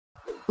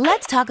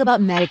Let's talk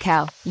about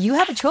Medi-Cal. You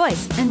have a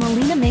choice, and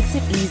Molina makes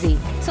it easy.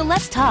 So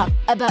let's talk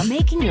about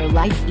making your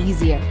life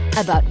easier,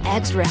 about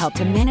extra help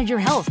to manage your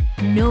health.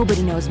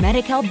 Nobody knows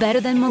Medi-Cal better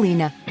than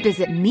Molina.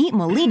 Visit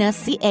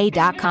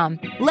meetmolinaca.com.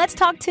 Let's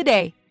talk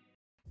today.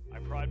 I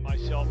pride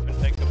myself and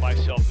think of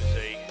myself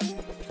as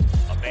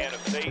a man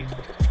of faith.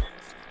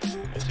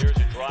 As there's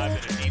a drive in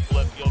a deep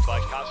left field by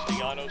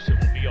Castellanos, it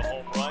will be a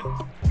home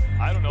run.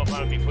 I don't know if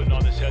I'm going to be putting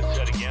on this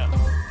headset again.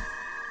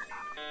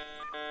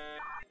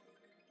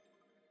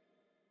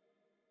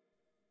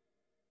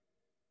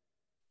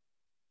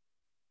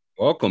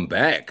 Welcome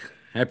back.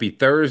 Happy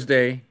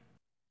Thursday.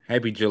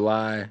 Happy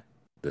July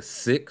the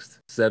 6th,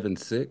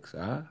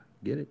 7-6.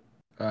 Get it?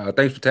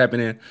 Thanks for tapping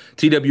in.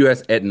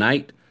 TWS at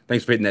night.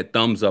 Thanks for hitting that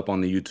thumbs up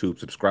on the YouTube,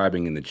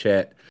 subscribing in the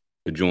chat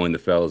to join the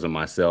fellas and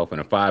myself, and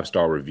a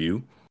 5-star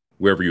review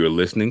wherever you are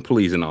listening.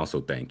 Please and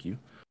also thank you.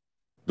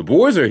 The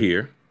boys are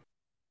here.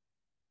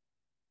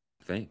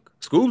 I think.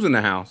 Scoob's in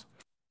the house.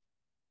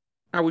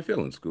 How we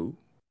feeling, Scoob?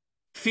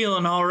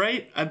 Feeling all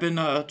right. I've been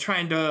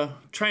trying to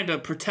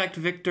protect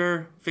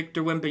Victor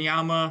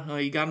Wembanyama.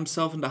 He got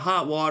himself into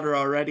hot water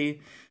already.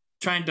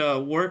 Trying to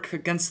work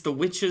against the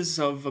witches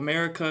of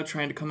America,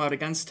 trying to come out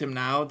against him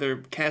now. They're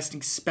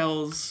casting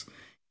spells.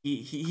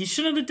 He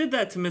shouldn't have did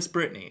that to Miss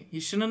Brittany. He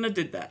shouldn't have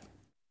did that.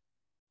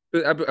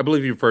 I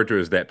believe you referred to her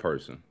as that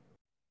person.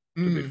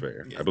 To be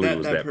fair, yes, I believe it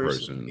was that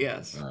person.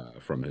 Yes,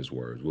 from his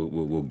words.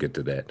 We'll get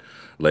to that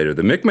later.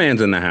 The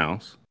McMahon's in the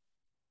house.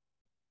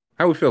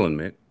 How we feeling,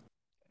 Mick?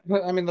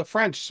 I mean, the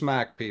French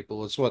smack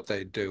people is what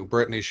they do.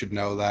 Brittany should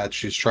know that.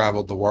 She's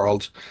traveled the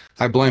world.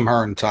 I blame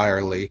her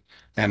entirely,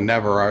 and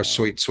never our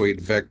sweet, sweet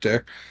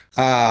Victor.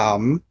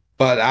 But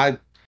I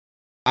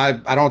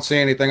don't see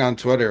anything on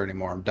Twitter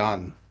anymore. I'm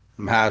done.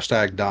 I'm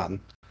hashtag done.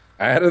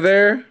 Out of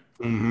there?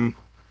 Mm-hmm.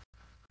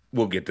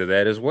 We'll get to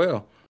that as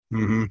well.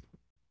 Mm-hmm.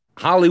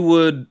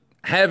 Hollywood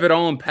Have It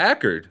On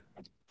Packard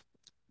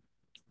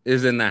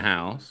is in the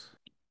house.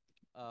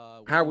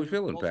 How are we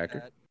feeling,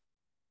 Packard?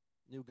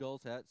 New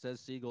Gulls hat says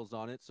Seagulls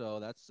on it,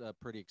 so that's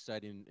pretty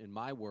exciting in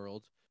my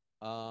world.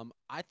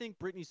 I think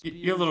Britney Spears...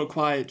 You're a little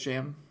quiet,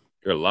 Jam.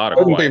 You're a lot of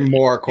Couldn't quiet. be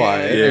more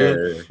quiet.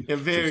 Yeah. You're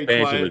very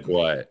substantially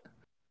quiet.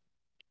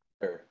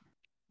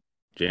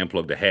 Jam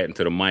plugged the hat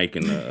into the mic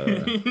and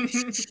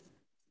the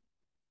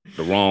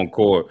wrong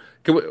cord.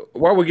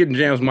 While we're getting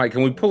Jam's mic,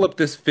 can we pull up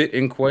this fit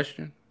in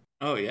question?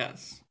 Oh,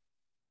 yes.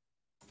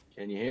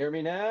 Can you hear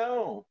me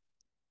now?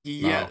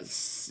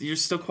 Yes. No. You're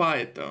still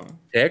quiet, though.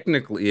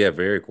 Technically, yeah,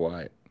 very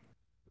quiet.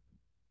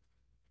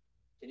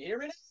 Can you hear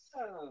me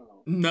now?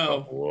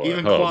 No.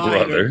 Even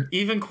quieter. Brother.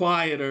 Even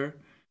quieter.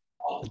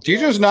 Do you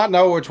just not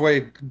know which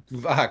way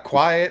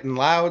quiet and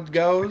loud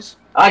goes?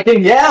 I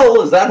can yell.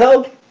 Does that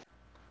help?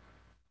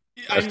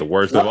 That's the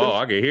worst of all.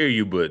 I can hear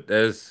you, but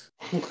that's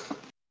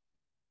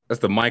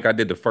the mic I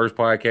did the first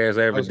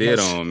podcast I ever did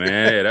on,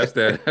 man. Yeah, that's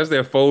that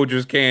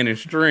Folgers can and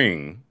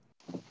string.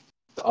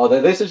 Oh,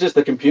 this is just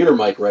the computer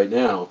mic right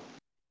now.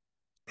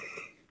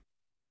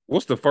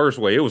 What's the first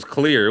way? It was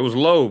clear. It was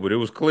low, but it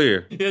was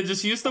clear. Yeah,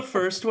 just use the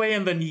first way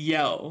and then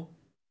yell.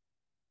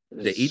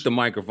 They eat the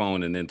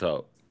microphone and then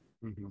talk.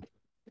 Mm-hmm.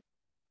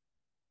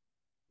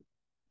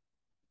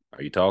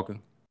 Are you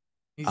talking?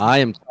 I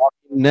am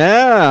talking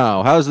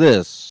now. How's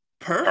this?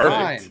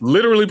 Perfect.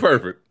 Literally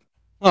perfect.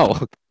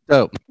 Oh,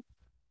 dope.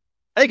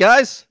 Hey,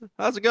 guys.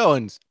 How's it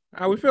going?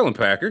 How we feeling,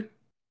 Packard?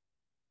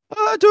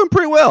 Doing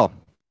pretty well.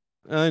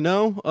 I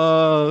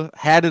know.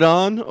 Had it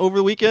on over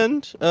the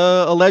weekend,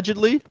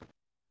 allegedly.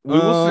 We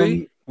will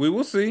see. We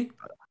will see.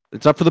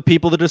 It's up for the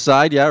people to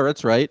decide. Yeah,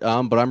 that's right.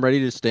 But I'm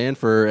ready to stand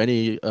for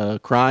any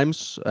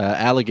crimes,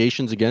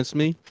 allegations against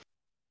me.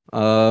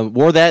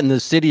 Wore that in the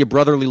city of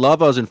brotherly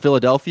love. I was in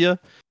Philadelphia.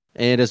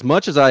 And as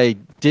much as I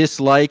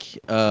dislike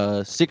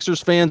Sixers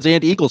fans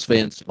and Eagles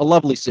fans, a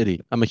lovely city.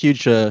 I'm a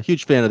huge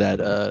fan of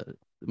that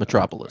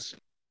metropolis.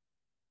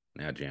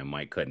 Now, Jam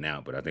might cutting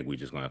out, but I think we're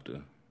just going to have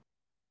to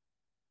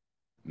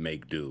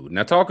make do.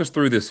 Now, talk us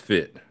through this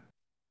fit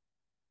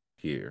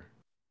here.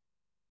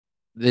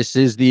 This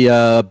is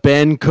the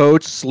Ben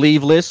Coates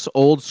sleeveless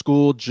old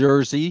school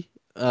jersey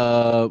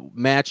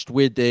matched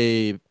with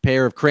a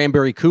pair of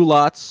cranberry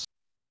culottes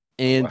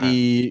and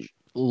the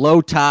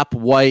low top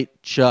white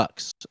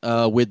chucks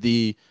with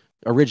the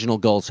original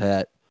Gulls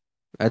hat.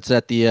 That's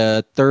at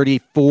the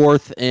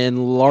 34th and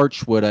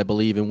Larchwood, I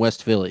believe, in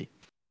West Philly.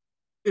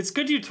 It's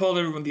good you told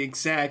everyone the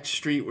exact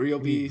street where you'll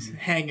be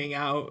hanging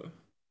out.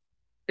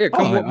 Yeah,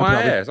 come with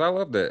my ass. I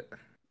love that.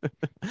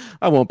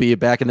 I won't be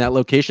back in that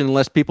location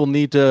unless people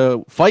need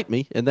to fight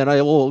me, and then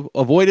I will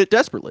avoid it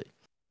desperately.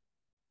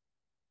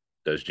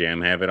 Does Jam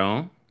have it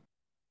on?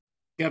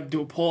 You have to do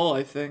a poll,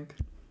 I think.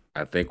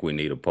 I think we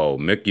need a poll.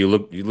 Mick, you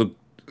look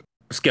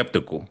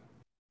skeptical.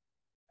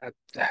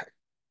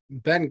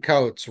 Ben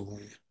Coates,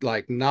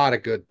 like, not a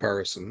good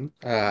person.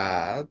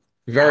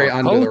 Very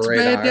under the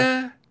radar. Bad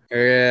guy?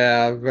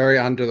 Yeah, very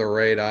under the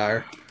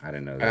radar. I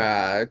didn't know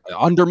that.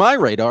 Under my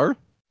radar.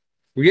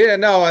 Yeah,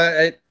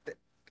 no,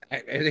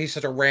 he's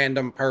such a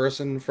random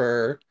person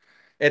for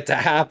it to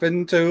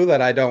happen to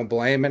that I don't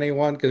blame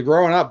anyone. Because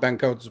growing up, Ben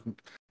Coates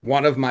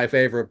one of my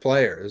favorite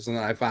players. And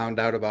then I found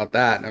out about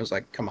that, and I was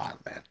like, come on,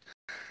 man.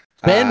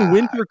 Ben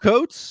Winter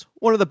Coates,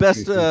 one of the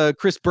best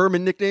Chris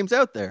Berman nicknames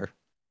out there.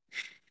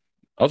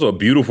 Also, a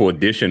beautiful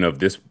addition of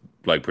this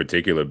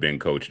particular Ben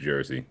Coach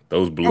jersey.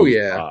 Those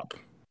blues pop.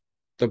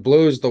 The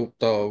blues,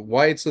 the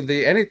whites, of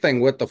the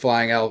anything with the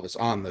flying Elvis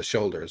on the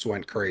shoulders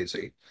went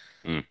crazy.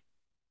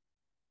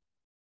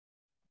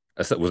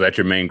 Was that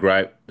your main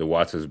gripe? The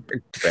Watts'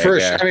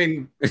 First, I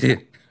mean,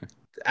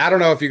 I don't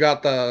know if you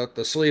got the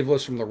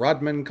sleeveless from the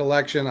Rudman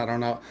collection. I don't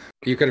know.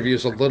 You could have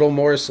used a little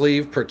more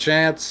sleeve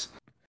perchance.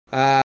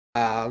 And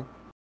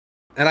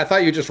I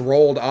thought you just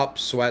rolled up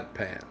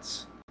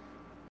sweatpants.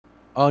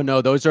 Oh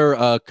no, those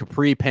are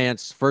capri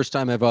pants. First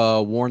time I've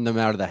worn them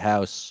out of the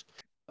house.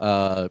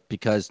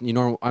 Because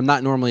I'm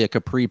not normally a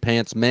capri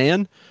pants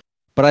man,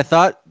 but I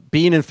thought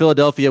being in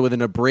Philadelphia with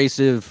an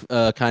abrasive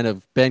kind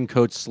of Ben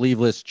Coates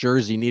sleeveless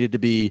jersey needed to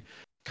be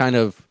kind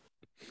of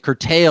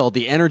curtailed.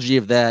 The energy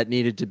of that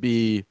needed to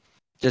be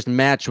just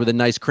matched with a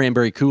nice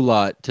cranberry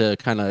culotte to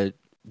kind of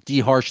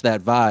de-harsh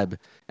that vibe.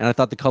 And I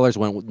thought the colors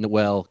went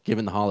well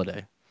given the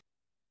holiday.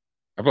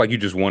 I feel like you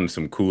just wanted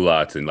some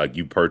culottes and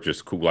you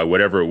purchased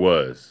whatever it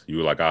was. You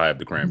were like, I'll have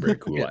the cranberry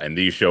culotte. And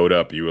these showed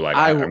up. You were like,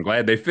 I'm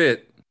glad they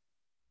fit.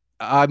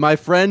 My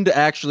friend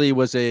actually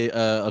was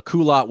a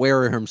culotte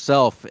wearer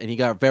himself, and he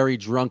got very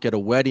drunk at a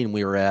wedding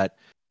we were at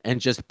and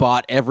just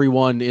bought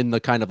everyone in the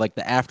kind of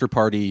the after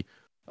party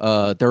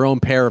their own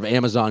pair of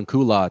Amazon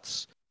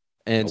culottes.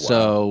 And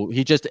so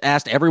he just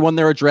asked everyone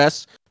their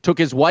address, took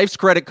his wife's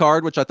credit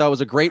card, which I thought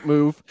was a great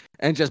move,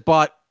 and just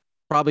bought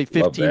probably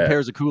 15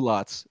 pairs of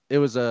culottes. It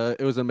was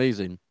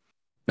amazing.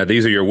 Now,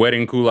 these are your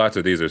wedding culottes,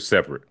 or these are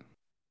separate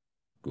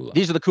culottes?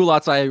 These are the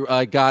culottes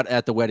I got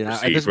at the wedding.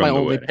 This is my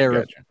only pair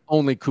of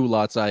only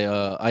culottes I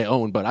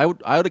own, but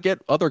I would get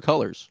other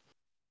colors.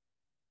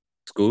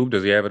 Scoob,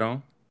 does he have it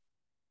on?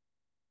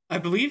 I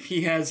believe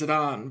he has it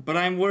on, but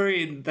I'm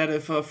worried that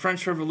if a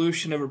French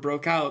Revolution ever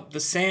broke out, the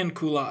sand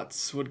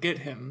culottes would get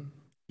him.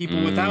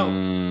 People without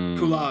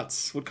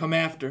culottes would come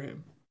after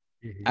him.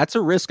 That's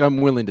a risk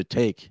I'm willing to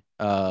take.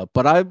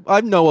 But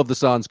I know of the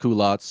sans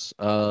culottes.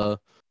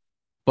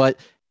 But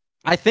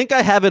I think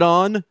I have it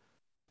on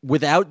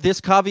without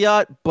this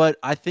caveat, but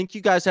I think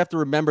you guys have to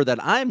remember that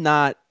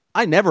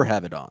I never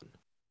have it on.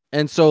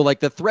 And so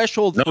the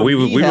threshold for we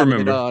remember.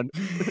 It on,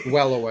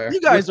 well aware.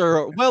 You guys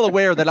are well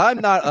aware that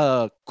I'm not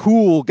a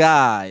cool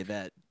guy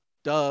that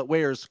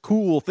wears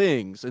cool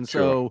things. And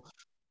so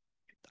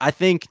I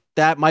think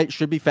that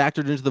should be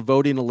factored into the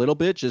voting a little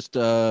bit. Just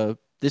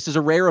this is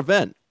a rare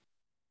event.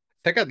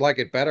 I think I'd like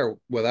it better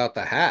without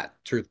the hat,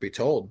 truth be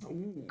told.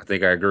 Ooh. I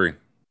think I agree.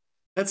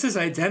 That's his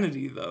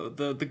identity, though.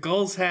 The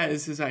Gulls hat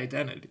is his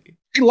identity.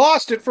 He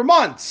lost it for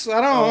months. I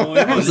don't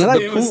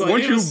know.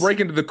 Once you break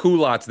into the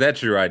culottes,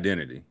 that's your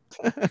identity.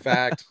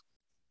 Fact.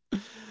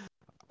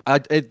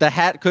 The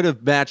hat could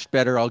have matched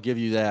better. I'll give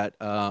you that.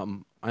 I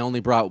only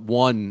brought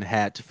one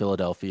hat to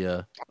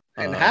Philadelphia.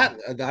 And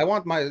I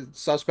want my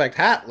suspect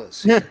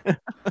hatless.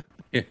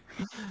 Yeah.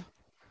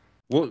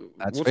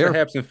 What's fair.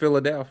 Perhaps in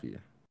Philadelphia?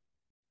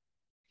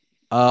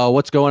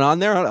 What's going on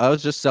there? I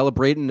was just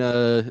celebrating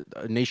a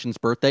nation's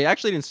birthday. I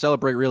actually didn't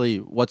celebrate really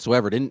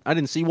whatsoever. I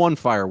didn't see one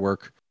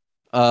firework.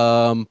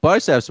 But I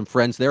used to have some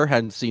friends there.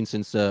 Hadn't seen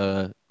since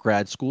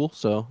grad school.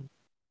 So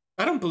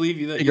I don't believe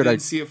you that you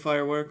didn't see a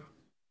firework.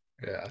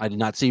 Yeah, I did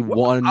not see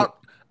one.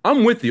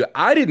 I'm with you.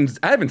 I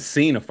haven't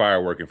seen a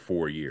firework in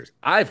 4 years.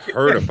 I've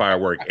heard a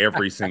firework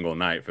every single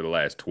night for the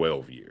last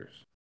 12 years,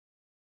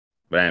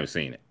 but I haven't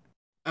seen it.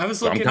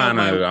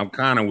 I'm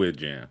kind of with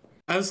Jam.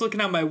 I was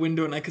looking out my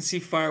window and I could see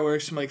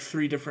fireworks from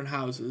 3 different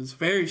houses.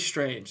 Very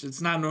strange.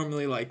 It's not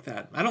normally like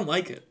that. I don't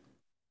like it.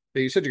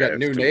 You said you got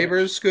new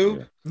neighbors, Scoop?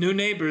 Yeah. New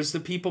neighbors. The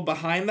people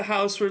behind the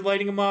house were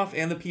lighting them off,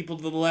 and the people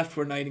to the left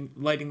were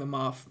lighting them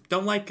off.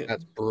 Don't like it.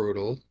 That's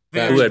brutal.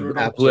 Who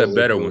had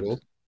better ones?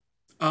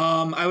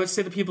 I would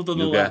say the people to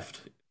the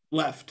left.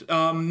 Left.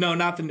 No,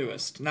 not the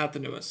newest. Not the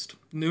newest.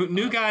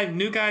 New guy.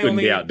 Couldn't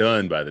only be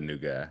outdone by the new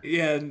guy.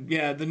 Yeah.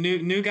 The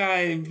new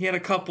guy. He had a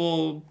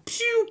couple.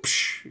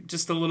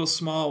 Just the little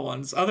small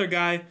ones. Other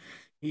guy,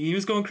 he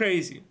was going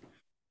crazy.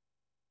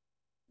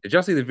 Did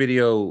y'all see the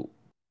video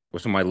where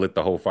somebody lit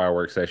the whole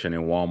fireworks section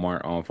in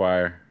Walmart on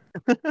fire?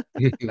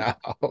 No.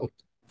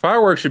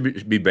 Fireworks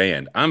should be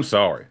banned. I'm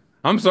sorry.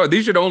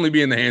 These should only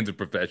be in the hands of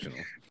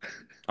professionals.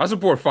 I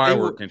support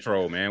firework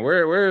control, man.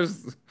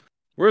 Where's the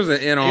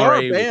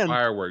NRA with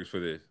fireworks for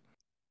this?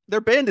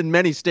 They're banned in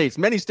many states.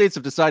 Many states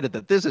have decided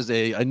that this is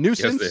a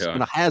nuisance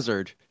and a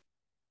hazard.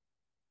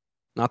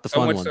 Not the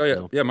fun one.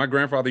 So, yeah, my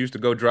grandfather used to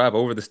go drive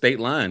over the state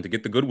line to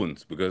get the good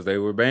ones because they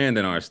were banned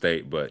in our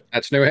state. But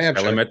that's New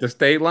Hampshire. Tell them at the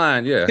state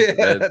line,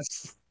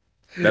 that's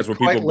where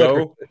people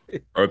go,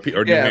 or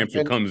New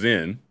Hampshire comes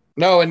in.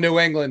 No, in New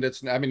England,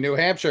 New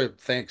Hampshire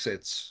thinks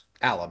it's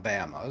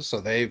Alabama,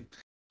 so they're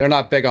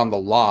not big on the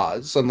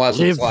laws unless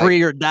live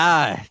free or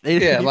die. You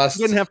unless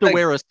didn't have to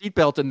wear a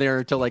seatbelt in there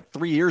until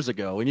 3 years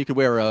ago, and you could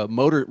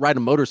ride a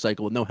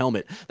motorcycle with no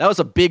helmet. That was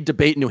a big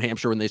debate in New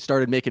Hampshire when they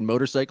started making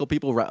motorcycle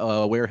people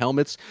wear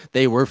helmets.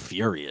 They were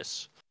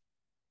furious.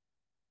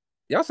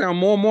 Y'all sound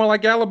more and more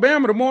like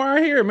Alabama the more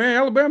I hear, man.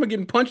 Alabama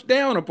getting punched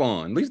down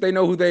upon. At least they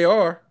know who they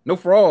are. No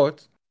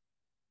frauds.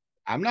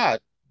 I'm not.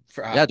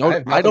 Yeah, I have I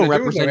nothing don't to do with New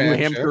represent New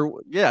Hampshire.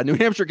 Hampshire. Yeah, New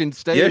Hampshire can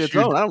stay Yes, its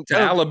you own. to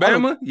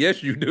Alabama.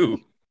 Yes, you do.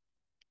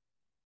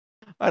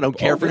 I don't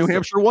care Oh, for New this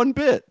Hampshire one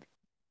bit.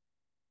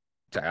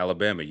 to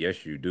Alabama.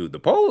 Yes, you do. The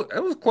poll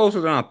it was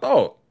closer than I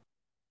thought.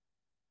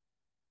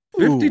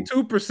 Ooh,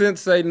 52%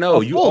 say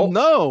no. a full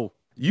no.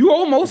 You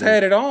almost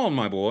had it on,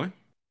 my boy.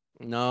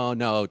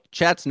 No.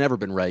 Chat's never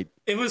been right.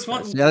 It was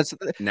one. Now This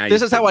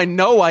you is how put-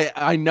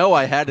 I know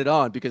I had it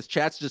on because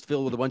chat's just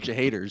filled with a bunch of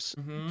haters.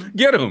 Mhm.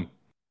 Get him.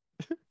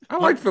 I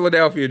like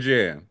Philadelphia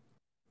jam.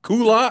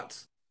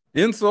 Culottes,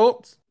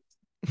 insults.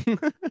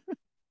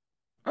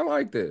 I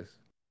like this.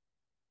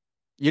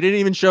 You didn't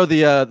even show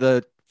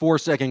the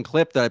 4-second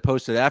clip that I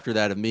posted after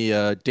that of me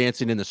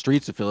dancing in the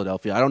streets of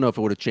Philadelphia. I don't know if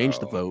it would have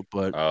changed the vote,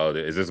 but Oh,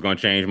 is this going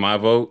to change my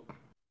vote?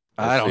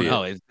 I don't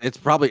know.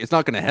 It's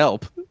not going to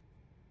help.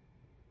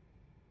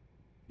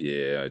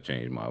 Yeah, I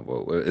changed my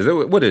vote.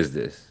 What is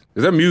this?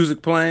 Is there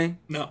music playing?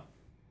 No.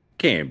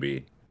 Can't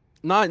be.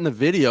 Not in the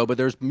video, but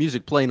there's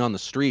music playing on the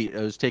street. It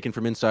was taken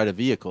from inside a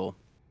vehicle.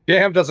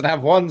 Jam doesn't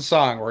have one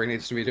song where he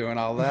needs to be doing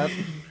all that.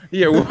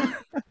 Yeah,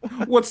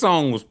 what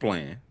song was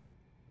playing?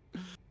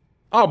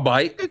 I'll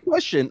bite. Good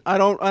question. I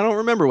don't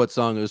remember what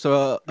song it was.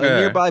 So a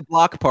nearby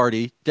block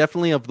party,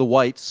 definitely of the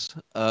whites.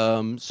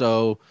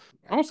 So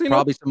I don't see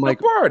probably some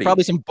party.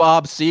 probably some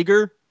Bob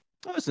Seger.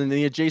 I was in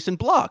the adjacent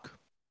block.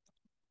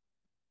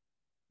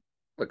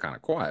 Look kind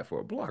of quiet for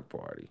a block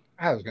party.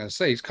 I was gonna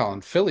say he's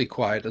calling Philly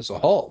quiet as a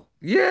whole.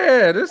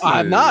 Yeah,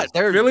 I'm not.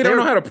 Philly don't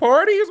know how to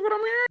party, is what I'm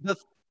hearing.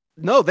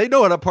 No, they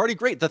know how to party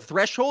great. The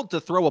threshold to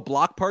throw a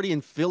block party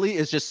in Philly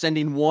is just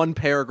sending one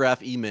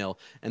paragraph email,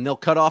 and they'll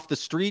cut off the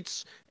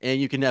streets,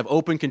 and you can have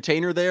open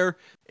container there.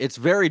 It's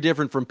very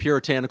different from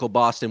puritanical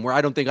Boston, where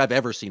I don't think I've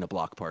ever seen a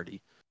block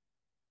party.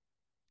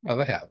 Oh,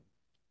 they have.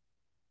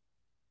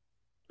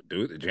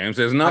 Dude, Jam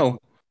says no.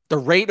 The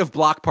rate of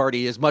block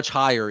party is much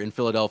higher in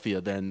Philadelphia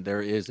than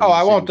there is. In Oh, the I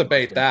city won't of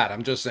debate Boston. that.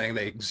 I'm just saying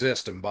they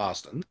exist in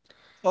Boston.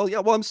 Oh yeah,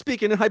 well I'm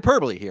speaking in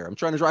hyperbole here. I'm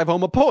trying to drive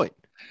home a point.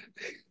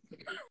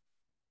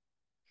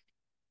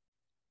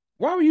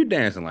 Why were you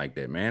dancing like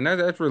that, man?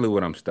 That's really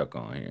what I'm stuck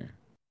on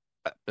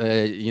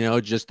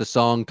here. Just the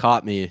song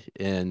caught me,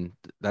 and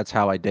that's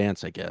how I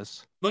dance, I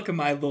guess. Look at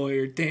my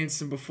lawyer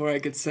dancing before I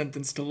get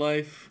sentenced to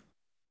life.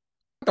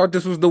 I thought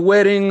this was the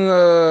wedding.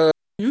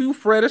 You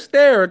Fred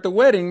Astaire at the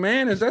wedding,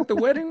 man. Is that the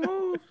wedding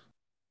move?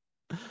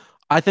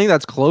 I think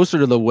that's closer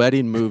to the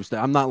wedding moves.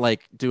 I'm not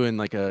like doing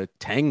like a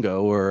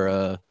tango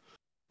or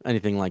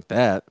anything like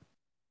that.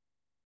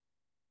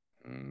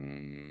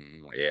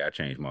 Yeah, I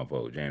changed my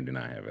vote. Jam did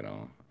not have it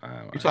on.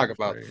 You talk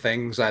about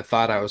things I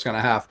thought I was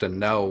gonna have to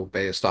know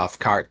based off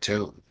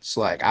cartoons.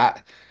 Like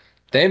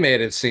they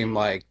made it seem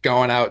like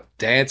going out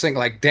dancing,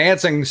 like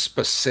dancing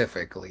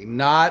specifically,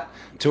 not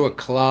to a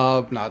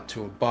club, not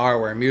to a bar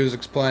where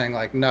music's playing.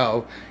 Like,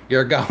 no,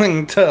 you're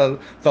going to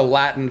the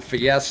Latin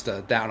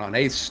Fiesta down on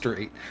 8th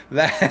Street.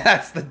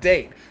 That's the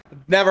date.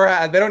 Never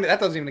had. They don't. That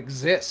doesn't even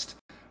exist.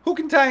 Who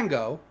can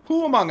tango?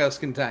 Who among us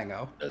can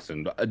tango?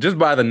 Listen, just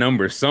by the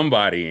numbers,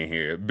 somebody in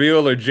here,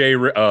 Bill or Jay.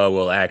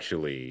 Well,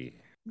 actually,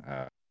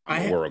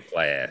 I'm world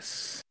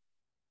class.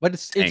 But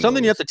it's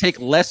something you have to take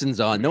lessons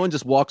on. No one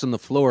just walks on the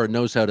floor and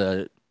knows how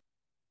to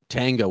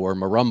tango or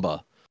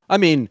marumba. I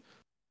mean,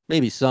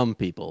 maybe some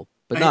people,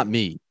 but not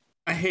me.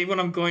 I hate when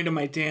I'm going to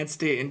my dance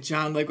date and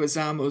John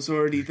Leguizamo's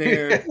already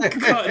there,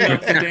 cutting up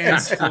the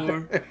dance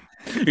floor.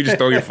 You just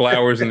throw your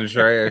flowers in the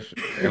trash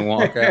and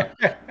walk out.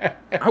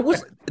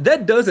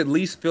 That does at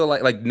least feel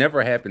like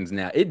never happens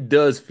now. It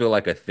does feel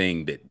like a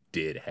thing that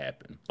did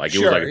happen. Like it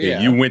was like a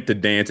thing. You went to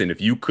dance, and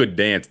if you could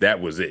dance,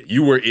 that was it.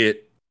 You were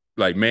it.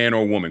 Like man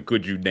or woman,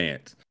 could you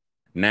dance?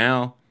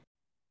 Now,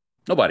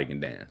 nobody can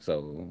dance.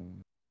 So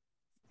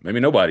maybe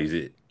nobody's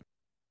it.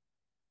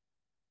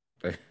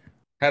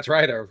 That's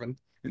right, Irvin.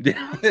 You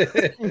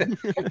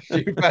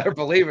better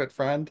believe it,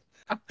 friend.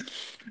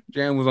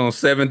 Jan was on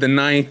 7th and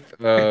 9th.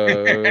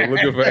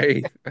 Looking for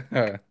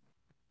 8th.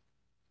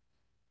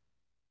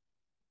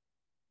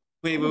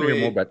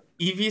 Wait.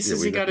 Evie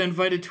says he got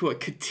invited to a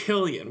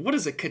cotillion. What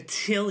is a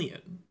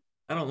cotillion?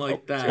 I don't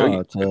like that.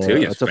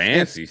 Cotillion's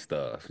fancy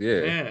stuff.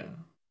 Yeah.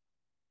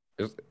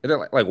 Is it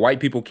like white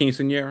people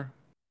quinceañera?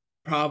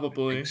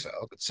 Probably. I think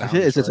so.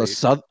 Is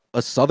this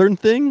a southern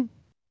thing?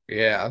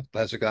 Yeah,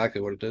 that's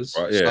exactly what it is.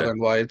 Yeah. Southern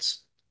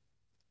whites.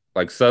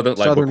 Like southern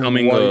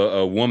becoming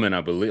a woman,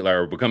 I believe,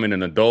 or becoming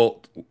an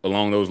adult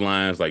along those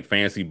lines, like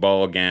fancy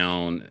ball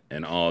gown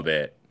and all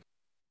that.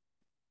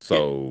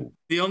 So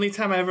the only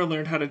time I ever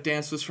learned how to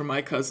dance was from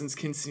my cousin's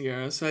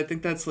quinceañera. So I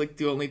think that's like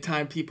the only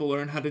time people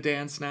learn how to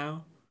dance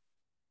now.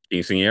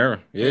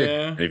 Quinceañera,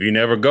 yeah. If you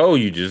never go,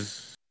 you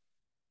just.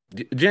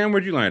 Jan,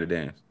 where'd you learn to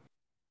dance?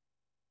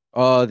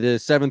 The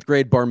 7th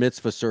grade bar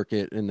mitzvah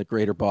circuit in the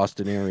greater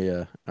Boston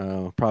area.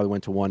 Probably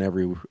went to one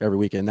every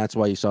weekend. That's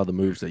why you saw the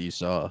moves that you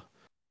saw.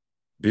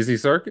 Busy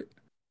circuit?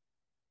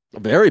 A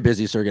very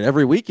busy circuit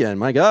every weekend.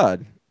 My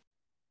God.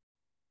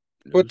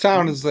 What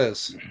town is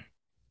this?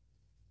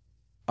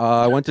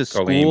 I went to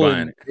Colleen school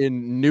buying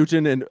in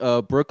Newton and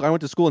Brooklyn. I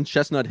went to school in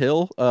Chestnut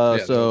Hill. Yeah,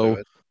 they'll So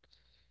do it.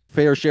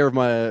 fair share of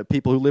my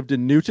people who lived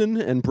in Newton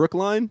and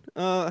Brookline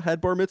had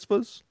bar mitzvahs.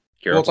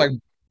 Well, it's Careful.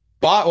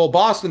 like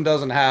Boston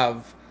doesn't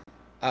have,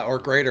 or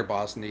Greater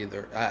Boston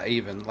either,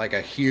 even like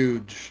a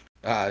huge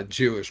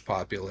Jewish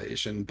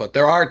population. But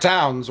there are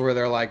towns where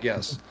they're like,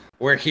 yes,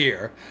 we're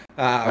here.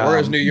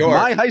 Whereas New York,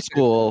 My high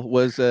school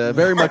was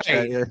very much.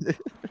 Right. I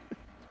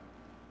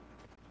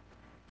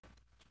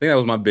think that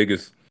was my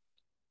biggest.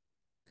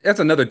 That's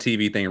another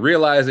TV thing.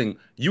 Realizing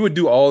you would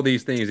do all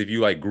these things if you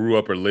like grew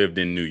up or lived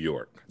in New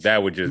York.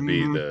 That would just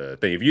be Mhm. the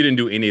thing. If you didn't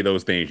do any of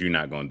those things, you're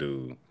not gonna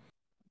do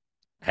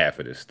half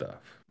of this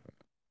stuff.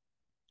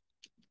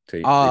 They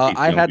teach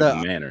I young had people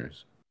a.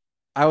 manners.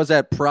 I was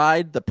at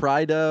Pride, the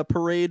Pride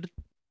parade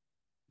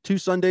 2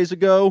 Sundays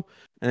ago,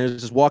 and I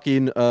was just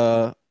walking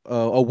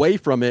away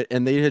from it,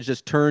 and they had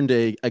just turned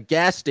a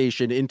gas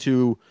station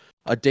into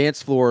a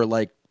dance floor.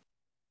 Like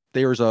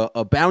there was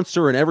a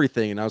bouncer and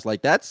everything, and I was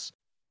like, that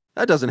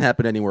doesn't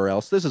happen anywhere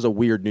else. This is a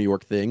weird New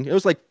York thing. It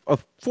was like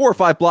 4 or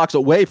 5 blocks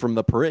away from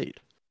the parade.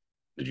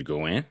 Did you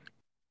go in?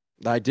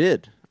 I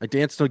did. I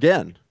danced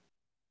again.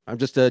 I'm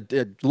just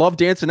love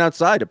dancing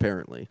outside.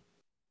 Apparently,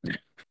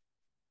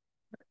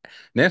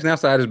 Dancing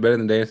outside is better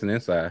than dancing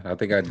inside. I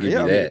think I'd give Yeah, you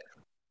I mean-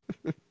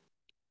 that.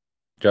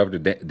 Job to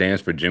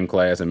dance for gym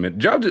class and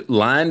job to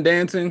line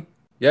dancing.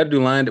 You had to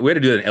do line. We had to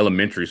do it in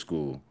elementary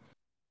school,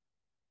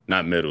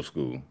 not middle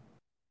school.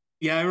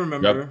 Yeah, I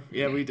remember.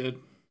 Yeah, we did.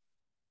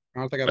 I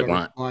don't think I've Like ever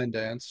line. line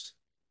danced.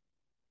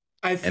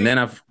 I think And then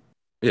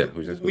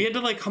who's this? we had to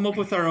like come up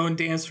with our own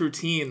dance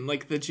routine,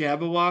 like the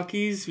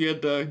Jabberwockies. We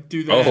had to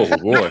do Oh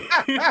that. boy.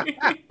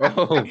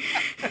 Oh.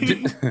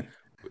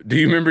 Do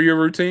you remember your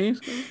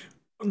routines?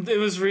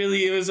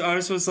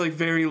 Ours was like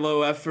very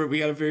low effort. We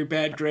got a very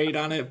bad grade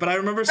on it, but I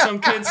remember some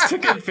kids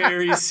took it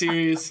very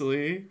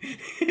seriously.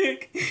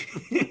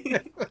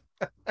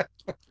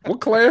 What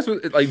class was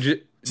it? Like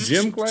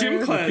gym class?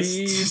 Gym or class.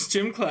 PE? Just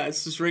gym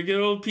class. Just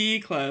regular old PE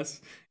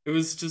class. It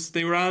was just,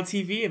 they were on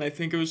TV, and I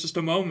think it was just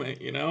a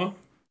moment, you know?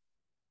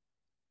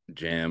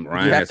 Jam. you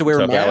Ryan have had to some wear a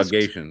tough mask?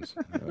 allegations.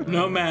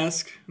 No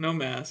mask. No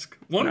mask.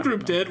 One No,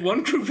 group no. did.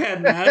 One group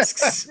had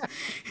masks.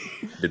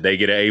 Did they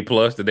get an A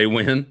plus? Did they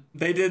win?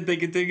 They did. They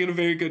get a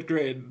very good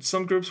grade.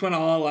 Some groups went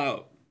all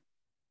out.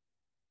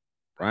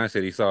 Ryan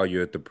said he saw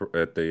you at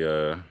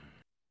the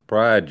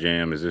Pride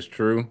Jam. Is this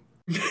true?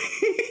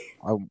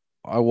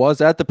 I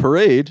was at the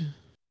parade.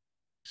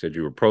 Said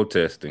you were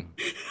protesting.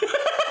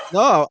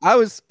 No, I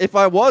was. If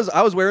I was,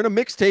 I was wearing a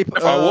mixtape.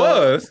 If I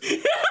was,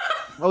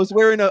 I was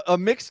wearing a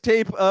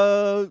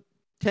mixtape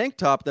tank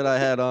top that I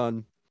had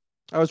on.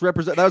 I was that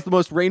was the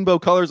most rainbow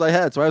colors I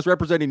had, so I was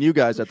representing you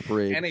guys at the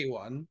parade.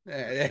 Anyone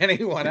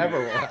ever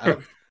will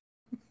have.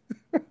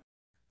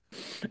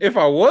 if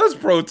I was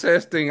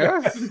protesting,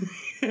 I'm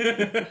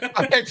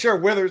not sure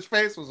Wither's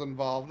face was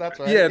involved. That's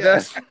right. yeah,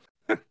 that's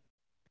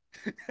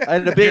I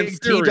had a big in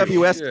theory,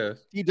 TWS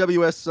yes.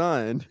 TWS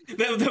sign.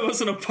 That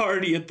wasn't a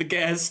party at the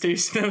gas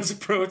station. That was a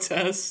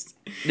protest.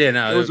 Yeah,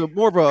 no, It was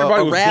more of a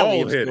everybody was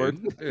rally of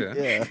bald-headed. sorts.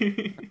 Yeah.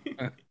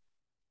 Yeah.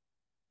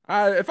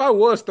 If I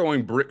was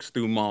throwing bricks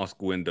through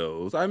mosque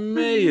windows, I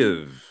may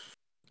have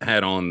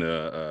had on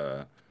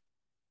the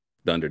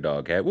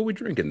underdog hat. What we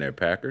drinking there,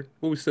 Packard?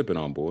 What we sipping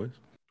on, boys?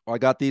 I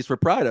got these for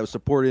Pride. I was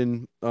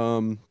supporting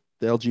the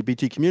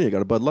LGBT community. I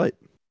got a Bud Light.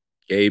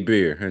 Gay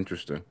beer,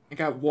 interesting. I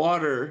got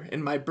water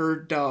in my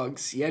Bird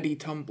Dog's Yeti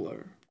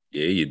tumbler.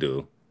 Yeah, you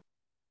do.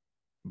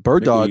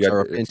 Bird Maybe you dogs got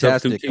are a the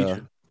substitute fantastic,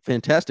 teacher.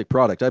 fantastic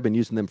product. I've been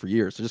using them for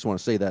years. I just want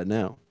to say that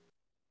now.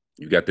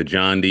 You got the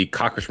John D.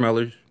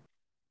 Cockerschmellers.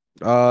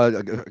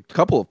 A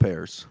couple of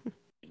pairs.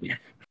 Yeah,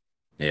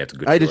 it's a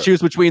good. I had to choice.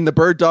 choose between the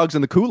bird dogs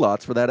and the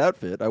culottes for that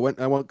outfit. I want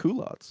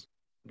culottes.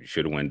 You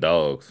should have went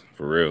dogs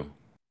for real.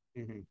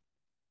 Mhm.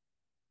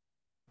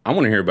 I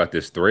want to hear about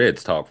this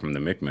Threads talk from the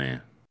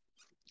McMahon.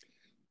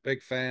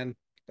 Big fan,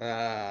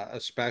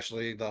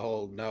 especially the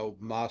whole no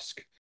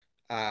Musk.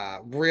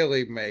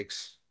 Really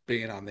makes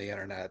being on the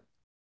internet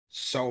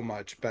so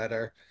much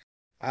better.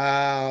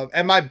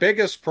 And my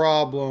biggest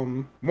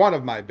problem, one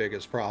of my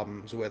biggest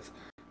problems with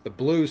the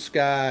Blue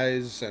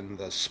Skies and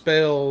the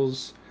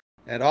Spills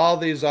and all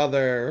these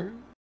other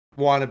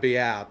wannabe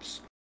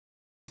apps.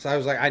 So I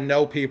was like, I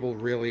know people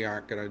really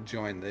aren't going to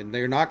join.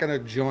 They're not going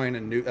to join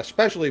a new,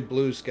 especially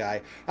Blue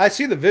Sky. I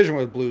see the vision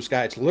with Blue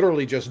Sky. It's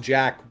literally just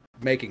Jack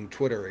making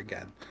Twitter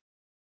again.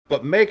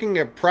 But making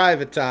it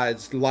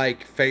privatized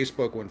like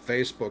Facebook when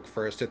Facebook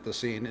first hit the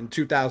scene in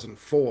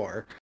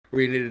 2004,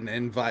 where you needed an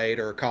invite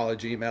or a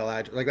college email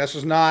address. Like, that's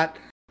just not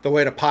the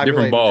way to populate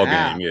Different ball an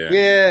app. game, yeah.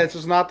 Yeah, it's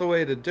just not the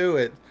way to do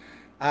it.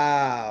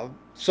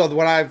 So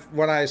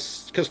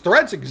because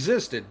Threads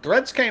existed.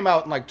 Threads came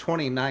out in like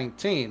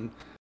 2019,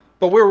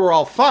 but we were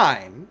all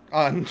fine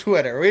on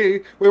Twitter.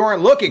 We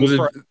weren't looking Was it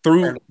for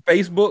through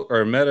Facebook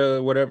or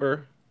Meta,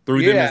 whatever,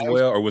 through them Yeah, as it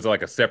was- well, or was it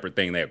like a separate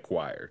thing they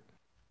acquired?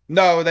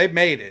 No, they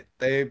made it.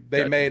 They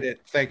Gotcha. made it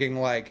thinking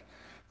like,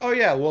 oh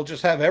yeah, we'll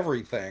just have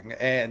everything,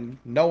 and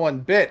no one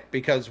bit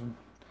because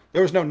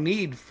there was no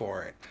need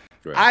for it.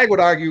 Right. I would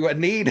argue a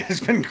need has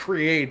been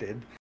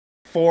created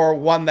for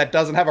one that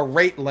doesn't have a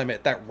rate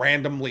limit that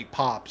randomly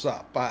pops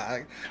up.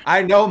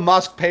 I know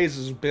Musk pays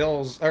his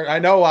bills, or I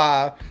know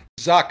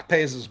Zuck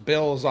pays his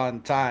bills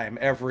on time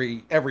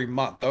every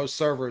month. Those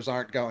servers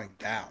aren't going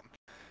down,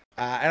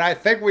 and I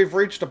think we've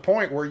reached a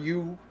point where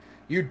you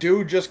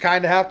do just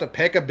kind of have to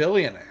pick a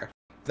billionaire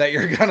that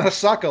you're gonna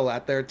suckle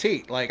at their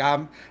teat. Like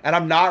I'm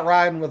not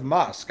riding with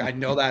Musk. I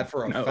know that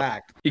for a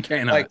fact. You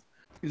cannot. Like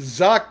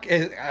Zuck,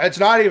 it's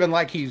not even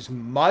like he's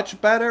much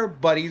better,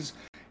 but he's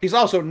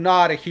also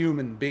not a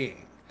human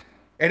being,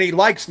 and he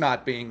likes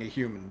not being a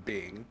human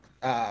being.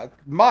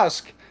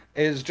 Musk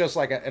is just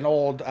like an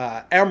old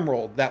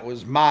emerald that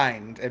was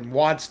mined and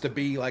wants to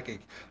be like a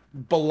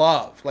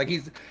beloved. Like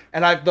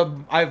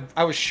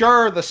I was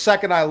sure the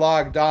second I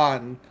logged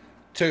on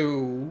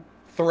to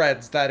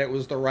Threads that it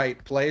was the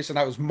right place, and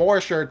I was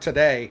more sure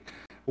today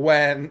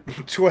when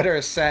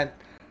Twitter sent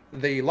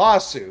the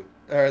lawsuit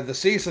or the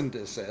cease and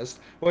desist,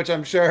 which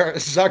I'm sure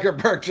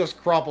Zuckerberg just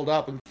crumpled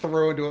up and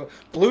threw into a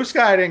Blue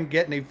Sky. Didn't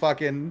get any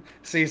fucking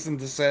cease and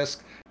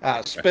desist.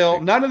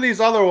 Spill. None of these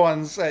other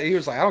ones. He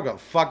was like, I don't give a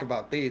fuck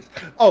about these.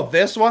 Oh,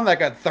 this one that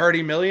got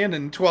 30 million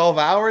in 12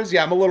 hours?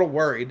 Yeah, I'm a little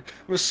worried.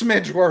 I'm a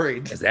smidge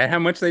worried. Is that how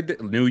much they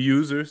did? New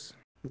users?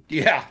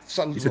 Yeah.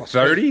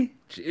 30?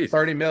 Jeez.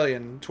 30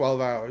 million,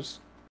 12 hours.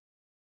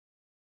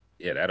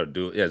 Yeah, that'll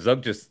do it. Yeah,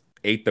 Zuck just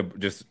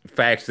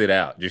faxed it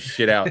out. Just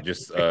shit out.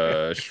 Just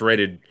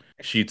shredded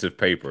sheets of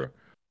paper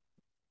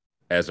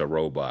as a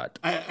robot.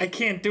 I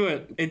can't do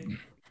it.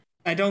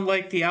 I don't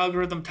like the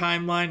algorithm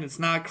timeline. It's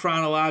not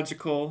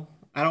chronological.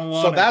 I don't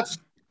want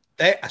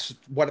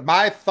what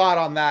my thought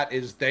on that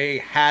is they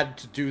had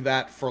to do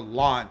that for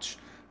launch,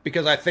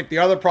 because I think the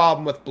other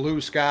problem with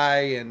Blue Sky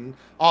and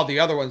all the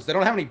other ones, they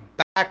don't have any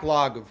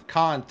backlog of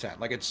content.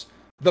 Like it's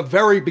the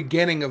very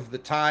beginning of the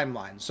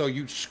timeline. So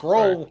you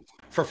scroll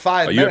for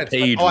 5 minutes.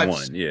 You're page one,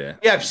 yeah.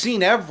 Yeah, I've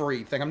seen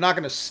everything. I'm not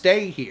going to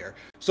stay here.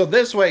 So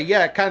this way,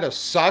 yeah, it kind of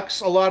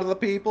sucks a lot of the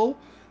people.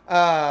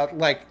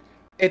 Like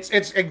it's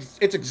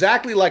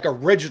exactly like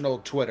original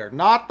Twitter,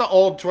 not the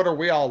old Twitter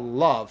we all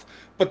love,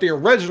 but the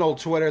original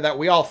Twitter that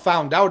we all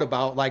found out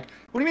about. Like,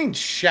 what do you mean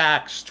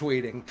Shaq's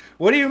tweeting?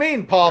 What do you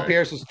mean Paul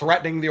Pierce is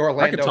threatening the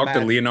Orlando I could talk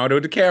Magic? to Leonardo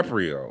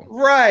DiCaprio.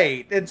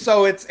 Right. And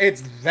so it's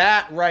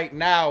that right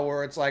now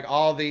where it's like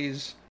all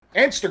these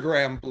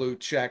Instagram blue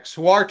checks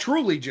who are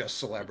truly just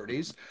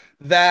celebrities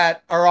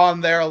that are on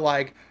there.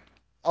 Like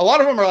a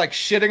lot of them are like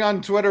shitting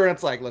on Twitter, and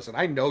it's like, listen,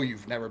 I know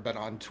you've never been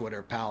on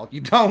Twitter, pal.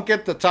 You don't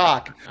get to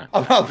talk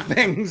about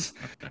things,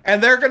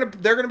 and they're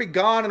gonna be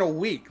gone in a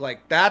week.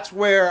 Like that's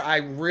where I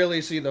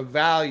really see the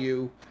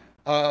value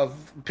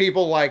of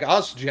people like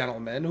us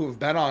gentlemen who've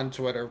been on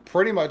Twitter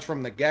pretty much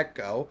from the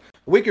get-go.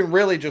 We can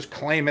really just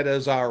claim it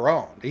as our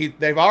own.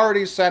 They've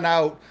already sent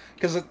out,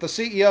 because the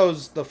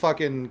CEO's the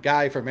fucking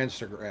guy from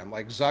Instagram.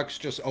 Like Zuck's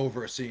just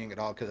overseeing it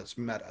all because it's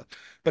Meta.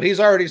 But he's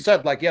already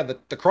said, like, yeah,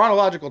 the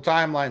chronological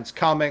timeline's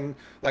coming.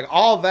 Like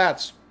all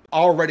that's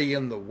already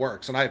in the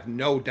works, and I have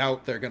no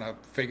doubt they're gonna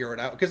figure it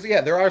out. Because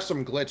yeah, there are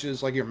some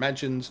glitches, like your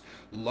mentions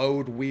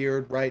load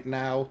weird right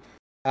now.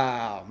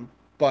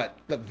 But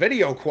the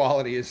video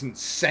quality is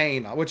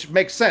insane, which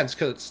makes sense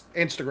because it's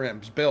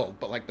Instagram's build.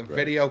 But like the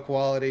video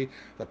quality,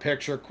 the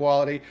picture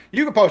quality,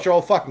 you can post your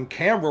whole fucking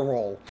camera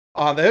roll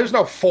on there. There's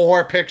no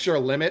 4-picture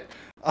limit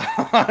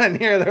on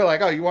here. They're like,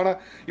 oh, you wanna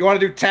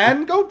do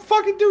 10? Go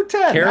fucking do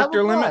 10.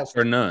 Character limit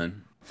or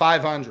none?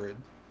 500.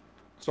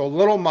 So a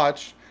little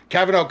much.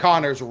 Kevin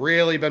O'Connor's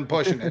really been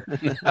pushing it.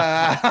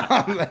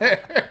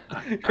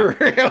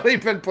 Really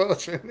been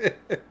pushing it.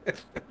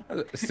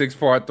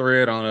 6-part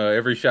thread on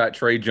every shot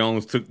Trey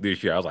Jones took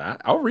this year. I was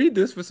like, I'll read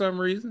this for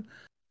some reason.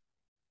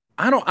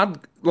 I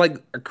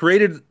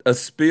created a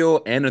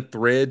spill and a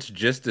threads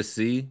just to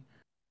see.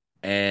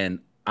 And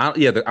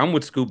I'm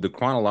with Scoop, the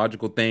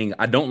chronological thing.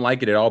 I don't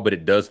like it at all, but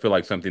it does feel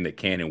like something that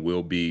can and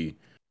will be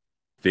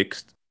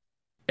fixed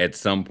at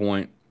some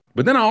point.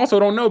 But then I also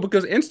don't know,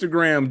 because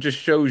Instagram just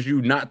shows you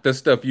not the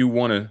stuff you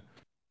want to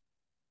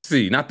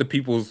see, not the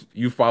people's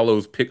you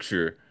follow's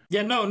picture.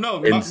 Yeah, no.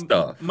 And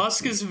stuff.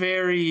 Musk is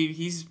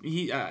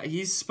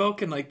he's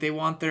spoken like they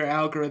want their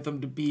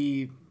algorithm to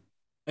be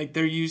like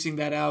they're using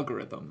that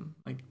algorithm,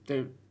 like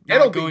they're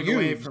not going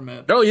away from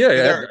it. Oh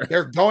yeah,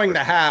 they're going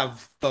to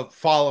have the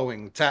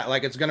following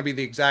like it's going to be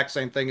the exact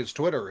same thing as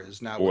Twitter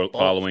is now. Or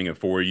following and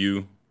for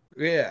you.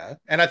 Yeah,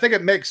 and I think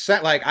it makes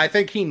sense. Like, I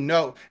think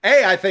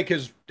I think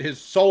his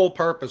sole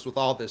purpose with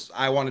all this,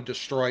 I want to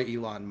destroy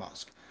Elon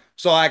Musk.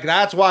 So, like,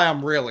 that's why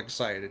I'm real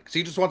excited, because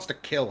he just wants to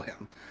kill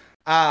him.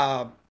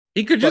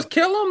 He could just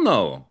kill him,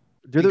 though.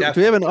 Do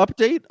we have an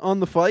update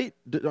on the fight?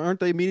 Aren't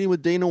they meeting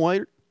with Dana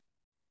White?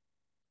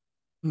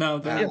 No,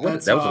 that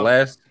was the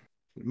last.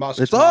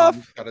 Musk's it's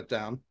off. Cut it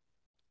down.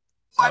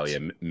 What? Oh yeah,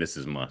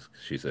 Mrs. Musk.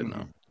 She said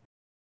no.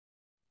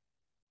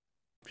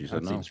 She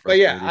said no. But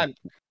yeah,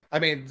 I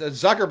mean,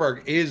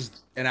 Zuckerberg is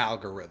an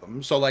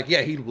algorithm, so like,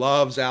 yeah, he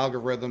loves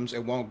algorithms.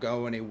 It won't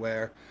go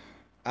anywhere.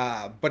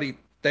 But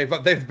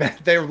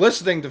they're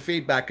listening to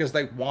feedback because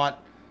they want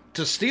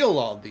to steal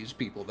all these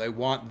people. They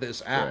want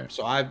this app. Right.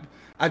 So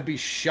I'd be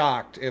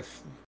shocked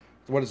if,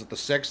 what is it, the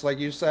 6th, like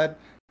you said,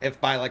 if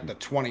by like the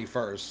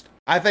 21st.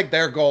 I think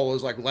their goal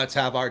is like, let's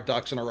have our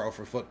ducks in a row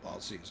for football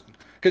season.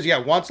 Because yeah,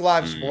 once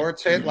live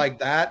sports hit like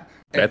that,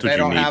 if That's what they you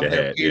don't need have to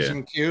their have, P's yeah.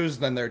 and Q's,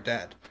 then they're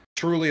dead.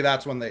 Truly,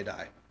 that's when they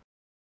die.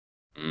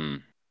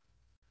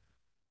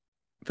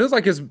 Feels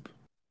like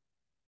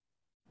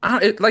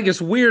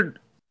it's weird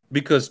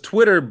because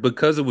Twitter,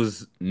 because it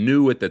was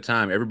new at the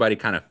time, everybody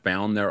kind of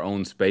found their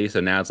own space,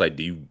 and now it's like,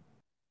 do you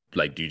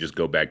just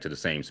go back to the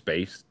same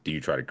space? Do you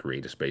try to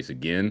create a space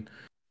again?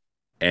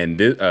 And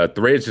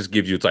Threads just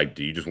gives you, it's like,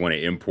 do you just want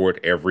to import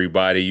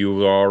everybody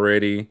you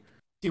already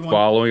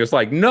following? It's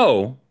like,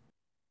 no,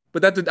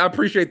 but I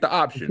appreciate the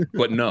option,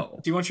 but no.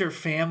 Do you want your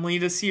family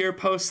to see your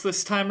post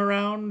this time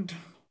around?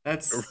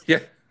 That's yeah,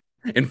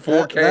 in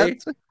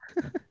 4K.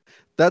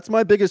 That's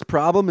my biggest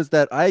problem, is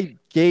that I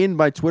gained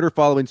my Twitter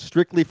following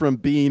strictly from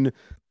being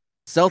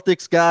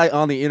Celtics guy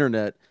on the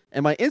internet,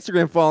 and my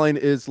Instagram following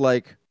is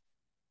like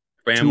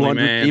family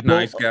man, people.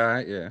 Nice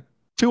guy, yeah.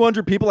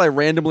 200 people I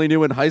randomly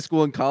knew in high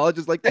school and college.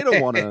 Is like they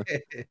don't want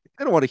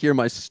to hear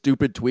my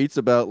stupid tweets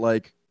about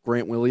like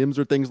Grant Williams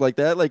or things like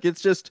that. Like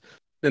it's just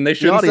then they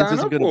shouldn't the audience sign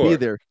isn't up going to for be it.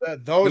 there.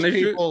 Those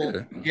people,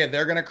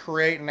 they're going to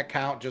create an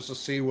account just to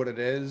see what it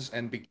is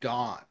and be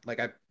gone. Like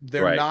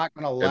they're not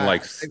going to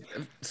last. In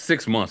like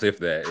 6 months, if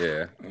that.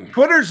 Yeah.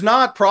 Twitter's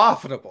not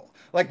profitable.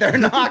 Like they're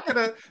not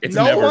gonna.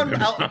 No one.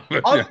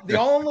 The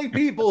only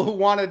people who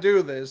want to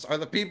do this are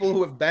the people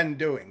who have been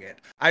doing it.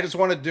 I just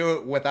want to do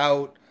it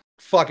without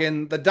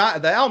fucking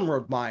the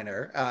Elmwood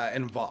miner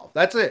involved.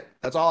 That's it.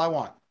 That's all I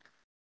want.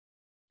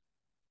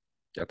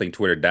 I think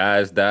Twitter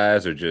dies,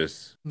 or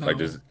just like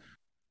just.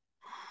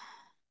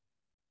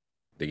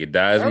 Think it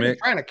dies, Mick?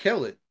 Trying to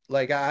kill it.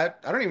 Like I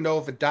don't even know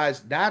if it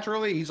dies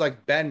naturally. He's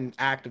like been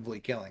actively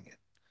killing it.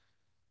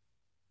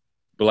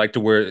 But like to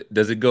where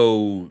does it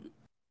go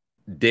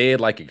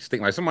dead, like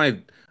extinct? Like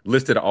somebody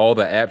listed all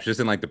the apps just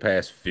in like the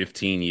past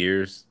 15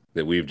 years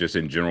that we've just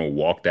in general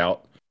walked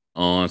out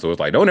on. So it's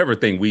like, don't ever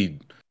think we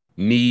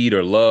need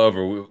or love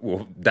or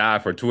we'll die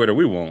for Twitter.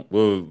 We won't.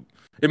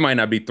 It might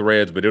not be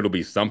Threads, but it'll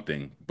be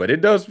something. But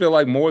it does feel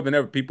like more than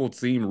ever people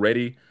seem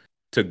ready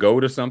to go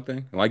to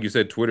something. Like you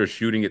said, Twitter's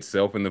shooting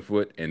itself in the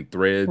foot, and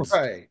Threads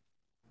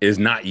is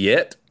not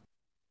yet.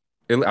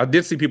 I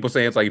did see people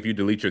saying it's like if you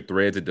delete your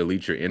Threads, it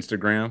deletes your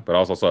Instagram, but I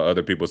also saw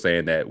other people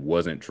saying that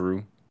wasn't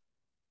true.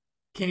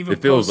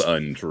 It feels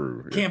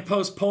untrue. Can't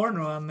post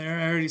porno on there.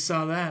 I already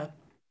saw that.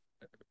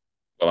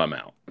 Well, I'm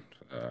out.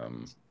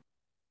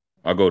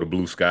 I'll go to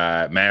Blue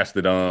Sky,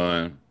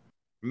 Mastodon.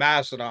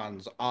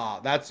 Mastodon's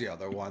that's the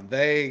other one.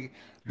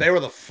 They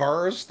were the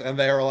first, and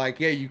they were like,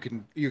 yeah, you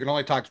can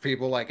only talk to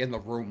people like in the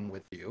room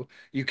with you.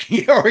 You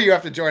can, or you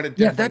have to join a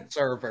different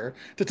server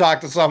to talk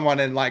to someone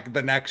in like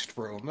the next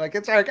room. Like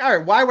it's like, all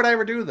right, why would I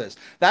ever do this?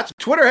 That's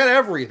Twitter had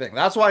everything.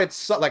 That's why it's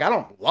so, like I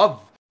don't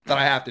love that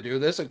I have to do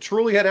this. It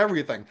truly had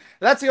everything.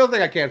 That's the other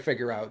thing I can't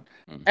figure out.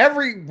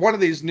 Every one of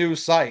these new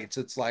sites,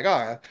 it's like,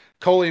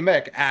 Coley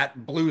Mick at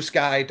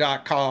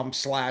bluesky.com/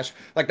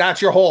 like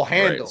that's your whole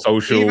handle. Right.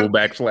 Social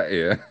 /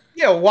 yeah.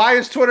 Yeah, why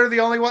is Twitter the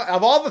only one?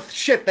 Of all the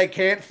shit they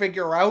can't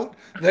figure out,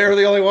 they're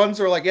the only ones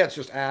who are like, yeah, it's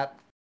just at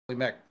Coley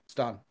Mick. It's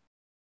done.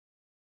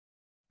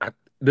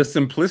 The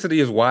simplicity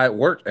is why it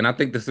worked, and I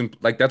think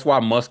that's why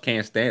Musk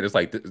can't stand it. It's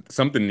like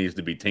something needs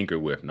to be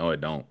tinkered with. No,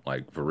 it don't.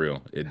 Like for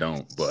real, it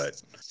don't.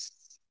 But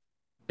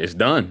it's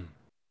done.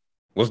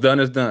 What's done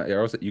is done.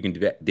 You can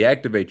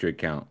deactivate your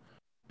account,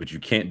 but you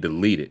can't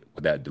delete it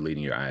without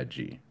deleting your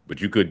IG.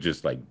 But you could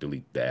just like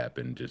delete the app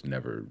and just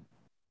never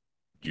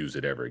use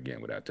it ever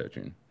again without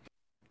touching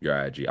your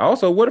IG.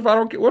 Also, what if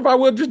I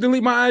would just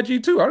delete my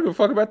IG too? I don't give a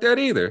fuck about that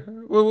either.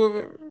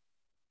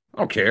 I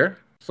don't care.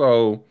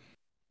 So,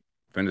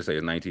 finna say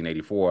it's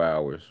 1984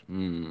 hours.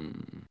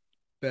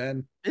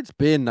 Ben, it's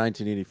been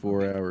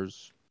 1984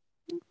 hours.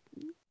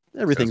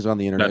 Everything's on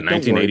the internet.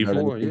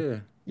 1984, yeah.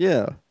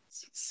 Yeah.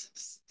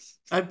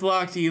 I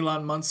blocked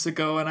Elon months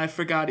ago, and I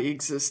forgot he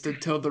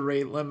existed till the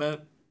rate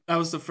limit. That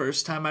was the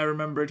first time I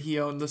remembered he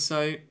owned the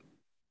site.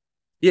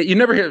 Yeah, you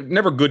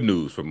never good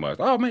news from Musk.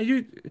 Oh man,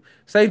 you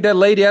saved that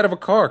lady out of a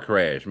car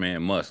crash,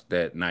 man. Musk,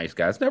 that nice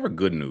guy. It's never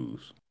good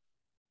news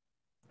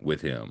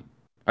with him.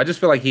 I just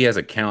feel like he has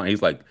a count.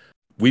 He's like,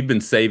 we've been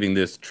saving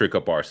this trick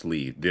up our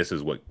sleeve. This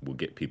is what will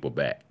get people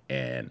back,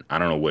 and I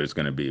don't know what it's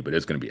going to be, but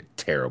it's going to be a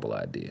terrible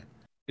idea.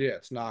 Yeah,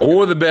 it's not.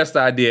 Or the best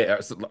idea,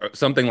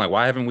 something like,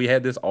 why haven't we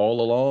had this all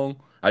along?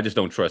 I just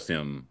don't trust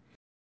him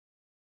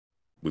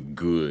with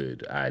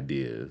good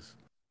ideas,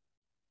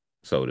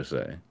 so to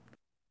say.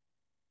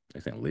 They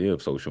think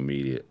live social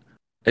media.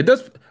 It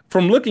does.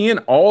 From looking in,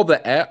 all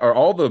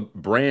the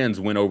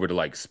brands went over to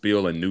like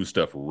spill and new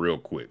stuff real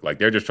quick. Like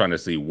they're just trying to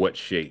see what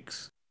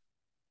shakes.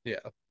 Yeah.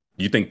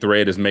 You think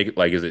Thread is making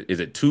like is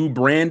it too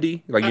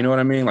brandy? Like you know what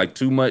I mean? Like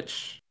too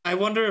much. I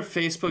wonder if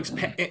Facebook's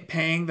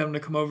paying them to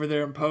come over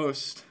there and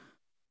post.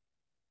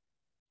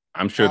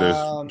 I'm sure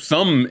there's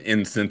some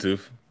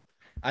incentive.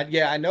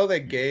 I know they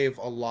gave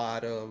a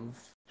lot of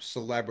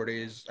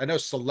celebrities. I know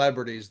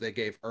celebrities they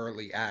gave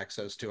early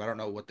access to. I don't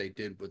know what they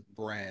did with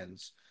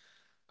brands.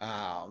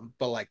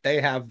 But like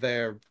they have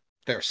their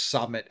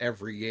summit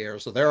every year,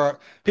 so there are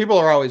people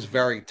are always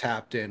very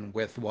tapped in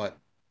with what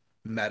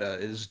Meta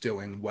is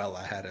doing well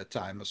ahead of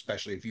time,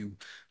 especially if you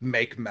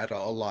make Meta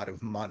a lot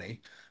of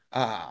money.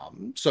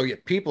 So yeah,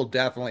 people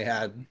definitely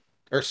had,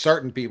 or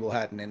certain people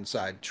had an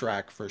inside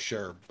track for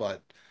sure,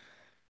 but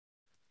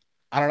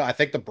I don't know. I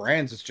think the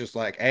brands, it's just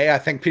like, I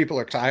think people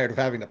are tired of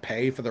having to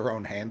pay for their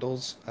own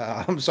handles.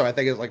 So I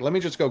think it's like, let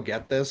me just go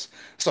get this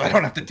so I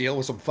don't have to deal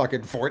with some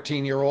fucking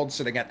 14-year-old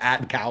sitting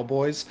at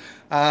Cowboys.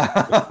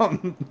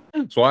 Um,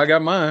 So I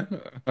got mine.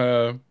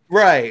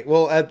 right.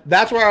 Well,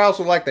 that's where I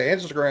also like the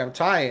Instagram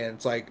tie-in.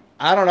 It's like,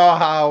 I don't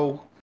know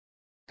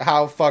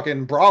how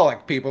fucking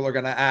brolic people are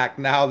gonna act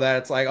now that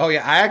it's like, oh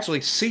yeah, I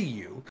actually see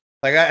you.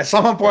 Like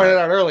someone pointed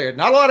out earlier,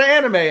 not a lot of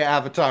anime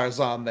avatars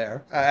on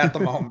there at the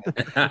moment.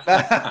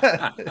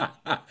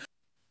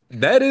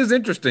 That is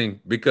interesting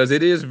because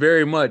it is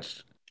very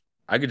much.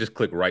 I could just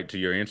click right to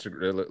your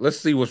Instagram. Let's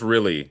see what's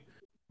really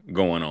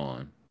going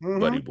on,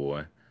 buddy Mhm. boy.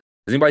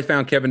 Has anybody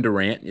found Kevin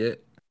Durant yet?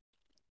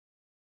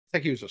 I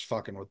think he was just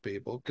fucking with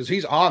people because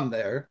he's on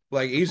there.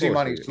 Like Of Easy course,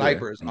 Money yeah.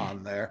 Sniper is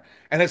on there,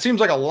 and it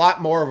seems like a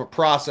lot more of a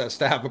process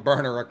to have a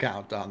burner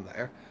account on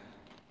there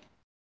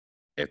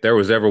If there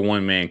was ever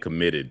one man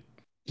committed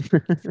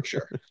for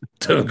sure.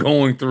 to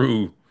going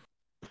through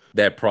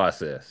that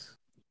process,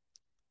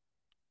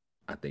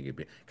 I think it'd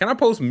be. Can I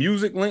post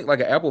music link like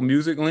an Apple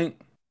Music link?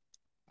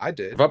 I If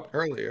did I,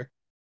 earlier.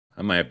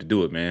 I might have to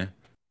do it, man.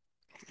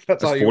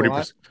 That's That's all you forty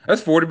want. percent.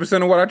 That's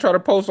 40% of what I try to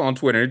post on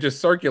Twitter. It just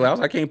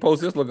circulates. I can't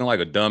post this looking like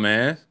a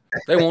dumbass.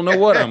 They won't know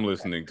what I'm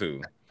listening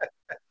to.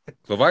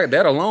 So if I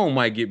that alone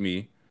might get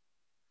me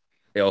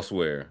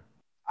elsewhere.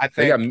 I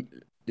They got think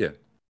yeah.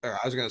 or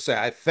I was gonna say,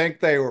 I think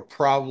they were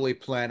probably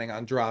planning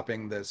on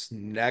dropping this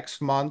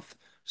next month.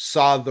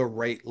 Saw the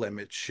rate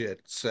limit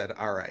shit, said,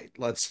 all right,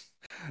 let's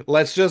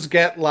just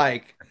get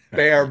like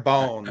bare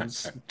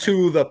bones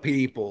to the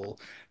people,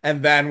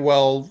 and then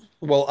we'll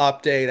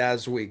update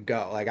as we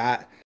go. Like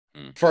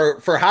Mm.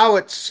 for how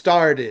it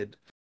started,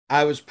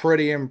 I was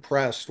pretty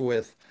impressed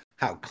with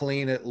how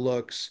clean it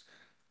looks.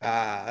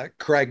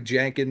 Craig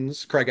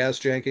S.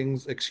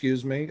 Jenkins,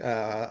 excuse me,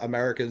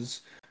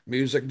 America's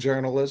music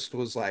journalist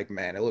was like,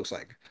 man, it looks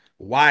like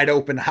wide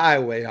open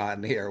highway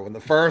on here. When the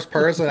first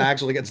person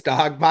actually gets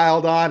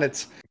dogpiled on,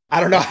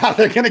 I don't know how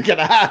they're gonna get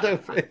out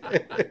of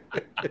it.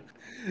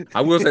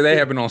 I will say they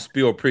happened on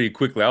Spill pretty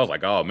quickly. I was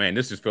like, oh man,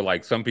 this just feel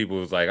like some people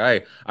was like,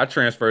 hey, I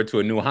transferred to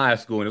a new high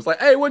school, and it's like,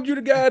 hey, wasn't you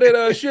the guy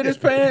that shit his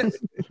pants?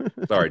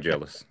 Sorry,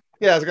 jealous.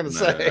 Yeah, I was gonna No,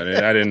 I say.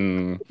 didn't. I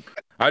didn't.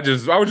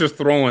 I was just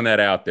throwing that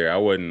out there. I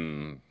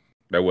wasn't.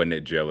 That wasn't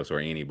it jealous or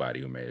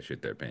anybody who may have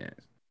shit their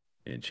pants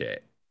in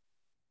chat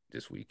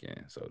this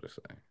weekend, so to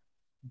say.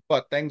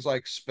 But things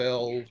like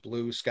Spill,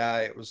 Blue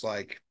Sky, it was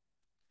like,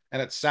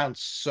 and it sounds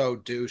so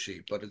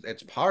douchey, but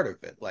it's part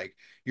of it. Like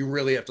you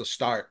really have to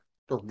start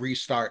or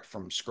restart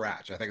from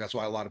scratch. I think that's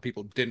why a lot of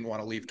people didn't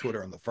want to leave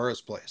Twitter in the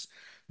first place.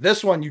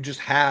 This one, you just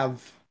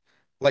have,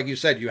 like you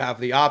said, you have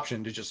the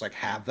option to just like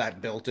have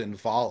that built-in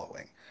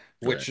following,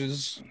 Right. which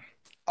is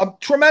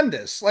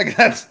tremendous. Like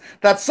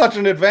that's such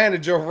an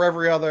advantage over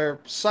every other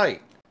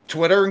site,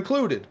 Twitter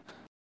included.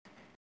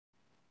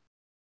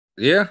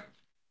 Yeah,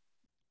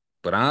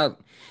 but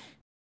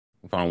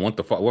if I don't want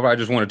what if I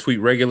just want to tweet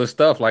regular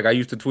stuff like I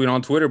used to tweet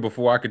on Twitter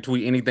before I could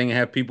tweet anything and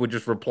have people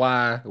just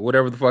reply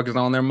whatever the fuck is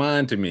on their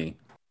mind to me.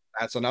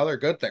 That's another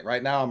good thing.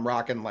 Right now, I'm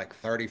rocking like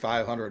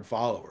 3,500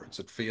 followers.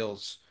 It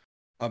feels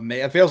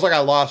amazing. It feels like I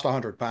lost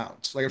 100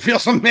 pounds. Like it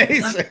feels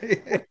amazing.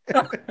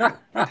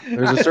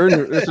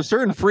 There's a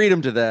certain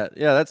freedom to that.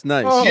 Yeah, that's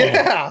nice. Oh.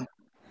 Yeah.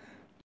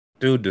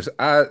 Dude,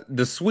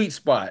 the sweet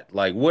spot,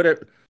 like what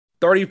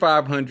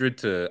 3,500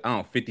 to I don't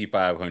know,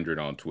 5,500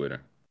 on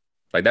Twitter.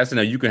 Like that's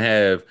enough. You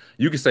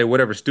can say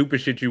whatever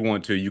stupid shit you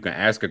want to. You can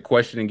ask a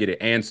question and get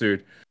it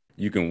answered.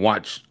 You can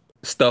watch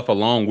stuff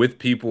along with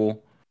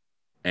people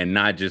and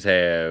not just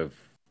have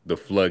the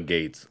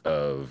floodgates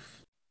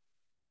of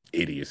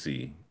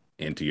idiocy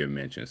into your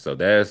mentions. So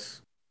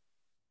that's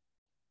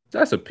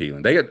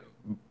appealing. They get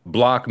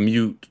block,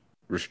 mute,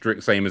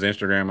 restrict, same as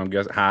Instagram, I'm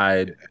guessing,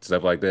 hide,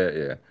 stuff like that.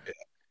 Yeah.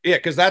 Yeah,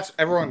 because that's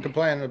everyone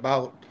complaining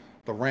about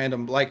the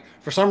random, like,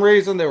 for some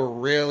reason, they were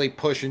really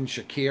pushing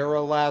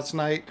Shakira last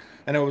night.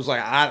 And it was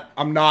like,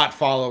 I'm not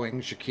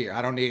following Shakira.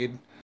 I don't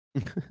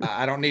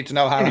need to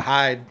know how to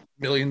hide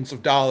millions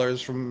of dollars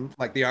from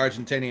like the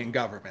Argentinian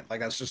government. Like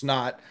that's just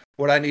not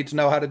what I need to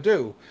know how to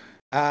do.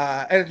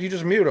 And you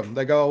just mute them;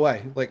 they go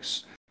away. Like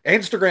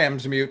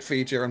Instagram's mute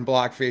feature and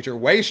block feature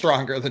way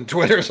stronger than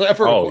Twitter's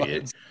ever Oh was. yeah.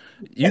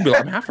 You'd be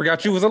like, man, I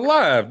forgot you was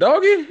alive,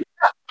 doggy.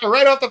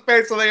 Right off the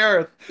face of the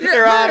earth. Yeah,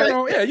 They're man,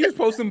 on it. yeah, you was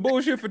posting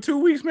bullshit for 2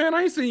 weeks, man.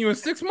 I ain't seen you in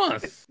 6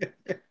 months.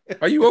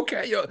 Are you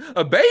okay? Yo,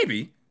 a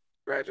baby?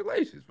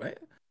 Congratulations, man.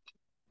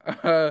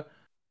 Uh,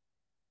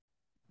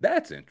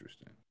 that's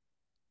interesting.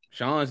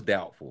 Sean's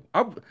doubtful.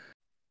 I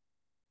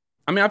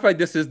mean, I feel like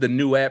this is the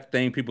new app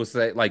thing. People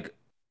say like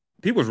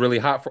people was really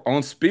hot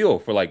on Spill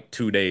for like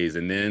 2 days,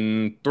 and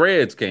then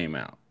Threads came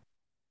out.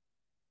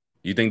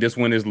 You think this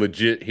one is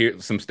legit? Here,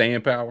 some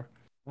staying power.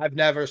 I've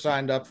never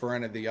signed up for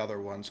any of the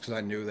other ones because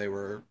I knew they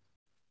were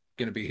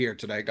going to be here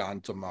today,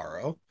 gone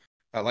tomorrow.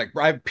 Like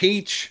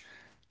Peach.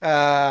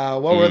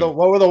 What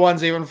were the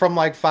ones even from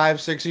like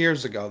 5-6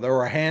 years ago? There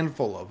were a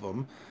handful of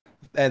them,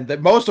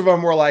 and most of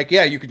them were like,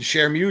 yeah, you can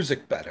share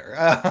music better.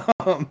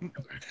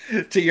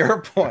 To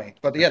your point,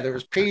 but yeah, there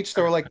was Peach.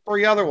 There were like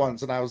 3 other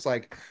ones, and I was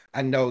like,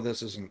 I know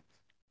this isn't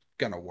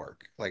gonna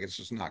work. Like, it's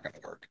just not gonna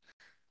work.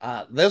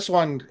 This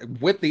one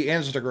with the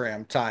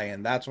Instagram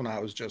tie-in, that's when I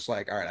was just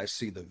like, all right, I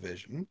see the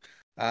vision.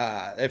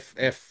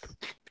 If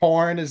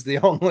porn is the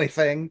only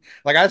thing,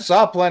 like I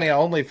saw plenty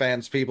of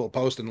OnlyFans people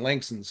posting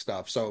links and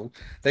stuff, so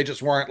they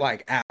just weren't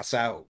like ass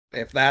out.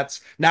 If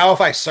that's now,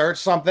 if I search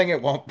something,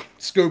 it won't.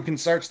 Scoob can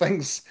search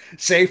things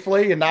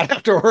safely and not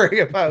have to worry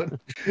about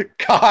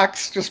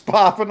cocks just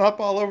popping up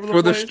all over the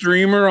For place. the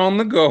streamer on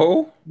the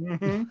go.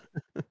 Mm-hmm.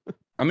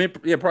 I mean,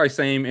 yeah, probably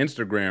same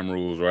Instagram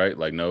rules, right?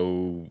 Like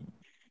no,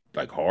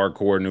 like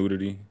hardcore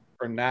nudity.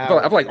 For now,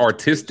 I feel like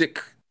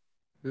artistic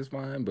is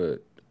fine,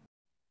 but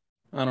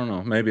I don't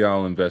know. Maybe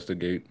I'll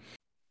investigate.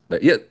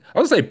 But yeah, I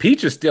would say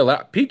Peach is still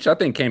out. Peach, I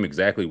think, came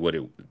exactly what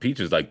it.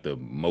 Peach is like the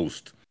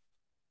most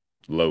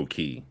low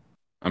key.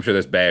 I'm sure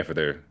that's bad for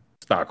their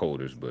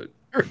stockholders, but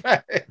it's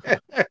I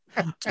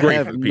great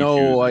have for the Peach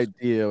no users.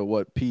 idea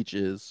what Peach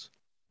is.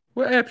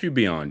 What apps you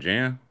be on,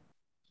 Jan?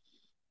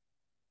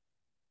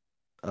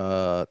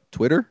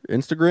 Twitter,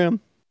 Instagram.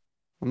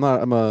 I'm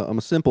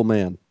a simple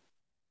man.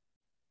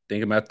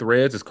 Thinking about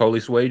Threads? Has Coley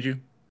swayed you?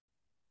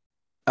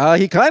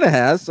 He kind of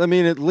has. I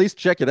mean, at least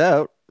check it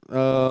out.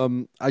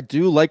 I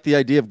do like the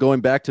idea of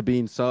going back to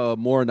being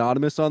more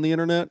anonymous on the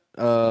internet,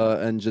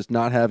 and just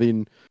not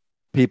having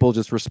people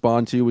just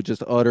respond to you with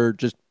just utter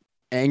just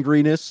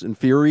angriness and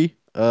fury,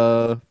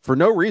 for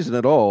no reason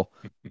at all.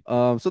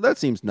 So that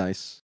seems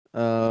nice.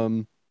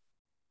 I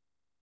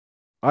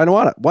don't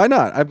want it. Why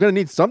not? I'm gonna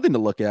need something to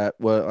look at.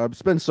 Well, I've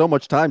spent so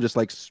much time just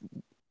like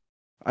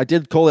I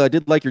did, Coley. I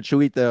did like your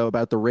tweet though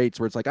about the rates,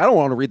 where it's like I don't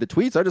want to read the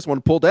tweets. I just want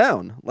to pull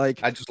down. Like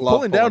I just love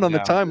pulling down on the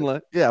down.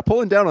 timeline. Yeah,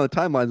 pulling down on the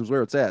timelines is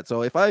where it's at.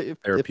 So if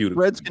Therapeutic.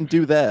 Threads can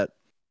do that,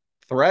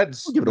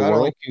 Threads, I'll give it a not whirl.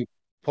 only can you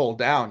pull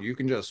down, you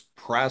can just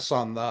press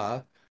on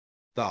the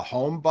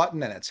home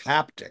button and it's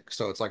haptic,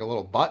 so it's like a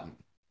little button.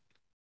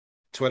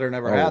 Twitter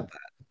never had that.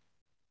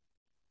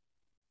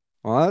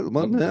 Well,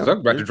 yeah, I'm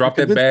about to drop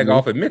that convinced bag me.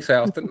 off at Mick's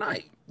house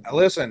tonight.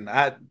 Listen,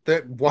 I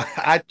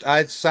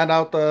sent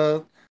out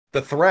the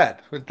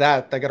thread with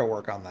that. They got to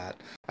work on that.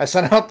 I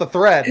sent out the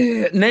thread.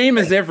 Name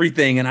is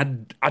everything,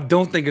 and I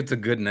don't think it's a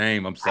good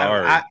name. I'm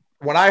sorry.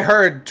 When I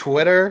heard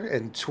Twitter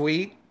and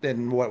tweet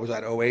in what was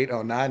that 08,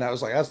 09, I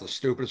was like, that's the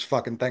stupidest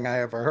fucking thing I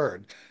ever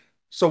heard.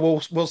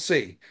 So we'll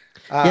see.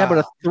 Yeah, but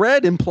a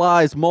thread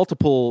implies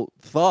multiple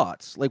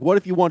thoughts. Like, what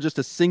if you want just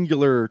a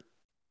singular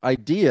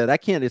idea?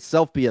 That can't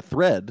itself be a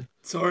thread.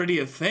 It's already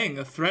a thing.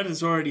 A thread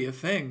is already a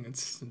thing.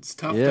 It's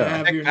tough Yeah. to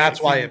have I think your that's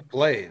name. why it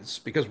plays,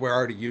 because we're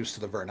already used to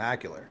the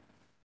vernacular.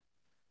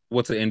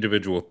 What's an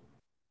individual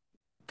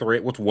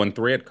thread? What's one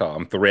thread called?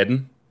 I'm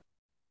threading.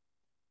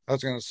 I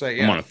was gonna say,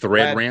 yeah, I'm on a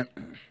thread rant.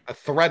 A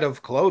thread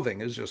of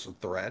clothing is just a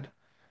thread,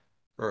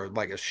 or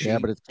like a sheet. Yeah,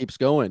 but it keeps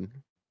going.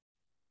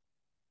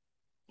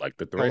 Like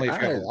the thread. Only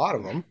if you have a lot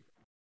of them.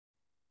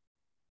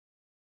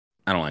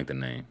 I don't like the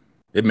name.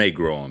 It may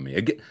grow on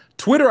me.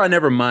 Twitter, I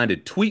never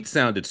minded. Tweet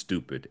sounded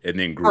stupid and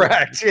then grew.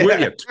 Correct. On me.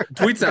 Yeah.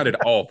 Tweet sounded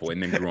awful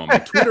and then grew on me.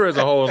 Twitter as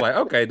a whole is like,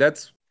 okay,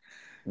 that's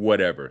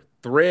whatever.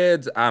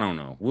 Threads, I don't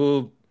know.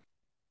 We'll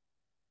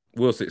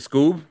see.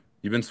 Scoob,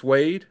 you been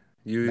swayed?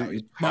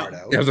 He's hard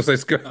out. I was gonna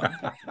say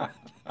Scoob.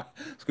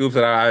 Scoob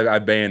said I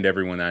banned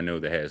everyone I know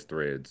that has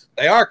threads.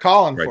 They are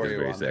calling Right for this you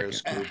very on there,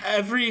 second. Scoob.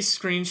 Every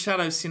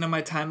screenshot I've seen on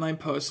my timeline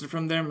posted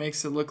from there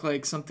makes it look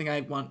like something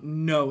I'd want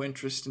no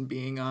interest in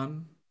being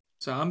on.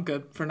 So I'm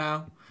good for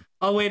now.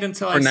 I'll wait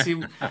until I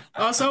see.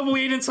 Also, I'll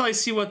wait until I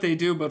see what they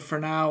do. But for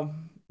now,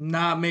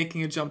 not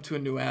making a jump to a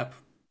new app.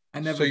 I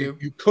never do.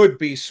 You could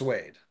be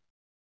swayed.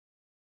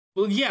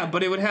 Well, yeah,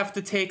 but it would have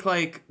to take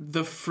like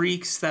the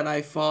freaks that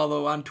I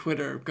follow on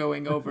Twitter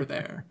going over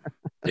there.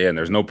 Yeah, and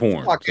there's no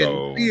porn. Fucking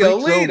So be a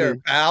leader,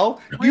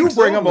 pal. You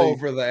bring them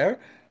over there.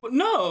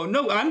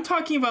 No, I'm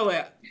talking about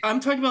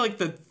like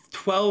the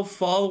 12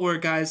 follower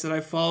guys that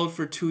I followed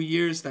for 2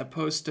 years that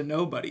post to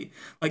nobody.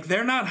 Like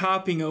they're not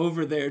hopping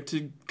over there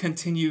to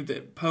continue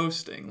the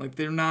posting. Like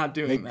they're not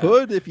doing that. They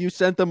could if you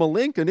sent them a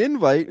link, an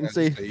invite, and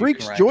say, so you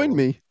 "Freaks, can join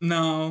me."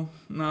 No,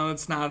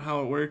 that's not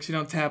how it works. You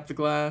don't tap the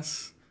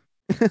glass.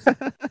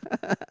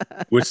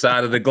 which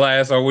side of the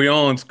glass are we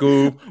on,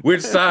 Scoob?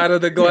 Which side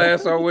of the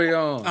glass are we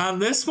on? On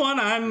this one,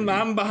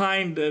 I'm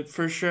behind it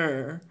for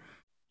sure.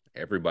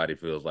 Everybody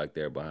feels like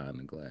they're behind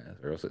the glass,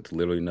 or else it's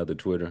literally another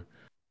Twitter.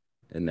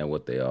 Isn't that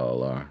what they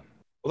all are?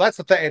 Well, that's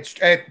the thing.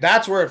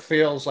 That's where it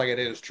feels like it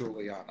is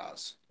truly on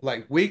us.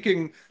 Like we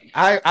can.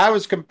 I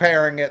was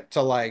comparing it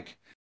to like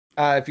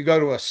if you go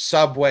to a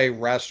Subway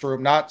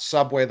restroom, not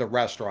Subway the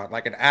restaurant,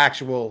 like an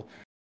actual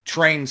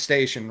train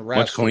station restroom.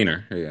 Much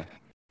cleaner, yeah.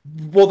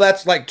 Well,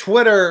 that's like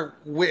Twitter.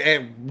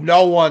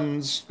 No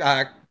one's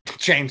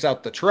changed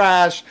out the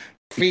trash.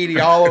 graffiti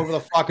all over the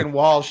fucking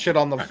walls, shit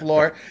on the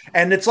floor,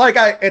 and it's like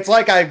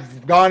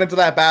I've gone into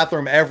that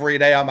bathroom every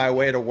day on my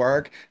way to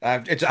work.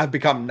 I've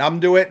become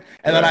numb to it,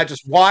 and then I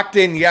just walked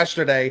in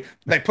yesterday.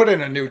 They put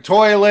in a new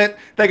toilet.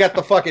 They got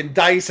the fucking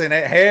Dyson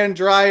hand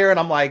dryer, and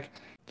I'm like,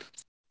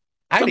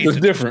 I need to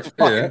different.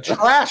 fucking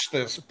trash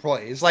this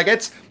place. Like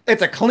it's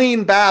a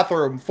clean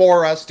bathroom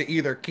for us to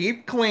either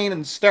keep clean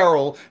and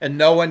sterile and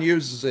no one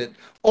uses it,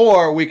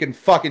 or we can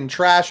fucking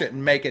trash it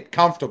and make it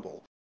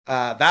comfortable.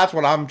 That's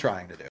what I'm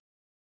trying to do.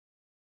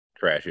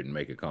 Trash it and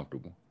make it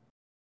comfortable.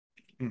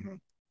 Mm-hmm.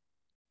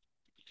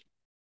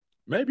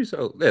 Maybe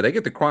so. Yeah, they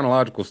get the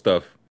chronological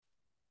stuff.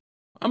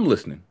 I'm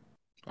listening.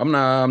 I'm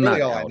not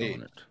Really all out I need.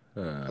 on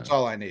it. That's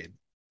all I need.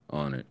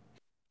 On it.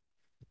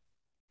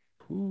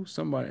 Who?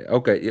 Somebody.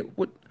 Okay.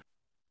 What?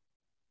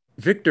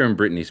 Victor and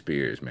Britney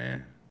Spears,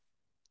 man.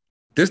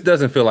 This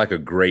doesn't feel like a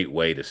great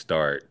way to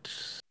start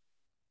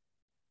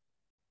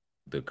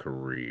the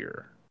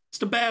career.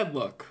 It's a bad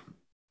look.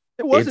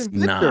 It wasn't It's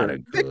Victor. not a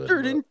good Victor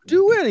look. didn't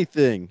do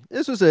anything.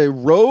 This was a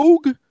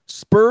rogue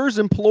Spurs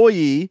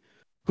employee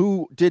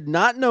who did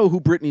not know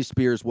who Britney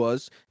Spears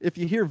was. If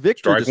you hear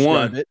Victor Strike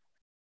describe one. it,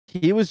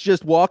 he was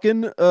just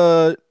walking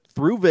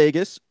through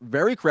Vegas,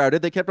 very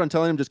crowded. They kept on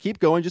telling him, just keep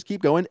going, just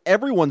keep going.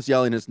 Everyone's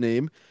yelling his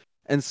name.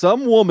 And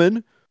some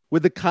woman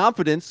with the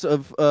confidence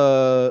of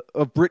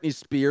Britney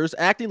Spears,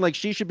 acting like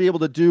she should be able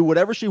to do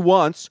whatever she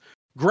wants,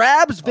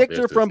 grabs Victor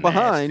This is from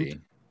behind.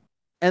 nasty.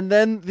 And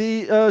then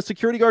the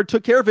security guard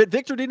took care of it.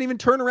 Victor didn't even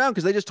turn around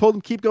because they just told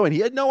him keep going. He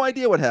had no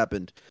idea what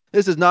happened.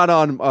 This is not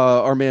on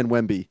our man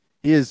Wemby.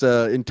 He is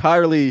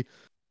entirely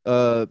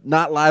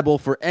not liable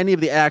for any of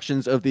the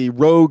actions of the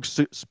rogue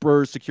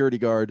Spurs security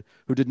guard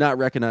who did not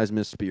recognize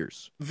Miss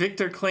Spears.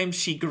 Victor claims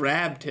she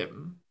grabbed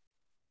him.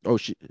 Oh,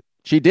 she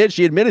did.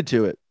 She admitted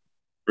to it.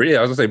 Yeah,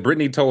 I was gonna say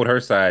Brittany told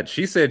her side.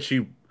 She said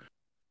she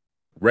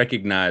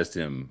recognized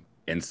him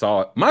and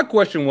saw it. My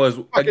question was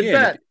Fucking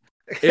again,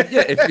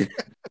 if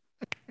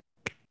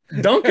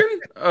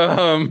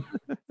Duncan,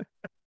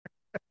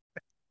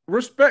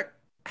 respect.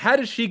 How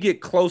did she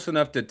get close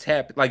enough to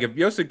tap? Like, if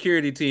your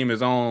security team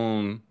is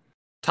on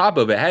top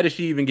of it, how did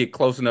she even get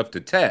close enough to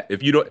tap?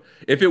 If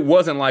it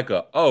wasn't like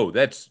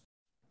that's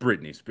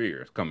Britney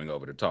Spears coming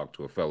over to talk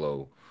to a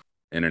fellow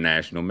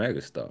international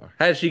megastar.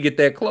 How did she get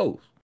that close?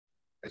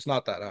 It's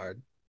not that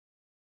hard.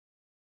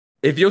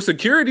 If your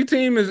security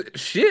team is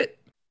shit.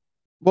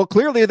 Well,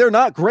 clearly they're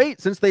not great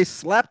since they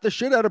slapped the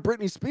shit out of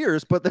Britney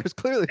Spears, but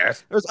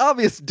there's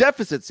obvious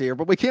deficits here,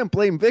 but we can't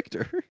blame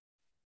Victor.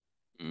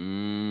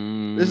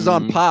 This is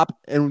on Pop,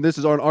 and this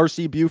is on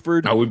RC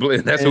Buford. Oh,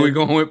 that's what we're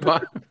going with,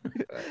 Pop.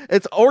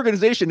 Its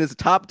organization is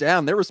top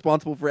down. They're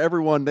responsible for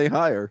everyone they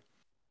hire.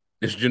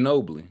 It's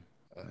Ginobili.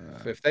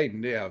 If they,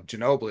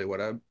 Ginobili would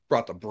have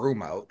brought the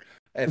broom out.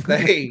 If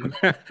they,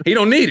 he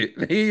don't need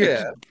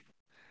it.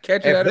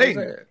 Catch it out of his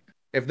head.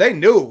 If they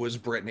knew it was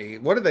Britney,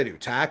 what did they do?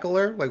 Tackle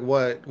her? Like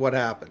what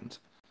happened?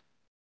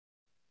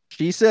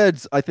 She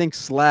said, I think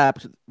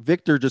slapped.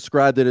 Victor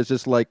described it as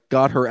just like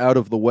got her out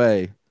of the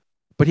way.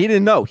 But he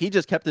didn't know. He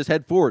just kept his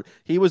head forward.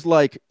 He was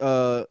like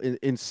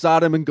in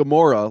Sodom and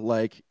Gomorrah,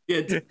 like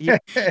he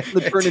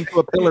turned into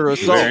a pillar of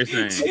salt.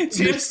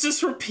 Tip's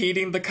just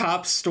repeating the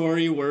cop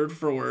story word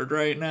for word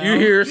right now. You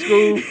hear,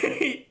 School?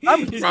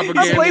 I'm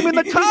blaming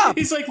the cop.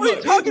 He's like, what are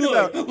you talking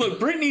about?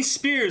 Look, Britney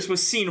Spears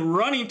was seen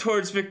running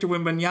towards Victor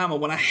Wembanyama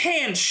when a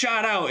hand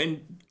shot out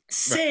and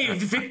saved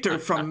Victor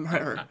from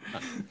her.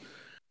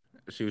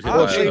 She was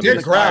she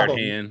did grab him.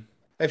 Hand.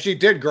 If she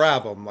did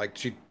grab him,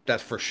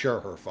 that's for sure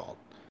her fault.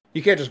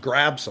 You can't just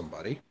grab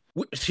somebody.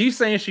 She's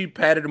saying she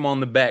patted him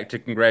on the back to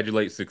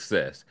congratulate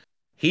success.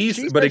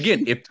 But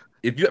again,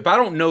 if I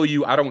don't know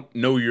you, I don't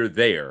know you're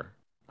there.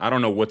 I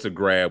don't know what's a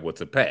grab, what's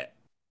a pat.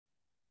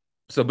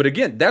 So, but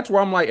again, that's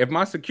where I'm like, if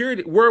my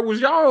security, where was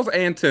y'all's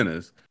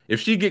antennas? If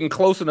she getting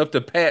close enough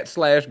to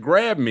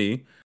pat/grab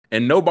me,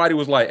 and nobody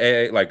was like,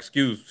 hey, like,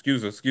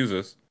 excuse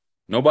us.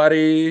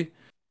 Nobody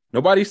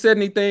said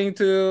anything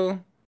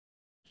till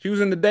she was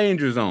in the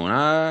danger zone.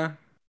 I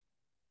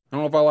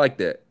don't know if I like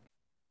that.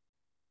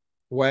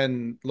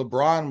 When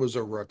LeBron was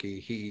a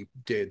rookie, he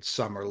did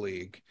Summer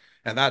League.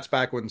 And that's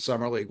back when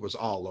Summer League was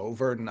all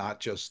over, not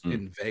just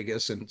in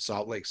Vegas and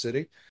Salt Lake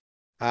City.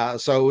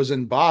 So it was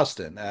in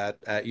Boston at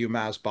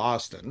UMass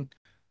Boston.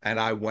 And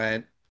I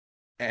went,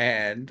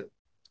 and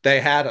they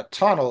had a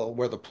tunnel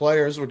where the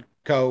players would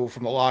go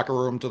from the locker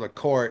room to the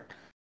court,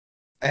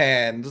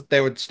 and they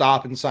would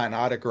stop and sign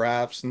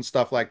autographs and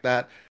stuff like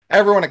that.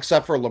 Everyone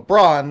except for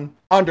LeBron,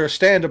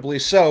 understandably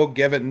so,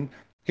 given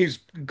he's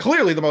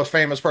clearly the most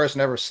famous person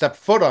to ever step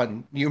foot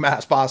on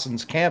UMass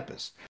Boston's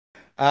campus.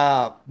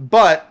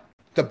 But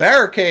the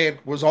barricade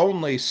was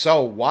only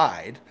so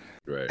wide,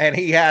 right. And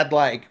he had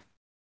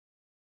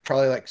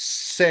probably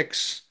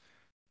 6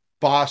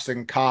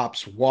 Boston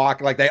cops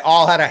they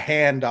all had a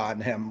hand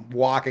on him,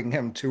 walking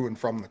him to and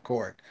from the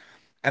court.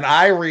 And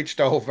I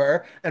reached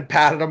over and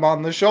patted him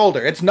on the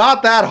shoulder. It's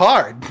not that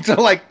hard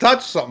to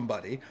touch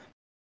somebody.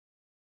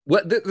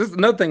 Well, this is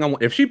another thing.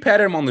 If she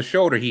patted him on the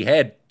shoulder, he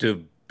had to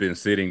have been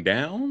sitting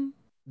down.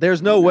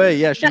 There's no way.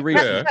 Yeah, she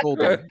raised his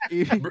shoulder.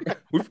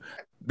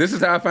 This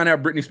is how I found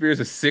out Britney Spears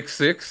is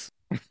 6'6".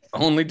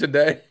 Only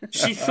today.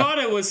 She thought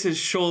it was his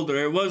shoulder.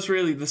 It was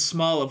really the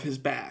small of his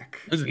back.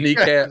 His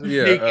kneecap.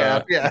 Yeah.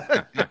 Kneecap,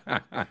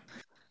 yeah.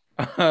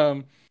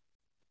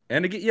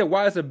 And again, yeah,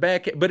 why is it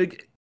back? But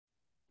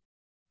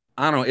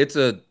I don't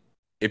know.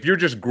 If you're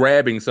just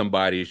grabbing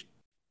somebody,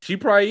 she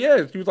probably,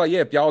 she was like,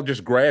 yeah, if y'all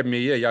just grab me,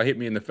 yeah, y'all hit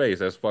me in the face.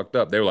 That's fucked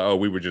up. They were like, oh,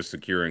 we were just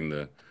securing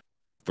the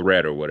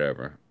threat or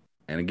whatever.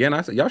 And again,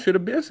 I said, y'all should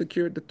have been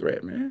secured the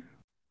threat, man.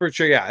 For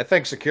sure, yeah. I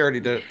think security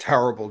did a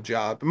terrible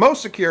job.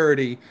 Most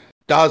security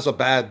does a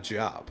bad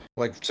job.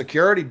 Like,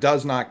 security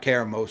does not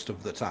care most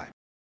of the time.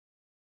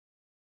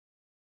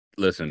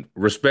 Listen,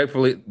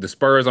 respectfully, the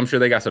Spurs, I'm sure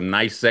they got some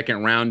nice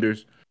second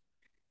rounders.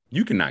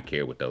 You cannot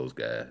care with those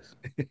guys.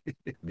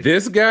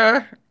 This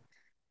guy,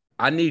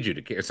 I need you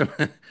to care. So,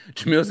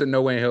 Jamil said,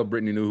 no way in hell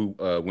Brittany knew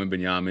who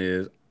Wembanyama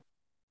is.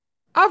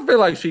 I feel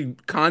like she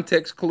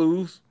context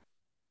clues.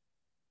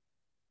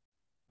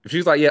 If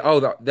she's like, yeah,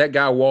 oh, that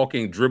guy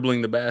walking,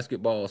 dribbling the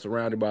basketball,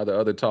 surrounded by the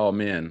other tall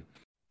men,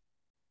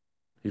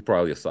 he's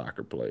probably a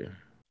soccer player.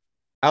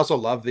 I also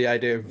love the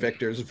idea of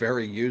Victor's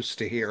very used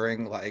to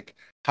hearing, like,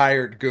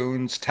 hired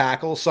goons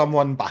tackle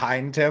someone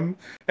behind him,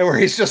 and where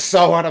he's just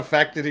so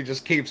unaffected, he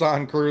just keeps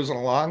on cruising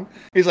along.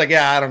 He's like,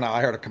 yeah, I don't know,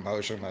 I heard a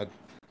commotion. That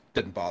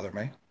didn't bother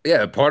me.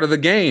 Yeah, part of the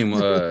game.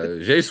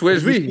 Je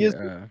suis vie.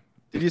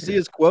 Did you see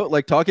his quote,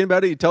 like, talking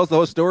about it? He tells the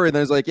whole story, and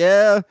then he's like,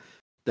 yeah,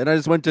 then I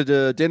just went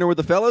to dinner with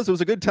the fellas. It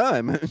was a good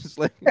time. It's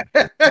like,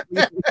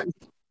 the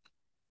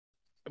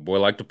boy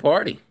liked to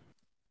party.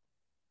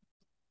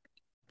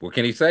 What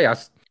can he say?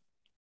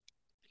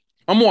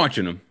 I'm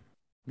watching him.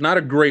 Not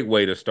a great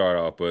way to start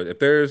off, but if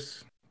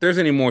there's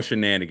any more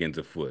shenanigans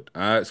afoot,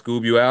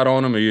 Scoob, you out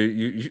on him? Are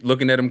you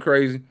looking at him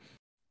crazy?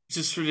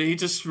 He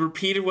just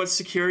repeated what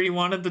security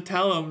wanted to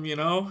tell him,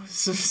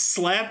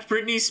 slapped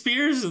Britney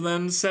Spears and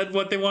then said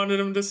what they wanted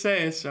him to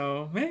say.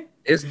 So, hey.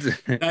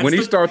 When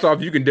he starts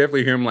off, you can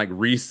definitely hear him like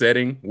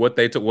resetting what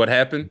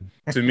happened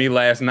to me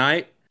last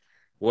night.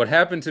 What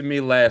happened to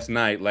me last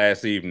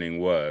evening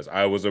was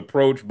I was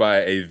approached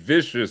by a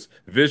vicious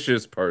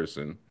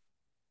person.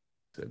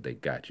 Said they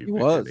got you.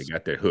 They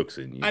got their hooks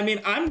in you. I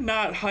mean, I'm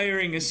not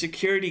hiring a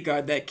security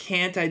guard that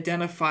can't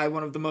identify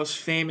one of the most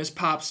famous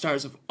pop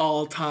stars of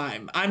all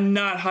time. I'm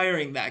not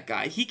hiring that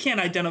guy. He can't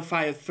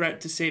identify a threat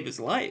to save his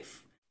life.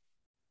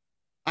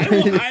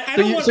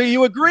 So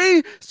you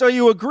agree? So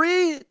you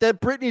agree that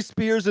Britney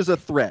Spears is a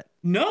threat?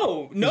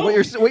 No.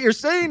 What you're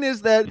saying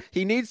is that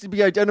he needs to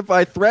be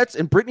identified threats,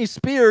 and Britney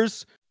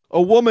Spears,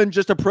 a woman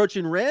just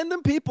approaching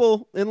random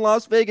people in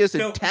Las Vegas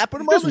and tapping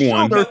them on the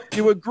shoulder.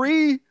 You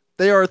agree?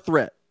 They are a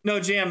threat. No,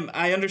 Jam,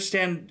 I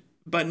understand,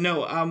 but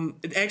no,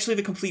 actually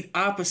the complete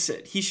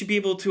opposite. He should be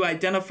able to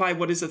identify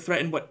what is a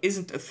threat and what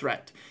isn't a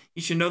threat.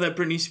 You should know that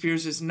Britney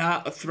Spears is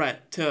not a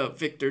threat to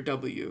Victor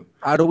W.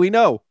 How do we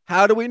know?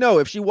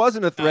 If she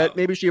wasn't a threat,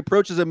 maybe she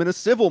approaches him in a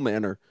civil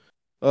manner.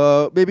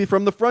 Maybe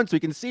from the front so he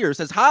can see her.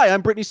 Says, hi,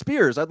 I'm Britney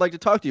Spears. I'd like to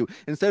talk to you.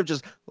 Instead of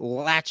just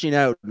latching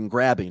out and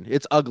grabbing.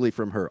 It's ugly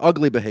from her.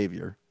 Ugly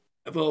behavior.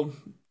 Well,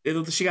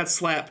 she got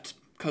slapped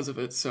because of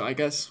it, so I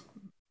guess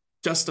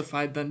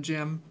justified then,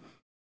 Jim.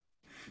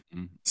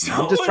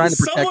 Someone's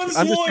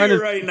lawyer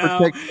right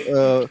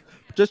now.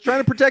 Just trying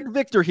to protect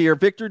Victor here.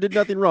 Victor did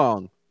nothing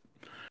wrong.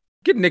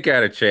 Get Nick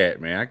out of chat,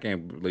 man. I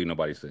can't believe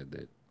nobody said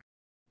that.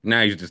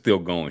 Now he's just still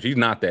going. She's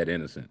not that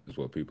innocent, is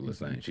what people are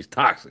saying. She's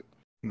toxic.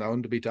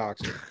 Known to be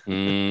toxic.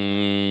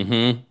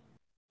 Mm-hmm.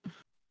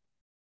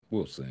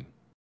 We'll see.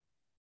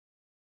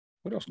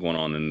 What else going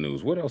on in the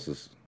news? What else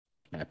is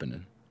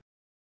happening?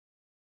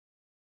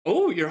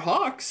 Oh, your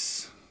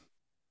Hawks.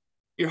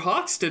 Your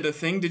Hawks did a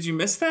thing. Did you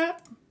miss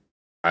that?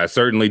 I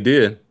certainly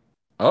did.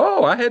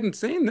 Oh, I hadn't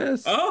seen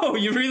this. Oh,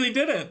 you really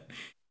didn't.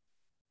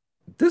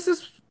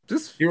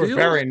 You were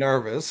very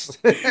nervous.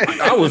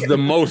 I was the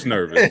most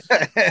nervous.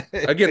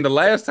 Again, the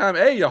last time,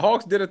 your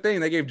Hawks did a thing.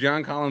 They gave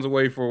John Collins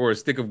away for a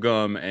stick of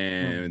gum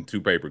and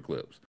 2 paper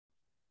clips.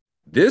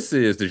 This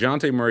is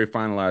DeJounte Murray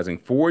finalizing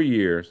 4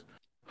 years,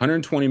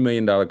 $120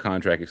 million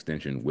contract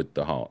extension with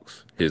the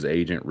Hawks. His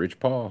agent, Rich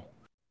Paul.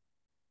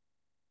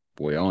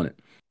 Boy, on it.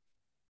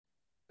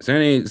 Is there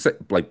any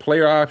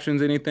player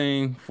options,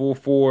 anything, full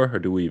 4, or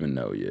do we even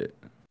know yet?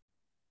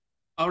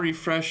 I'll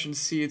refresh and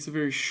see. It's a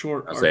very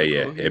short article. Say,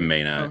 it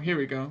may not. Oh, here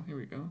we go.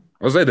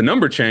 I'll say the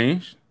number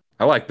changed.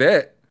 I like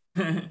that.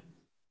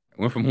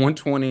 Went from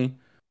 120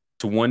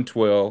 to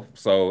 112.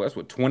 So that's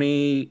what,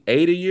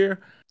 28 a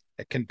year?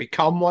 It can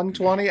become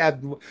 120.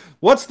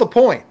 What's the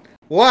point?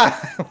 What?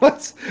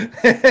 What's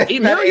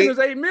 $8 million is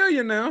 $8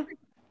 million now.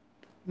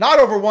 Not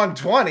over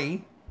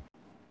 120.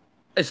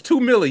 It's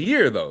 $2 million a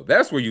year though.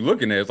 That's where you're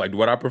looking at. It's like,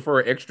 would I prefer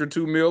an extra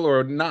 $2 million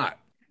or not?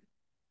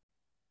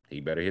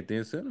 He better hit the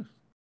incentives.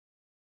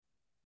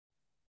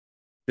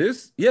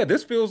 This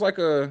feels like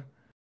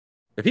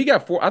if he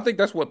got 4, I think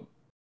that's what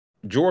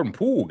Jordan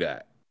Poole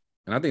got.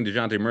 And I think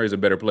DeJounte Murray is a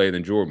better player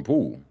than Jordan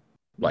Poole.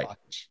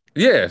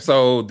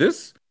 So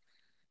this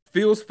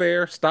feels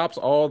fair, stops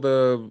all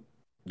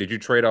did you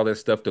trade all that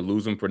stuff to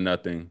lose him for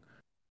nothing?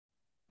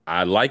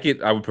 I like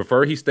it. I would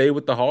prefer he stay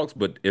with the Hawks,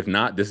 but if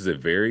not, this is a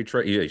very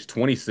trade. He's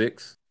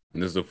 26,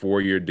 and this is a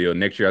 4-year deal.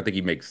 Next year, I think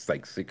he makes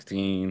like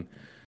 16,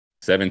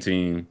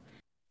 17.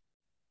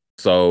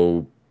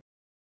 So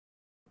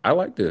I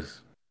like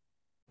this.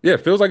 Yeah,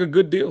 it feels like a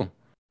good deal.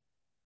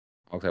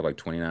 Hawks have like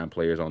 29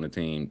 players on the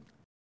team.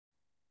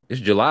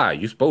 It's July.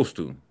 You're supposed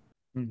to.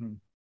 Mhm.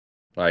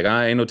 Like,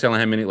 I ain't no telling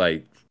how many,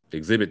 like,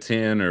 Exhibit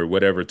 10 or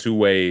whatever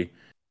two-way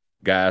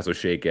guys will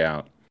shake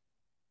out.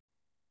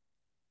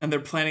 And they're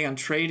planning on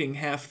trading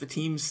half the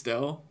team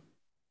still.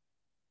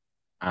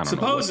 I don't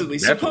know.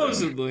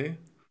 Supposedly.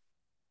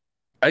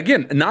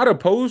 Again, not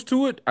opposed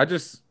to it. I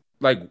just,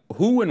 like,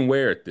 who and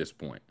where at this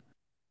point?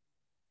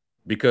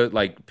 Because,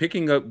 like,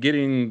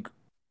 getting,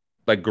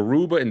 like,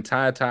 Garuba and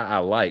Ty I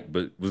like,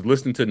 but was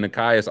listening to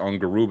Nikias on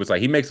Garuba. It's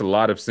like, he makes a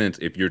lot of sense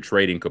if you're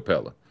trading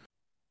Capella.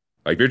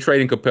 Like, if you're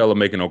trading Capella,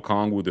 making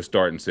Okongwu the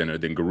starting center,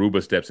 then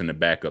Garuba steps in the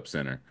backup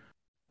center.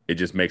 It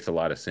just makes a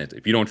lot of sense.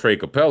 If you don't trade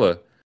Capella,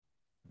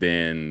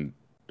 then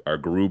are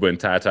Garuba and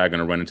Ty going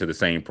to run into the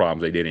same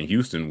problems they did in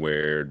Houston,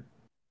 where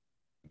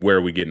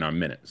are we getting our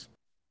minutes?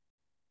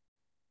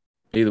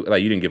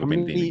 Like, you didn't give up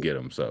anything to get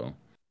them, so.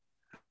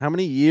 How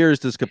many years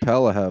does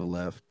Capella have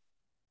left?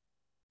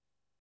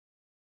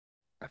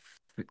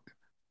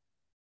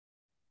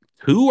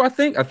 2, I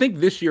think. I think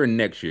this year and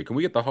next year. Can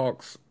we get the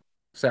Hawks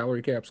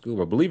salary cap scoop?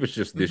 I believe it's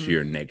just this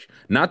year and next.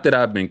 Not that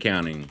I've been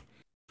counting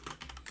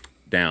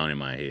down in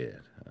my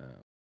head.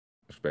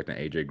 Expecting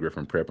AJ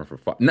Griffin prepping for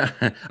five. No,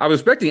 I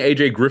was expecting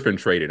AJ Griffin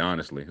traded,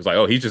 honestly. It's like,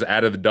 oh, he's just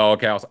out of the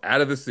doghouse,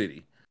 out of the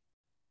city.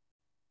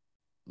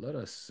 Let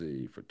us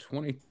see. For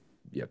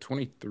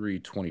 23,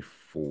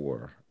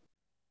 24.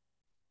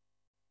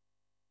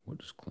 What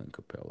does Clint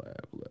Capella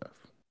have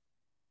left?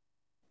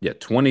 Yeah,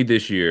 20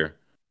 this year,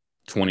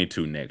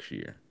 22 next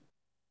year.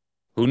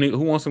 Who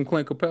wants some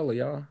Clint Capella,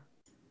 y'all?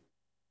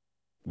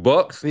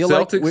 Bucks,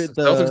 Celtics. Like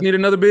Celtics need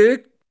another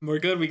big. We're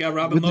good. We got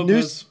Robin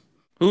Lopez.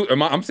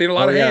 I'm seeing a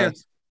lot of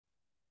hands.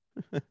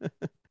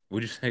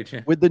 What'd you say,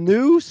 Chen? With the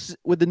new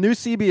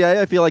CBA,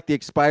 I feel like the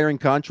expiring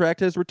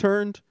contract has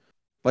returned.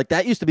 Like,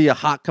 that used to be a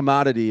hot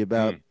commodity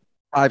about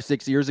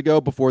 5-6 years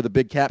ago before the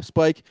big cap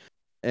spike,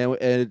 and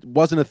it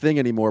wasn't a thing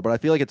anymore. But I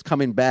feel like it's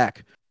coming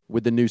back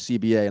with the new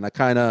CBA, and I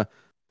kind of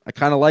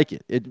like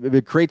it.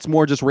 It creates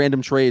more just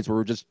random trades where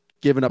we're just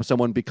giving up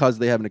someone because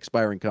they have an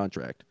expiring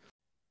contract.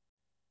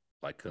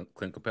 Like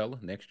Clint Capella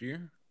next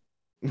year?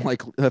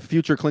 Like a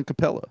future Clint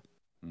Capella.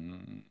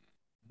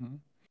 Mm-hmm.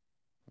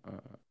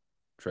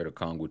 Trade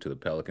Okongwu to the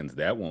Pelicans.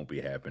 That won't be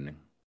happening.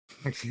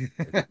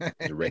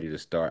 They're ready to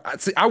start.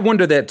 I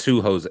wonder that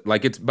too, Jose.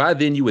 Like, it's by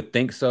then you would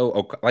think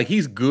so. Like,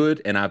 he's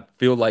good, and I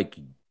feel like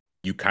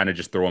you kind of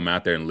just throw him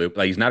out there and live.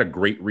 Like, he's not a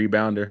great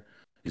rebounder.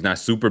 He's not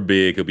super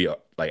big. He'll be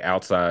like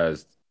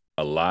outsized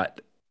a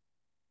lot.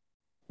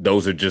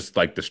 Those are just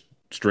like the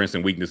strengths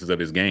and weaknesses of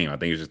his game. I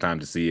think it's just time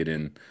to see it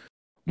in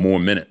more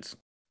minutes,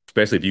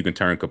 especially if you can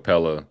turn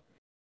Capella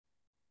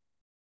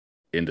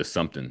into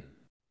something,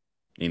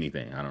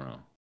 anything. I don't know.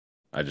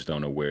 I just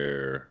don't know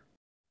where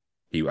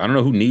I don't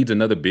know who needs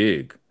another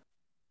big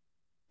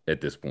at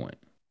this point.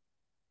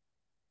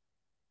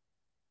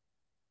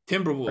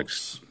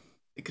 Timberwolves.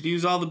 They could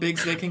use all the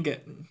bigs they can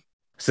get.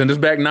 Send us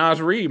back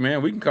Nas Reed,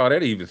 man. We can call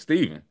that even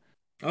Steven.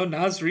 Oh,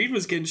 Nas Reed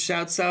was getting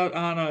shouts out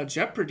on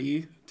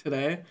Jeopardy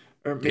today,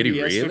 or maybe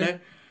yesterday. Really?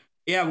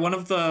 Yeah, one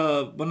of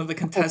the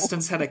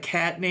contestants had a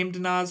cat named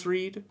Nas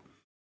Reed.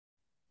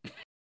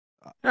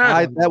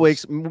 That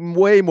makes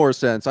way more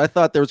sense. I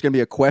thought there was going to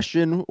be a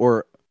question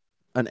or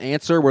an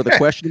answer where the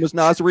question was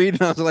Nas Reed,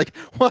 and I was like,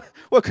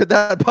 what could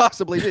that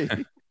possibly be?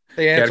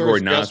 The answer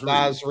Category is just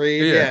Nas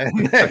Reed. Yeah.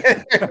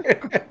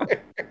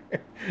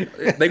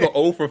 They go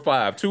 0 for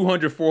 5,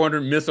 200,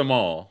 400, miss them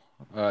all.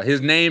 His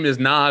name is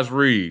Nas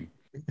Reed.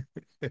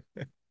 Boop,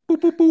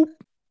 boop, boop.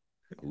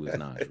 Who is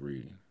Nas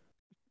Reed?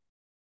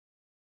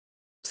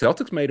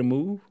 Celtics made a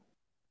move.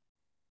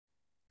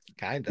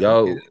 Kind of.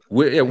 Yo,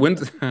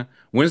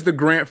 when's the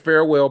Grant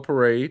farewell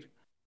parade?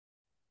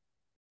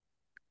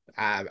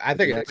 I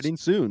think it's happening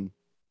soon.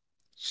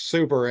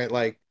 Super.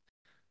 Like,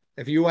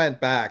 if you went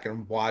back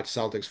and watched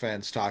Celtics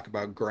fans talk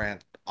about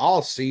Grant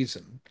all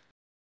season,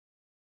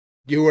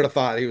 you would have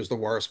thought he was the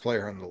worst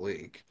player in the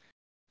league.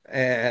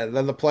 And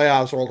then the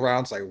playoffs rolled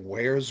around. It's like,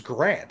 where's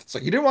Grant? It's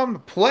like, you didn't want him to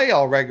play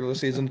all regular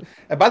season.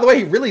 And by the way,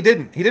 he really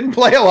didn't. He didn't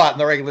play a lot in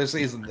the regular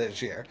season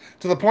this year,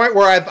 to the point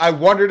where I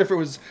wondered if it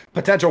was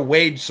potential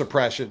wage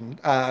suppression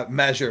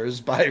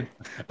measures by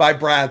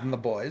Brad and the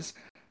boys.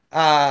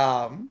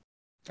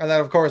 And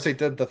then, of course, he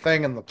did the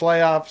thing in the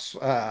playoffs.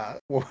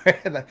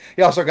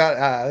 He also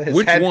got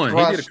his head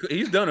crushed.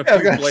 He's done a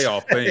few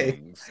playoff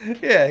things.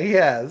 Yeah, he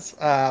has.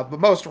 But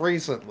most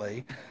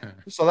recently.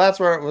 So that's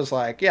where it was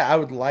like, yeah, I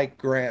would like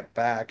Grant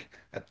back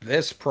at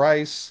this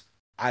price.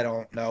 I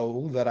don't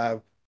know that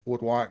I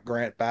would want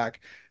Grant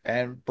back.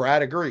 And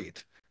Brad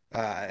agreed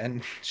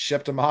and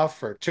shipped him off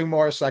for 2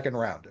 more second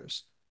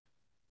rounders.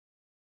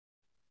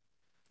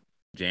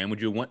 Jam,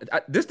 would you want?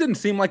 This didn't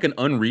seem like an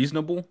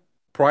unreasonable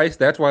price.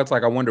 That's why it's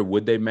like, I wonder,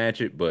 would they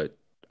match it? But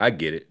I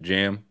get it.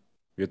 Jam,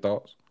 your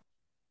thoughts?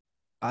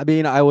 I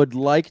mean, I would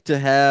like to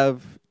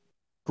have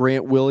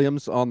Grant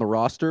Williams on the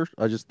roster.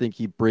 I just think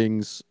he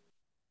brings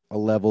a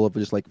level of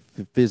just like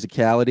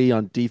physicality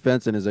on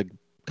defense and is a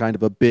kind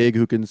of a big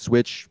who can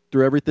switch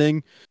through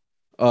everything.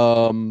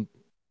 But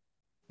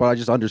I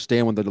just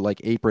understand when they're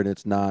like apron,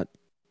 it's not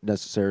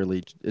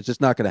necessarily, it's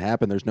just not going to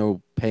happen. There's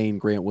no paying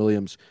Grant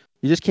Williams.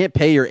 You just can't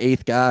pay your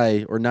 8th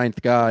guy or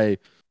 9th guy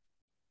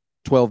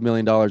 $12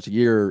 million a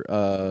year.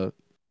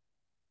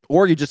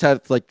 Or you just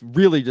have to like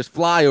really just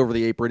fly over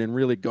the apron and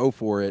really go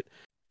for it.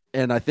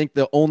 And I think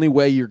the only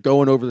way you're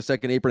going over the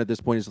second apron at this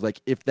point is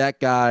like if that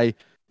guy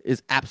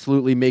is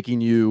absolutely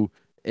making you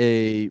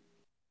a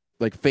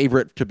like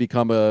favorite to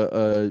become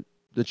the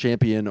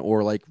champion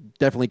or like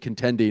definitely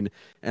contending.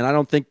 And I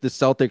don't think the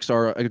Celtics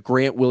are a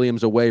Grant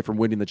Williams away from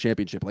winning the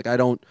championship. Like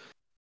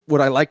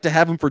would I like to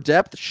have him for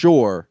depth?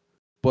 Sure.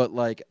 But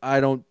like I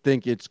don't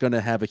think it's going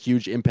to have a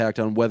huge impact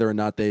on whether or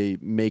not they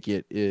make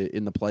it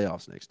in the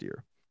playoffs next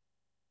year.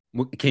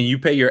 Can you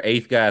pay your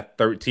 8th guy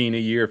 13 a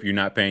year if you're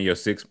not paying your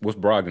 6th? What's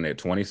Brogdon at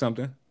 20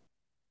 something?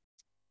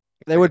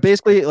 They would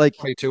basically like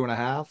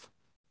 22.5.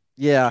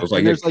 Yeah. So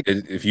it's like,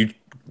 if you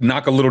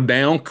knock a little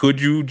down,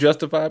 could you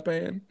justify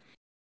paying?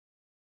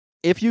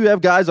 If you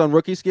have guys on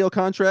rookie scale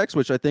contracts,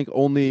 which I think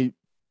only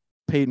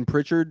Peyton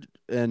Pritchard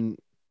and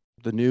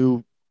the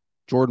new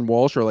Jordan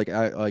Walsh are like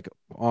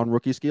on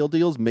rookie scale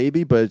deals,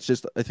 maybe. But it's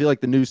just I feel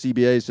like the new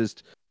CBA is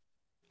just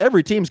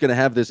every team's going to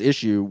have this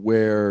issue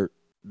where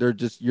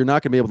you're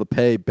not going to be able to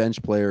pay bench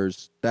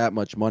players that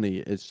much money.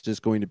 It's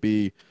just going to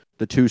be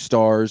the 2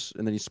 stars,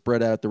 and then you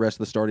spread out the rest of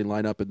the starting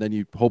lineup, and then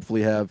you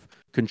hopefully have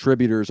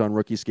contributors on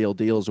rookie scale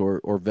deals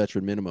or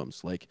veteran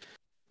minimums. Like,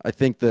 I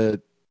think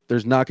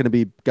there's not going to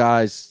be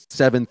guys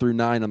 7 through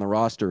 9 on the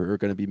roster who are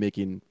going to be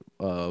making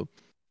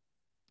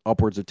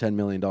upwards of $10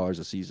 million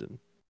a season.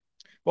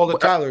 Well, to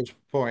Tyler's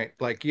point,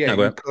 like, yeah,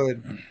 you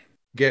could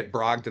get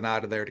Brogdon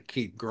out of there to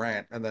keep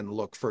Grant and then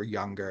look for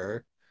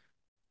younger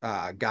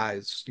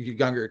guys,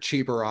 younger,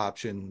 cheaper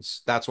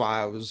options. That's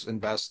why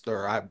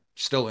I'm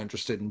still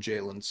interested in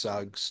Jalen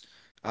Suggs.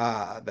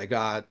 They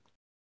got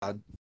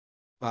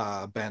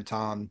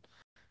Banton.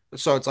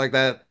 So it's like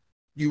that.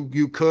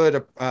 You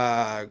could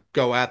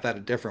go at that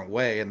a different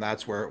way, and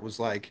that's where it was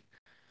like,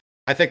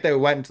 I think they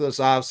went into this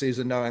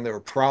offseason knowing they were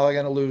probably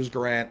going to lose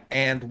Grant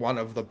and one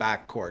of the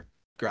backcourt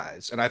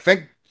guys. And I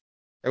think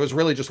it was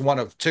really just one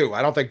of 2.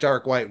 I don't think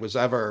Derek White was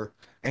ever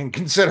in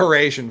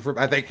consideration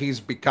I think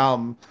he's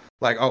become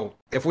like, oh,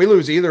 if we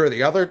lose either of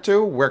the other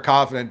 2, we're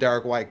confident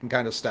Derek White can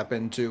kind of step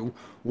into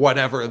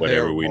whatever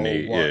their we role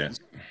need, was.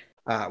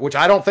 Yeah. Which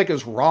I don't think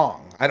is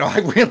wrong. I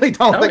really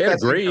don't think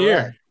that's a great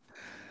year.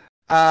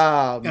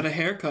 Got a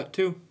haircut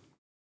too.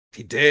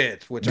 He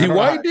did, which D.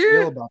 White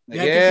did.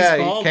 Yeah,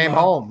 he came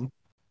home.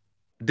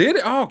 Did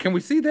it? Oh, can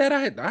we see that?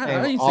 I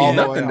ain't seen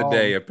nothing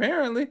today.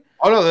 Apparently.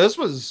 Oh no, this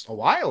was a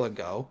while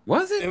ago.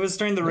 Was it? It was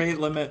during the rate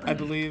limit, I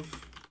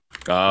believe.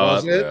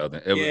 Was it? Well,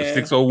 it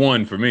was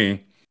 6:01 for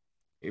me.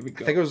 Here we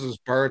go. I think it was his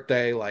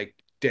birthday, like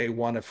day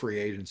 1 of free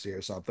agency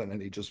or something,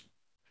 and he just.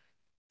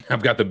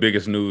 I've got the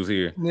biggest news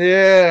here.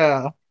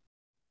 Yeah.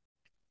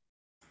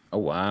 Oh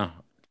wow.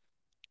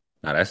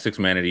 Now that's 6th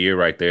man of the year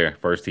right there.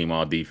 First team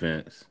all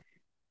defense.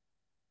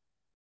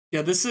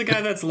 Yeah, this is a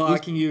guy that's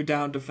locking you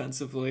down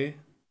defensively.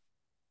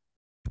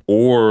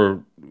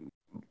 Or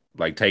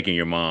like taking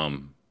your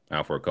mom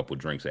out for a couple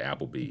drinks at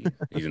Applebee's.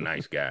 He's a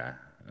nice guy.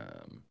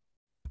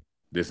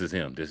 This is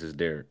him. This is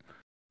Derek.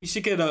 You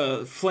should get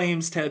a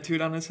flames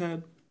tattooed on his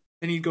head.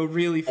 Then he'd go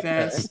really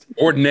fast.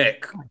 Or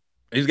neck.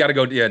 He's got to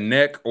go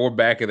neck or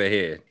back of the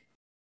head.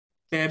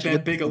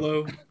 Bad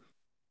Bigelow.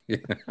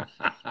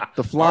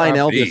 The flying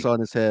Elvis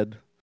on his head.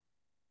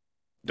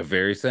 The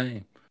very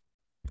same.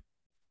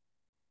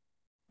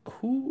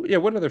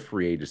 What other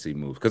free agency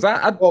moves? Because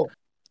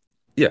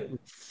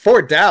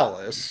for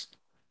Dallas,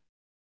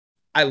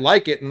 I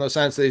like it in the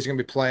sense that he's going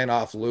to be playing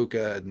off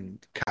Luka and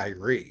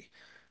Kyrie,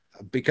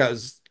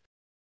 because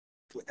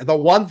the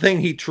one thing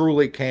he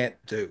truly can't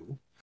do,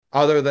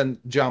 other than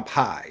jump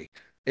high,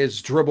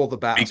 is dribble the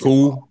basketball.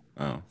 Be cool.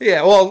 Oh.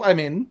 Yeah, well, I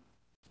mean,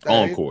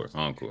 encore.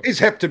 He's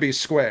hip to be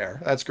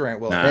square. That's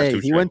Grant Williams. Hey,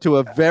 he went to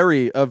a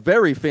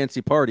very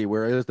fancy party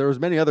where there was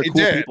many other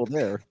people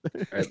there.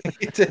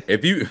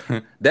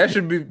 That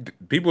should be.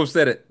 People have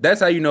said it. That's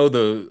how you know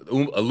the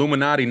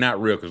Illuminati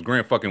not real, because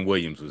Grant fucking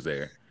Williams was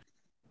there.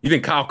 You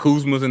think Kyle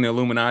Kuzma's in the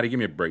Illuminati? Give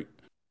me a break.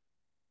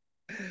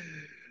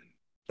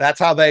 That's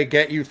how they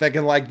get you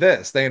thinking like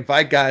this. They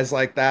invite guys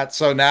like that,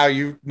 so now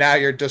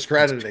you're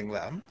discrediting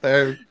them.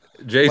 They're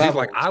Jay-Z's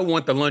like, I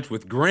want the lunch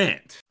with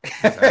Grant.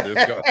 That's how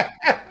this goes.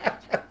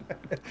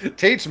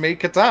 Teach me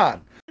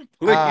Catan.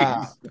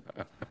 Please.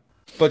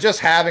 But just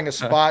having a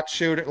spot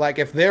shooter, like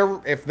if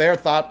their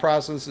thought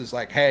process is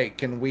like, hey,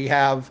 can we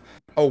have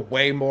a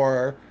way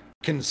more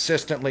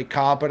consistently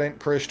competent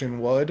Christian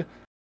Wood?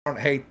 I don't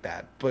hate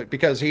that, but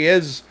because he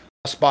is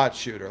a spot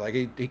shooter, like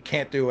he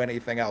can't do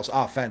anything else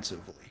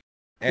offensively.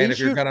 And he if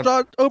you're gonna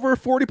shot over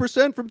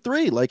 40% from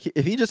 3, like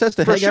if he just has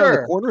to hang out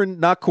in the corner and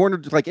not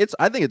corner, like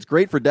I think it's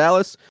great for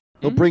Dallas.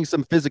 He'll bring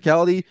some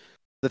physicality.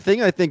 The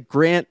thing I think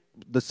Grant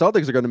the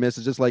Celtics are going to miss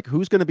is just like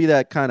who's going to be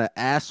that kind of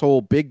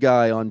asshole big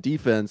guy on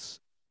defense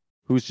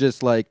who's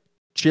just like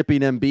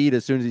chipping Embiid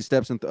as soon as he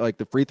steps into like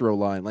the free throw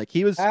line. Like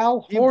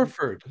Al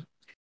Horford.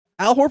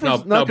 Al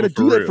Horford's not going to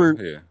do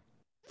that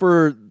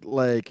for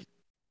like.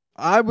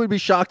 I would be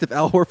shocked if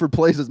Al Horford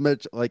plays as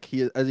much like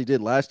as he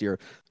did last year.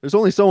 There's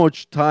only so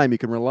much time you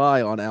can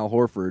rely on Al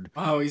Horford.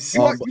 Oh,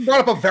 you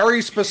brought up a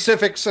very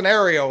specific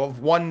scenario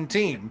of one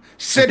team.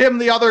 Sit him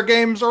the other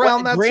games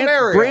around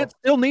scenario. Grant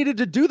still needed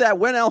to do that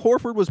when Al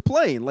Horford was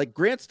playing. Like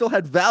Grant still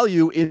had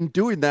value in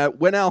doing that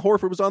when Al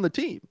Horford was on the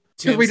team.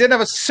 Because we didn't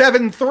have a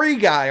 7-3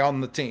 guy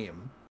on the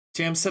team.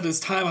 Jam said his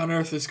time on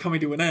Earth is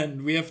coming to an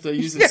end. We have to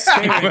use it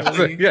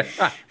sparingly.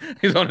 Yeah,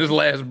 he's on his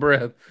last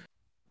breath.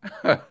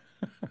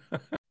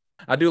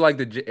 I do like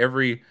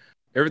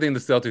everything the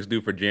Celtics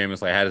do for Jam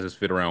is like, how does this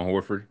fit around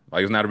Horford?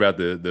 Like, it's not about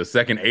the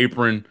second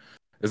apron.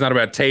 It's not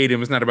about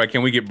Tatum. It's not about,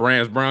 can we get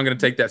Brown? Is Brown going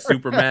to take that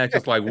super max?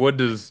 It's like, what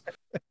does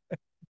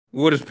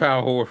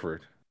Pal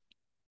Horford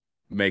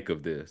make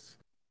of this?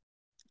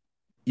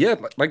 Yeah,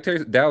 like Terry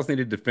said, Dallas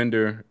needed a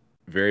defender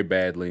very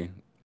badly.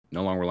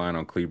 No longer relying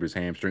on Kleber's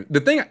hamstring.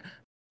 The thing,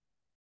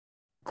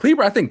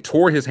 Kleber, I think,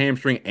 tore his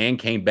hamstring and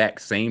came back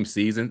same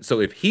season. So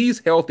if he's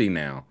healthy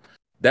now,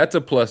 that's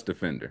a plus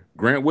defender.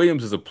 Grant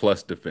Williams is a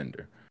plus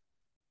defender.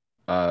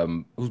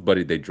 Whose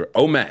buddy they draw?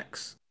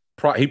 Omax.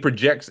 He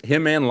projects,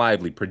 him and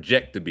Lively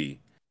project to be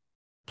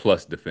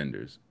plus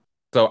defenders.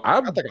 So I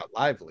forgot they got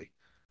Lively.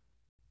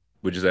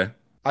 What'd you say?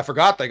 I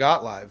forgot they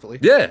got Lively.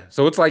 Yeah.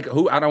 So it's like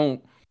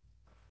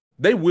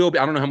they will be.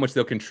 I don't know how much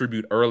they'll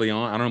contribute early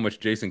on. I don't know how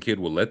much Jason Kidd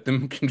will let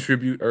them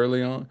contribute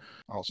early on.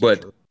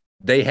 But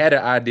they had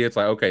an idea. It's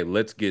like, okay,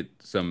 let's get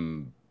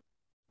some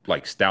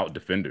like stout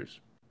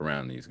defenders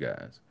around these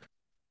guys.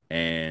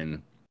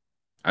 And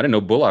I didn't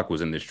know Bullock was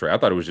in this trade. I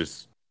thought it was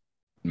just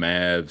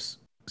Mavs,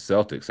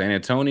 Celtics. San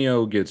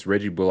Antonio gets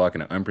Reggie Bullock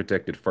in an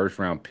unprotected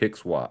first-round pick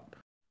swap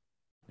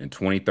in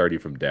 2030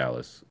 from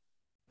Dallas,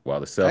 while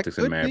the Celtics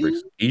and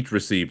Mavericks each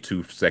receive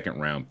 2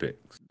 second-round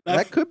picks.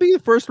 That could be a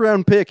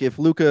first-round pick if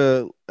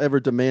Luka ever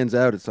demands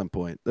out at some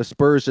point. The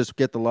Spurs just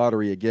get the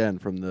lottery again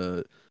from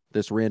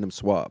this random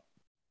swap.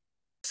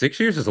 6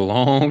 years is a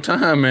long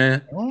time,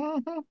 man.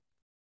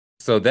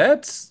 So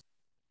that's...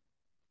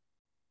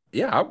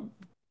 Yeah,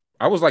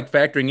 I was like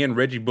factoring in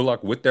Reggie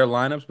Bullock with their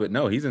lineups, but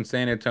no, he's in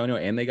San Antonio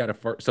and they got a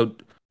first. So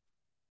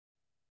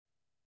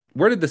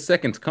where did the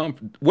seconds come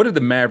from? What did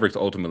the Mavericks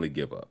ultimately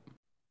give up?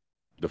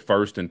 The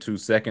first and 2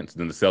 seconds?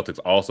 Then the Celtics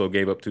also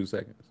gave up 2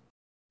 seconds?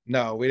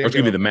 No, we didn't.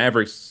 Excuse me, the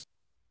Mavericks.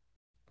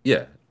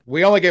 Yeah.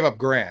 We only gave up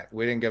Grant.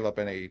 We didn't give up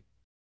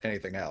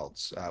anything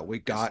else. We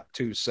got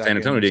 2 seconds. San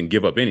Antonio didn't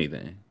give up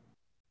anything.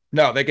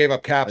 No, they gave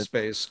up cap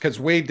space because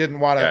we didn't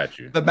want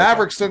to. The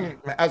Mavericks didn't.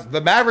 As the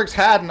Mavericks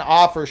had an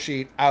offer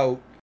sheet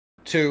out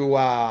to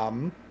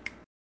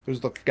who's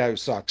the guy who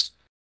sucks?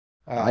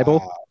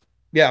 Thybulle?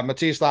 Yeah,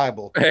 Matisse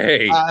Thybulle.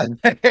 Hey,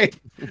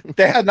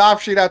 they had an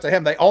offer sheet out to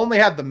him. They only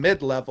had the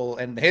mid level,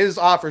 and his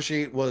offer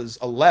sheet was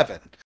 11.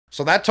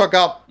 So that took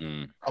up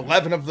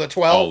 11 of the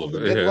 12 of the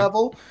mid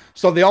level.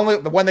 So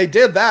when they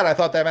did that, I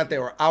thought that meant they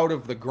were out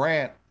of the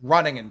Grant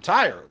running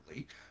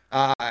entirely.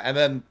 And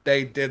then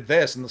they did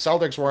this, and the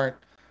Celtics weren't.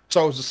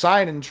 So it was a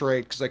sign-in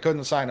trade because they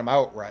couldn't sign him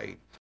outright.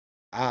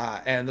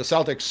 And the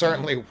Celtics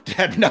certainly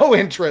had no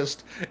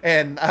interest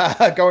in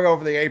going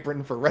over the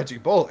apron for Reggie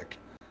Bullock.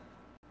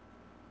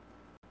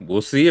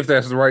 We'll see if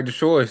that's the right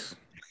choice.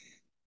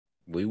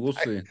 We will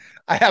see.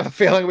 I have a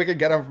feeling we could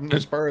get him from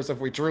the Spurs if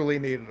we truly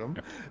needed him.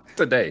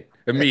 Today,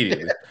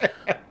 immediately.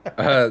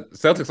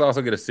 Celtics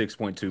also get a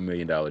 $6.2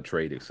 million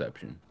trade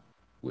exception,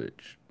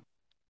 which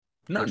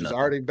has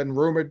already been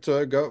rumored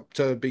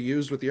to be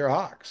used with your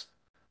Hawks.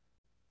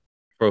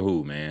 For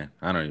who, man?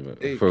 I don't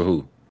even. For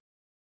who?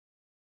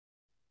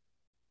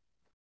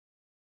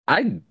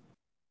 I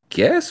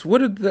guess. I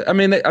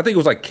think it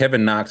was like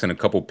Kevin Knox and a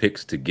couple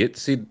picks to get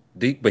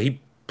Sadiq, but he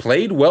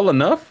played well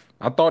enough.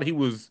 I thought he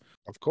was.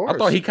 Of course. I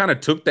thought he kind of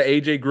took the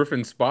AJ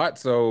Griffin spot.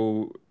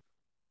 So,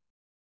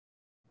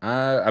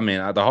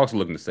 the Hawks are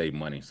looking to save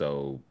money.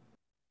 So,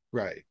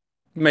 right,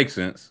 makes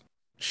sense.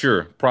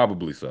 Sure,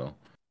 probably so.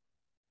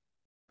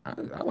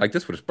 I like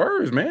this for the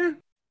Spurs, man.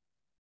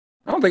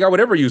 I don't think I would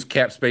ever use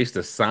cap space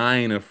to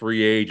sign a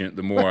free agent.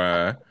 The more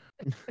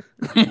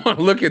I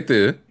look at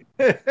this,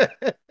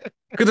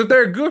 because if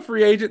they're a good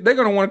free agent, they're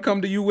gonna want to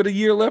come to you with a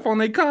year left on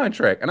their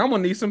contract, and I'm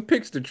gonna need some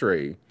picks to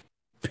trade.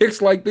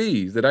 Picks like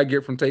these that I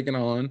get from taking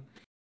on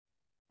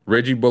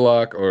Reggie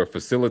Bullock or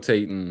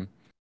facilitating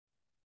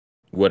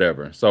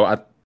whatever. So I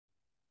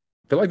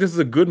feel like this is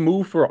a good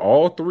move for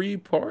all three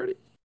parties.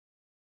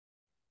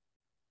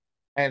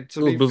 And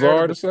to be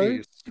bizarre to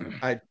say,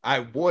 I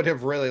would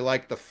have really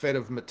liked the fit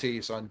of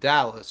Matisse on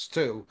Dallas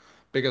too,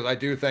 because I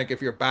do think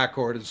if your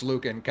backcourt is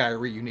Luka and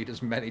Kyrie, you need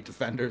as many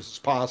defenders as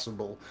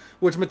possible,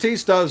 which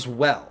Matisse does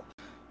well.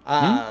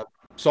 And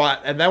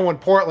then when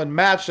Portland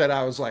matched it,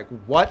 I was like,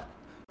 "What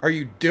are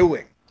you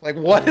doing? Like,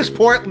 what is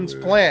Portland's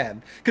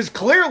plan? Because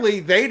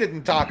clearly they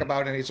didn't talk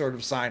about any sort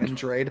of sign and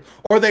trade,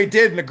 or they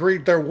did and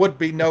agreed there would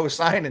be no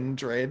sign and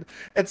trade.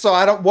 And so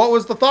what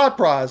was the thought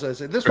process?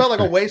 This felt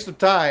like a waste of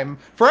time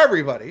for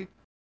everybody.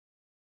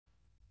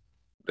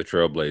 The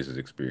Trailblazers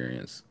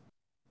experience.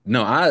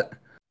 No, I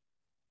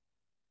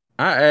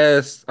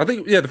asked, I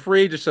think, the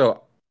free agent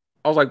show.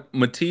 I was like,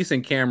 Matisse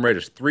and Cam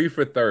Reddish, 3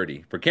 for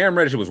 30. For Cam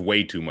Reddish, it was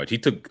way too much. He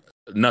took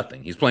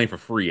nothing. He's playing for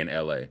free in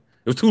LA. It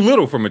was too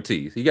little for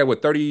Matisse. He got,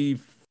 what,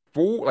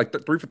 34? Like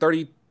 3 for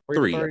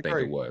 33, I think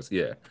it was.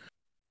 Yeah.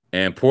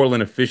 And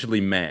Portland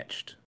officially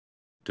matched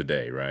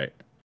today, right?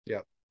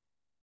 Yep.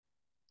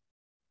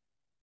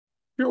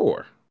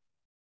 Sure.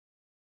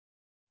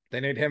 They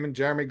need him and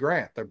Jeremy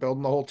Grant. They're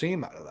building the whole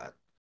team out of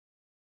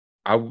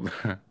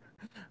that.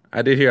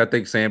 I did hear, I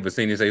think Sam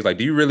Vecini say, he's like,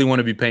 do you really want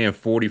to be paying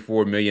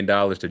 $44 million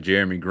to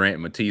Jeremy Grant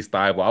and Matisse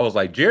Thybulle? I was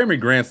like, Jeremy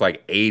Grant's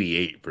like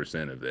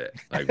 88% of that.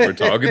 Like, we're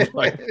talking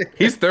like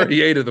he's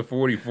 38 of the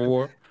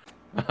 44.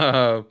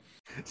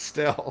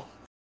 Still.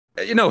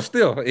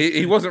 Still,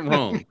 he wasn't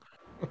wrong.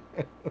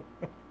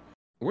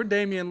 Where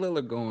Damian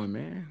Lillard going,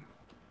 man?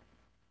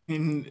 I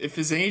mean, if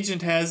his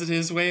agent has it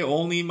his way,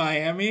 only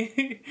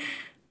Miami.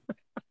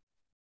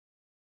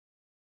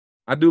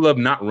 I do love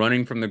not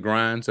running from the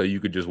grind, so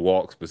you could just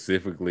walk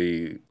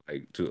specifically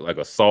like to like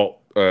a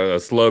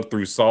slug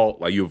through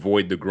salt. Like you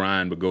avoid the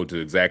grind, but go to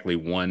exactly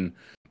one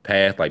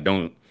path. Like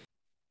don't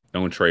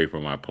trade for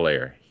my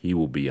player. He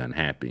will be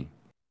unhappy.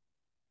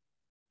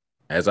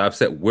 As I've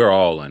said, we're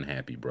all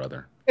unhappy,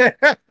 brother.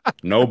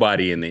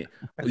 Nobody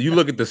you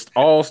look at the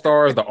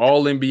all-stars, the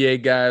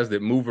all-NBA guys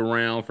that move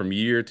around from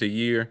year to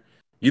year.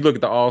 You look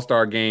at the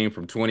all-star game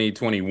from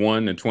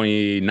 2021 and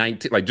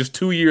 2019, like just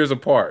 2 years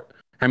apart.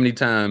 How many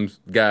times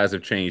guys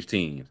have changed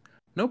teams?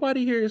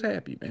 Nobody here is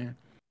happy, man.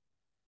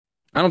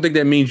 I don't think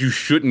that means you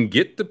shouldn't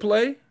get to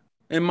play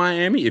in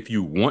Miami if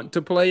you want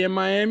to play in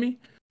Miami.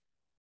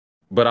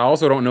 But I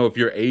also don't know if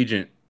your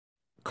agent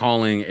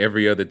calling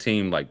every other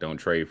team like, don't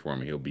trade for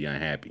him, he'll be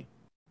unhappy.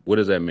 What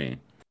does that mean?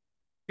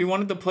 If he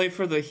wanted to play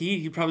for the Heat,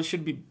 he probably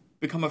should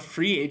become a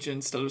free agent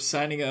instead of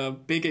signing a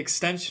big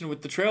extension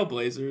with the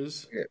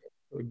Trailblazers. Yeah.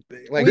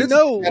 Like we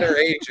know better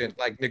agent,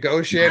 like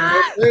negotiating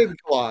a trade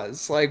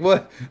clause. Like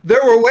what? There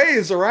were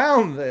ways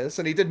around this,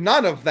 and he did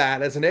none of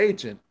that as an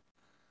agent.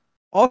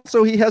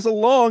 Also, he has a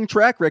long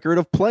track record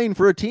of playing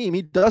for a team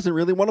he doesn't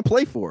really want to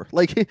play for.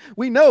 Like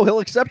we know he'll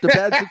accept a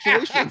bad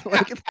situation.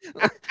 Like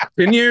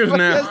 10 years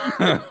now.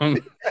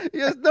 He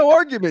has no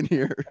argument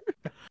here.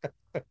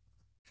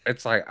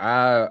 It's like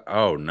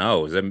oh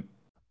no.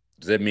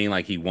 Does that mean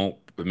like he won't?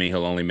 I mean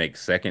he'll only make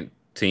second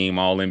team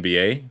All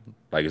NBA?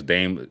 Like is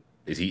Dame?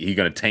 Is he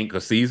going to tank a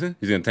season?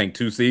 He's going to tank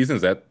 2 seasons?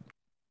 Is that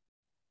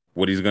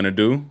what he's going to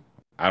do?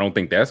 I don't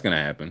think that's going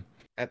to happen.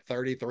 At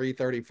 33,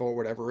 34,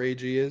 whatever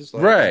age he is.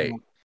 Like, right.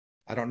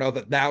 I don't know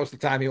that now is the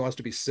time he wants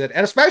to be sit.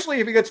 And especially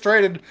if he gets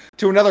traded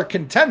to another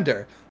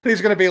contender,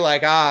 he's going to be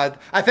like, I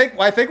think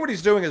what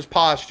he's doing is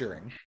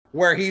posturing,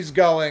 where he's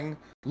going,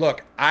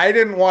 look, I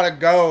didn't want to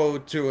go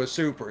to a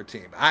super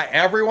team.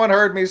 Everyone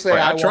heard me say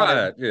I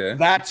tried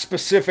that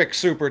specific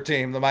super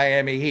team, the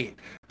Miami Heat.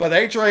 But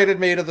they traded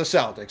me to the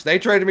Celtics. They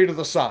traded me to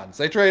the Suns.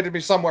 They traded me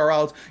somewhere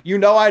else.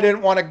 I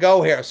didn't want to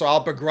go here, so I'll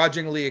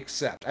begrudgingly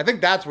accept. I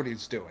think that's what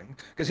he's doing,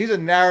 because he's a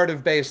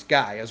narrative-based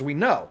guy, as we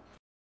know.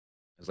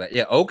 It's like,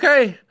 yeah,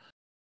 okay,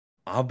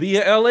 I'll be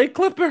a LA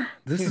Clipper.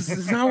 This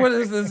is not what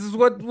this is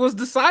what was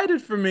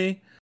decided for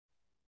me.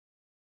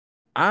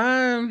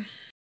 Again,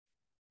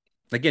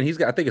 he's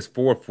got, I think it's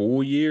 4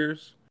 full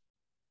years.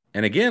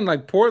 And again,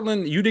 like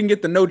Portland, you didn't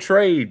get the no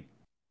trade.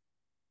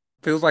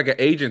 Feels like an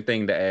agent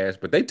thing to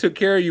ask, but they took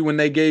care of you when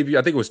they gave you,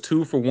 I think it was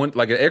 2 for 1,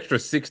 like an extra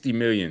 $60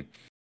 million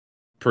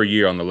per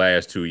year on the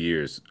last 2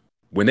 years.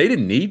 When they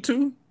didn't need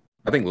to,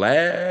 I think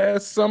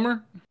last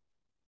summer,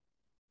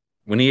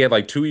 when he had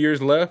like 2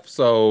 years left.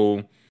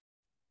 So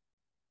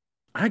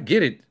I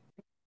get it,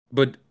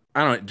 but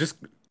I don't know, just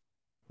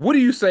what do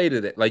you say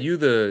to that? Like you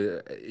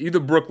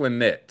the Brooklyn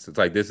Nets. It's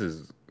like this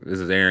is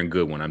Aaron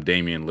Goodwin. I'm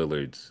Damian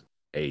Lillard's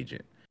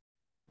agent.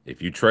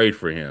 If you trade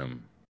for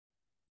him,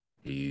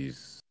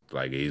 he's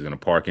gonna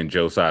park in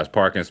Joe Side's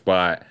parking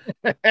spot.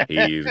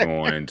 He's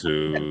going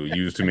to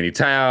use too many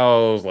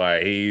towels.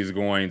 Like he's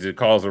going to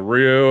cause a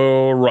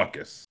real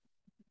ruckus.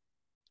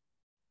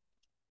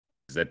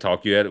 Does that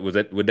talk you at? Would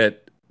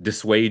that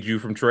dissuade you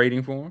from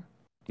trading for him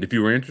if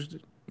you were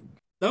interested?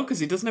 No, because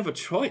he doesn't have a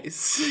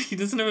choice. He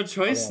doesn't have a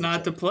choice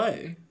not to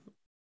play.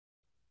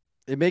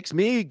 It makes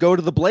me go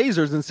to the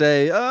Blazers and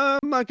say, I'm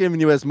not giving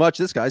you as much.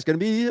 This guy's going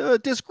to be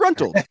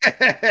disgruntled.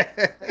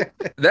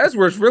 That's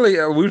where it's really,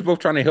 we were both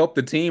trying to help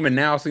the team, and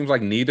now it seems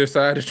like neither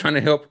side is trying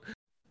to help.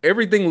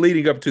 Everything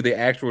leading up to the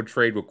actual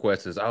trade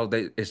request is,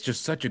 it's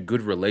just such a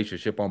good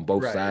relationship on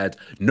both sides.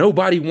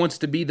 Nobody wants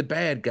to be the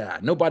bad guy.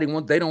 They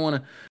don't want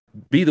to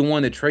be the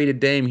one that traded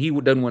Dame. He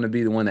doesn't want to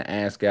be the one to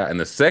ask out. And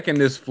the second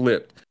this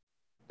flipped,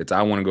 it's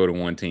I want to go to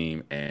one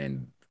team,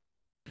 and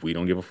we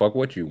don't give a fuck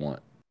what you want.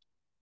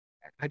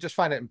 I just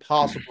find it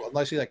impossible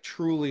unless he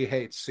truly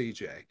hates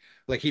CJ.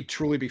 Like he'd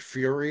truly be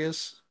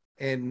furious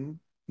in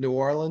New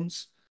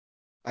Orleans.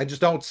 I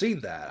just don't see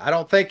that. I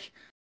don't think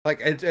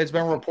like it's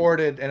been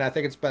reported, and I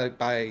think it's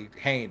by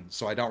Haynes,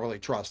 so I don't really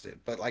trust it.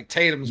 But like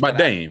Tatum's By been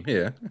Dame,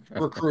 yeah.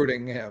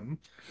 recruiting him,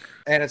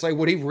 and it's like,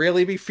 would he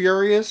really be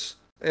furious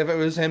if it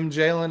was him,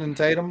 Jalen, and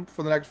Tatum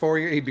for the next 4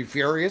 years? He'd be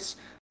furious.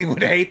 He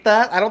would hate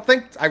that.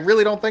 I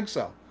really don't think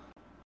so.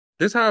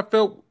 This is how I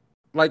felt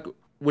like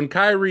when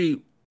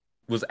Kyrie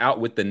was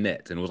out with the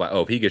Nets and it was like,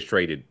 oh, if he gets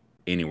traded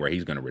anywhere,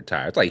 he's going to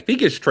retire. It's like if he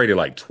gets traded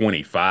like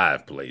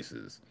 25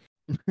 places,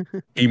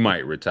 he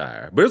might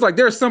retire. But it's like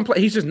there's some place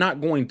he's just not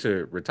going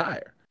to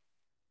retire.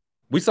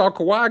 We saw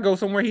Kawhi go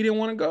somewhere he didn't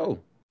want to go.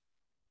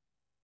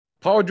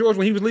 Paul George,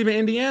 when he was leaving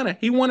Indiana,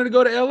 he wanted to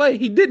go to LA.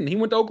 He didn't. He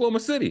went to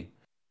Oklahoma City.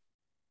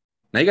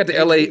 Now he got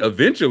to LA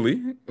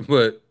eventually,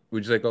 but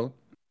would you say, Cole?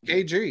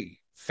 KG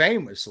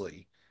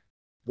famously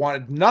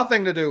wanted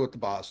nothing to do with the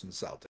Boston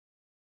Celtics.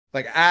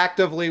 Like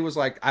actively was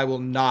like, I will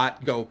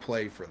not go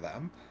play for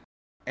them.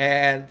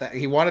 And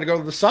he wanted to go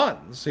to the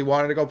Suns. He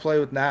wanted to go play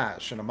with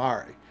Nash and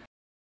Amari.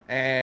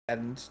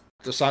 And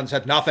the Suns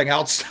had nothing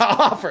else to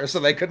offer, so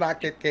they could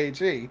not get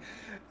KG.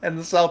 And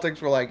the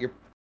Celtics were like,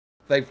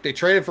 they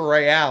traded for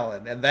Ray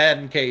Allen. And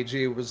then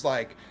KG was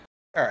like,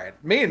 all right,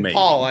 me and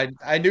Paul,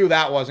 I knew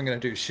that wasn't going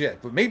to do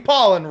shit. But me,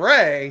 Paul, and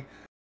Ray,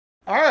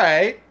 all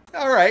right,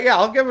 yeah,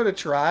 I'll give it a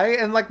try.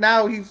 And like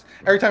now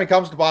every time he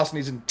comes to Boston,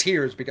 he's in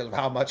tears because of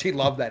how much he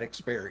loved that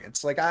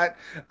experience. Like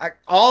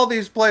all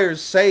these players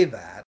say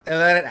that, and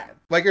then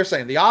like you're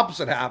saying, the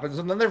opposite happens,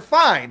 and then they're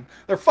fine.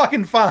 They're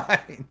fucking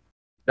fine.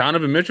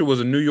 Donovan Mitchell was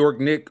a New York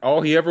Knick.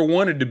 All he ever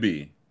wanted to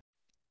be,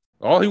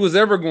 all he was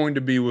ever going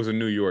to be, was a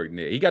New York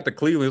Knick. He got to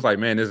Cleveland. He's like,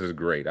 man, this is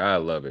great. I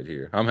love it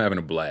here. I'm having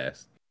a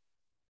blast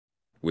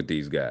with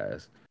these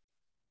guys.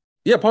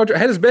 Yeah, Paul George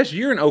had his best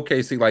year in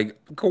OKC. Like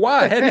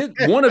Kawhi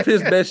had one of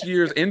his best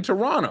years in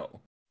Toronto.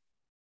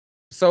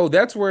 So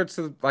that's where it's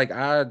like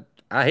I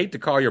hate to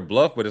call your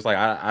bluff, but it's like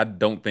I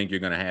don't think you're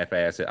gonna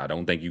half-ass it. I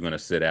don't think you're gonna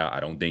sit out. I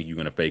don't think you're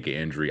gonna fake an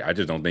injury. I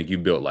just don't think you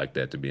built like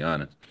that, to be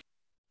honest.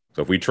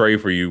 So if we trade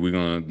for you, we're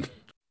gonna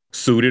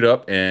suit it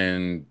up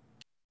and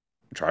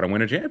try to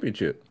win a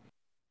championship.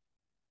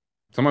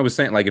 Somebody was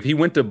saying, like, if he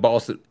went to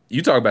Boston,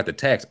 you talk about the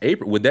tax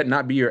apron. Would that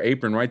not be your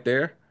apron right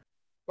there?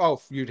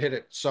 Oh, you'd hit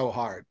it so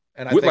hard.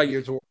 And I With, think I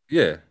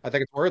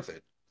think it's worth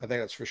it. I think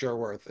that's for sure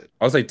worth it.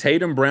 I would say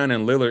Tatum, Brown,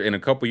 and Lillard in a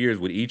couple years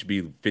would each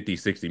be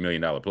 $50-60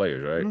 million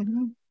players, right?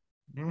 Mm-hmm.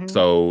 Mm-hmm.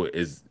 So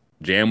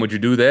would you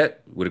do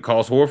that? Would it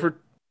cost Horford?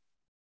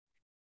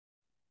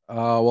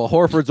 Well,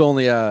 Horford's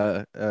only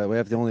we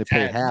have to only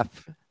pay 10.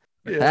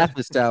 half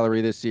his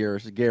salary this year,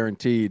 is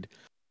guaranteed.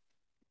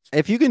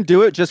 If you can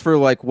do it just for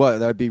like what,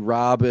 that'd be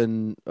Rob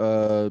and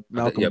Malcolm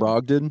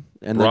Brogdon,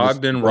 and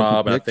Brogdon,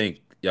 Rob, and I think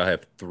y'all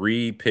have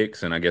 3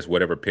 picks and I guess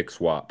whatever pick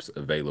swaps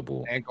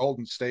available, and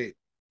Golden State,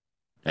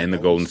 and the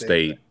Golden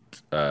State,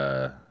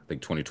 I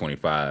think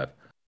 2025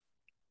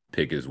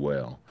 pick as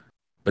well.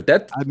 But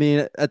I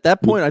mean, at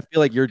that point, I feel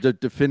like you're the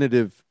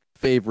definitive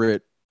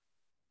favorite.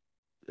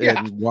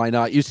 And why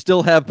not? You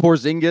still have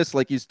Porzingis,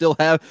 like you still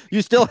have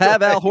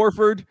Al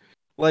Horford.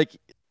 Like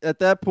at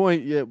that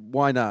point, yeah,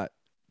 why not?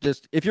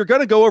 Just if you're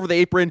gonna go over the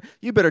apron,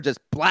 you better just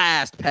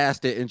blast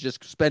past it and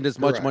just spend as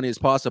much money as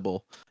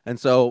possible. And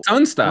so,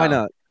 Sun style. Why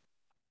not?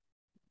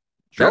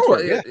 That's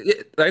what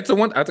that's the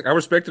one I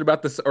respect it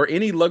about this, or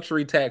any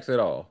luxury tax at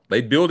all.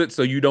 They build it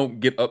so you don't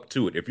get up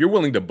to it. If you're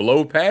willing to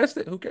blow past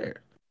it, who cares?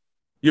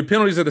 Your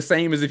penalties are the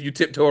same as if you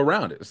tiptoe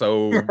around it.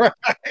 So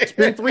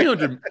spend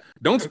 300.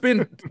 Don't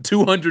spend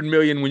 200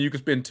 million when you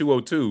can spend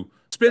 202.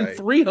 Spend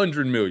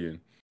 300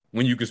 million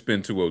when you can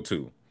spend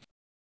 202.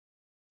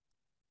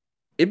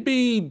 It'd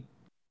be,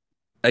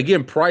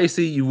 again,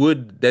 pricey.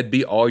 That'd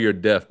be all your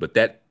depth, but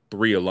that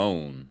 3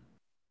 alone,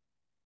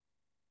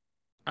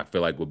 I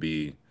feel like would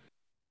be.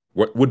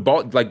 Would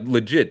like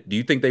legit? Do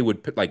you think they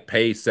would like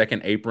pay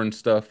second apron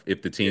stuff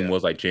if the team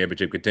was like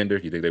championship contender?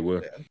 You think they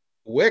would? Yeah.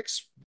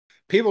 Wicks.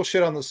 People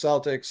shit on the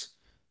Celtics.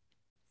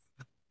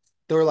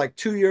 There were like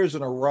 2 years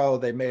in a row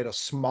they made a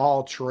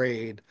small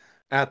trade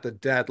at the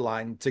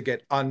deadline to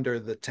get under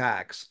the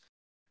tax.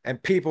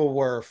 And people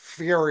were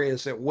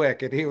furious at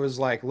Wick. And he was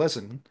like,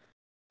 listen,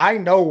 I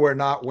know we're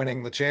not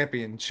winning the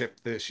championship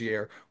this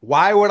year.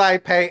 Why would I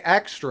pay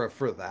extra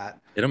for that?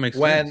 It don't make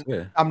sense.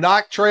 When I'm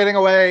not trading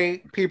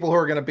away people who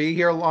are going to be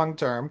here long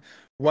term.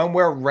 When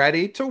we're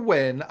ready to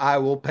win, I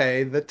will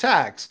pay the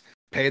tax.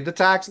 Paid the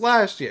tax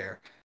last year.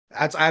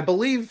 I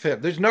believe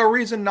him. There's no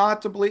reason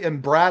not to believe. And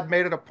Brad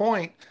made it a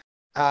point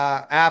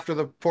after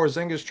the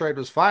Porzingis trade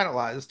was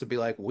finalized to be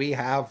like, we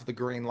have the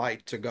green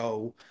light to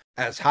go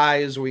as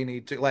high as we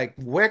need to. Like,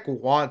 Wick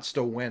wants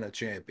to win a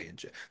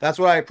championship. That's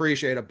what I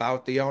appreciate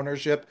about the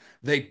ownership.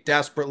 They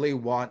desperately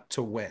want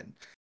to win.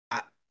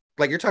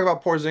 Like, you're talking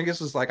about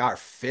Porzingis is like our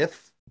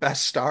 5th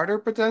best starter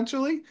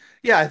potentially.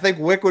 Yeah, I think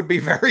Wick would be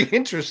very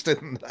interested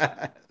in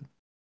that.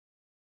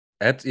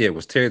 It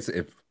was terrible.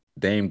 If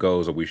Dame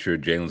goes, are we sure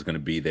Jalen's going to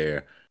be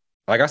there?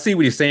 Like, I see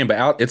what he's saying,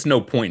 but it's no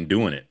point in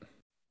doing it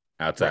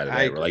outside of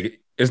that. Like,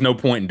 there's no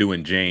point in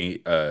doing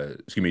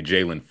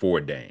Jalen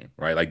for Dame,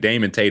 right? Like,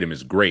 Dame and Tatum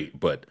is great,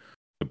 but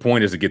the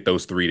point is to get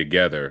those 3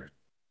 together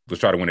let's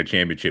try to win a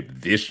championship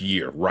this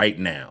year, right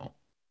now,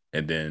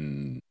 and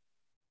then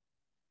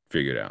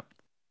figure it out.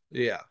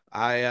 Yeah,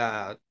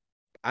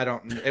 I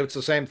don't. It's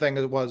the same thing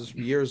as it was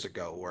years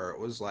ago, where it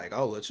was like,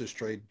 oh, let's just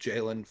trade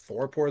Jalen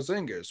for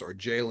Porzingis or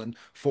Jalen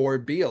for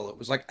Beal. It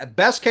was like, at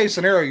best case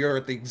scenario, you're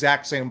at the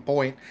exact same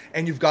point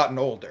and you've gotten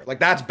older. Like,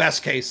 that's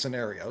best case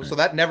scenario. So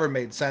that never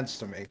made sense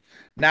to me.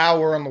 Now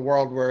we're in the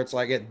world where it's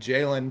like,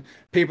 Jalen,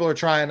 people are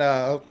trying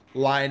to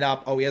line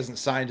up. Oh, he hasn't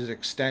signed his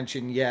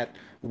extension yet.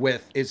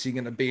 With, is he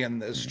going to be in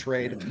this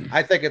trade?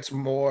 I think it's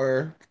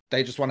more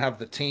they just want to have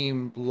the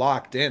team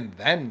locked in,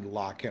 then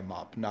lock him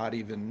up, not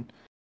even.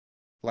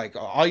 Like,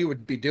 all you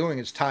would be doing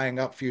is tying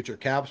up future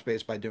cap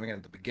space by doing it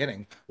at the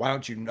beginning. Why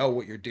don't you know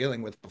what you're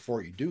dealing with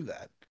before you do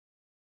that?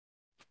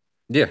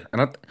 Yeah,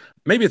 and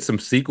maybe it's some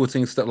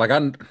sequencing stuff. Like,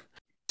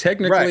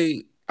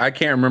 technically, I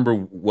can't remember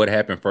what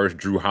happened first.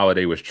 Drew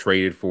Holiday was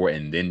traded for,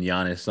 and then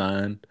Giannis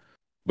signed.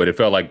 But it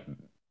felt like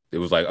it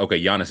was like,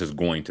 okay, Giannis is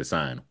going to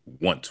sign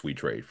once we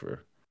trade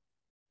for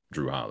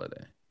Drew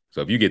Holiday. So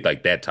if you get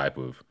like that type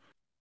of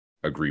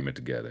agreement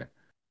together,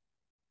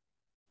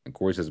 and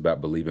Corey says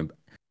about believing.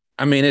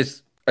 I mean,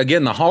 it's.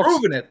 Again, the Hawks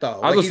proving it though.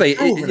 I was gonna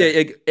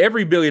say,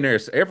 every billionaire,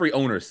 every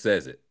owner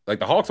says it. Like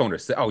the Hawks owner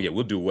said, "Oh yeah,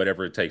 we'll do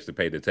whatever it takes to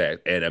pay the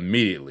tax," and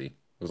immediately it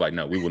was like,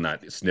 "No, we will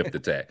not sniff the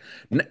tax."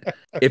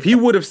 If he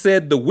would have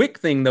said the Wick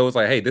thing, though, it's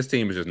like, "Hey, this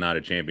team is just not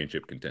a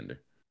championship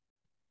contender,"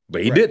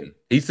 but he didn't.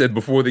 He said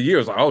before the year,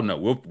 "It's like, oh no,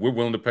 we're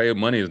willing to pay.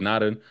 Money is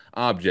not an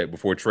object."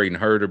 Before trading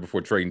Herter,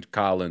 before trading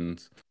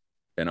Collins,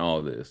 and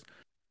all this.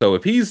 So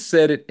if he's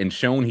said it and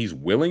shown he's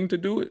willing to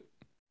do it,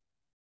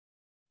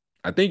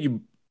 I think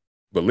you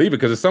believe it,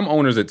 because there's some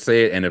owners that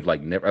say it and have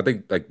like never. I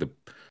think like the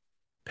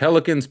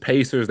Pelicans,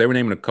 Pacers, they were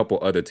naming a couple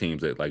other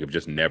teams that like have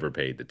just never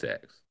paid the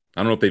tax.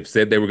 I don't know if they've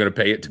said they were going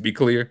to pay it, to be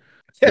clear,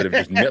 but have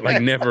just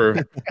never.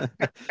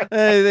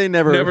 Hey, they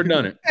never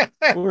done it.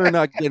 We're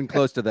not getting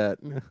close to that.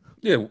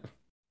 Yeah,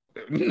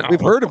 no. We've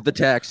heard of the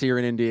tax here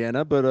in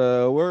Indiana, but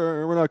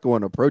we're not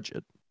going to approach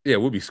it. Yeah,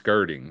 we'll be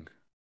skirting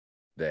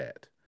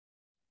that.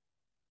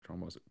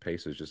 Almost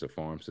Pacers just a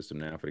farm system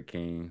now for the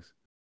Kings.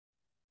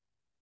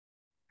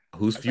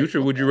 Whose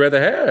future would you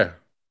rather have?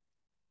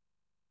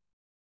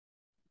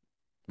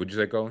 Would you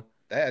say, Colin?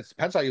 That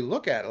depends how you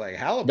look at it. Like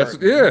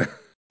Halliburton.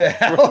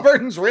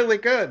 Halliburton's really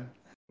good.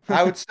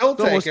 I would still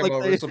take him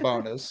over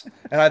Sabonis.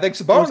 And I think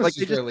Sabonis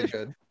is really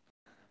good.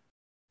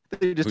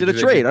 They just did a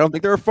trade. I don't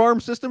think they're a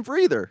farm system for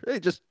either. They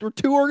just were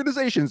two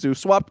organizations who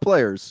swapped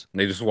players.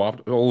 They just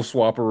swapped, old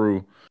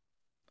swapperoo.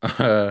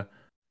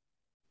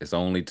 It's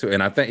only two.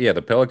 And I think,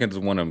 the Pelicans is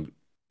one of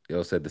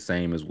them. Said the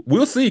same as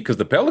we'll see, because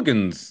the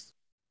Pelicans,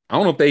 I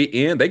don't know if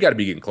they got to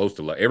be getting close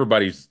to, like,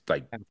 everybody's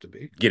like have to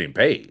be getting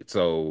paid.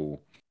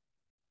 So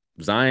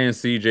Zion,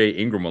 CJ,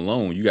 Ingram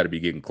alone, you got to be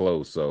getting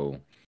close. So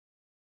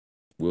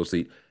we'll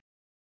see.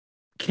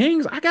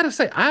 Kings, I got to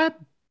say, I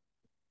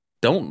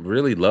don't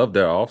really love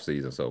their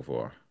offseason so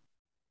far.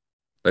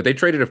 Like, they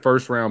traded a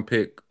first-round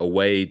pick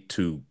away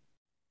to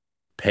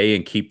pay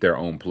and keep their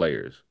own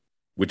players,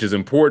 which is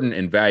important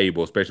and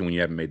valuable, especially when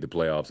you haven't made the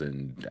playoffs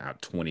in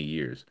 20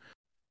 years.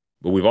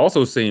 But we've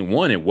also seen,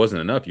 one, it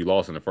wasn't enough. You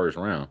lost in the first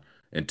round.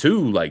 And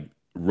two, like,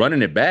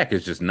 running it back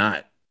is just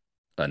not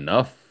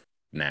enough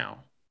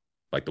now.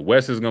 Like, the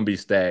West is going to be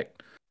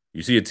stacked.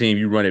 You see a team,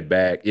 you run it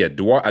back. Yeah,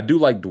 I do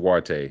like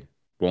Duarte,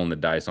 rolling the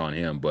dice on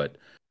him, but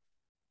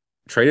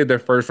traded their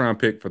first-round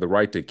pick for the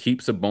right to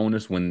keep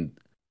Sabonis when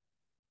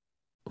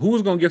 – who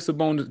was going to give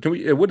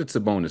Sabonis – what did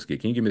Sabonis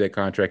get? Can you give me that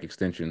contract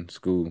extension,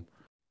 School?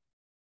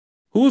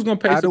 Who was going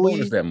to pay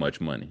Sabonis that much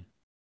money?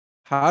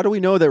 How do we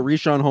know that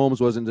Richaun Holmes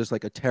wasn't just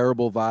like a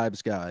terrible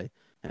vibes guy,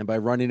 and by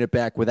running it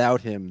back without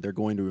him, they're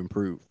going to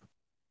improve?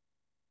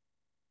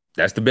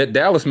 That's the bet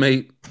Dallas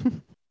made.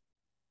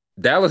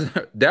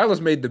 Dallas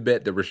made the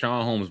bet that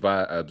Richaun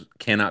Holmes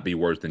cannot be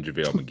worse than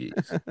JaVale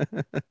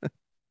McGee's.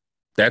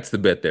 That's the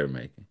bet they're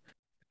making.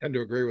 I tend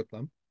to agree with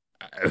them.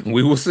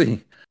 We will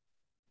see.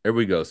 There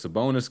we go.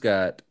 Sabonis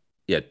got,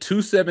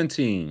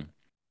 217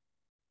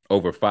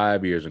 over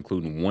 5 years,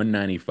 including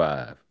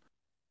 195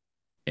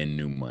 in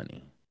new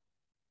money.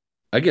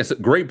 I guess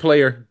great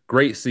player,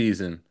 great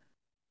season.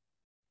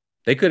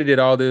 They could have did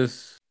all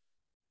this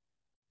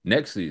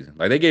next season.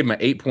 Like, they gave him an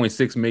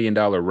 $8.6 million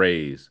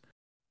raise.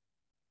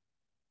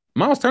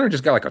 Miles Turner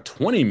just got like a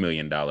 $20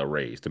 million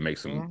raise to make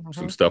some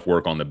stuff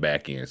work on the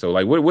back end. So,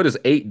 like, what is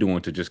 8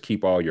 doing to just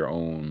keep all your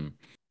own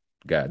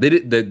guy? They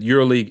did the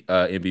EuroLeague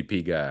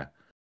MVP guy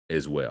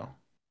as well.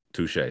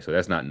 Touche. So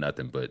that's not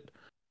nothing, but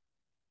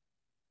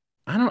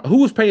I don't know.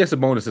 Who was paying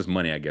Sabonis this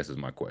money, I guess, is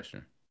my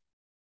question.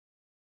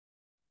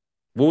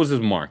 What was his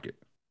market?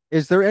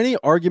 Is there any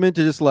argument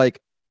to just, like,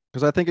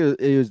 because I think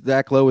it was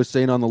Zach Lowe was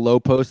saying on the Low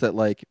Post that,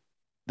 like,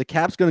 the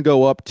cap's going to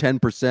go up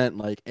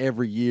 10% like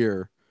every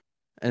year.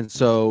 And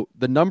so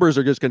the numbers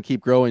are just going to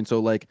keep growing. So,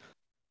 like,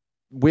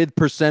 with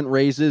percent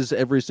raises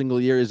every single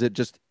year, is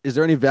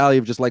there any value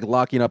of just like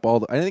locking up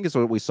I think it's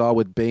what we saw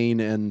with Bane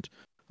and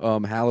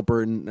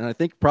Halliburton. And I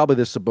think probably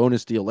this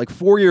Sabonis deal, like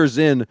 4 years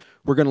in,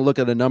 we're going to look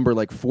at a number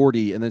like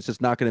 40, and it's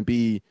just not going to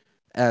be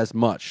as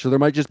much. So there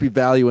might just be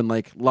value in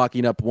like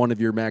locking up one of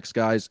your max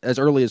guys as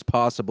early as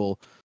possible,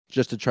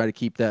 just to try to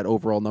keep that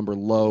overall number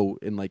low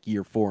in like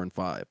year 4 and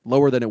 5,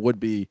 lower than it would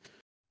be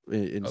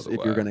if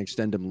you're going to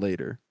extend him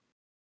later.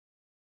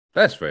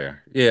 That's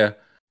fair. Yeah.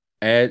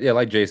 And yeah,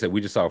 like Jay said, we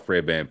just saw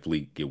Fred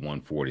VanVleet get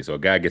 140. So a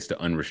guy gets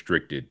to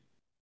unrestricted.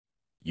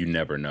 You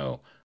never know.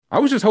 I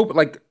was just hoping,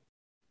 like,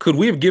 could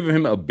we have given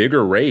him a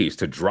bigger raise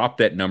to drop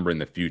that number in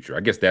the future?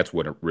 I guess that's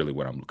what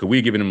I'm. Could we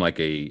have given him like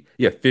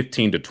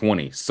 15 to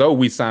 20? So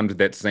we signed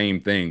that same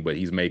thing, but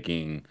he's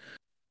making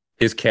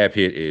his cap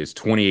hit is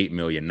 28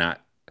 million,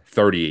 not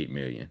 38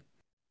 million.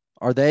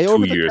 Are they 2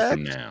 over the years tax?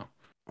 from now?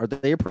 Are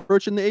they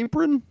approaching the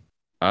apron?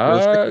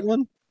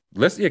 Can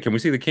we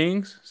see the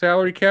Kings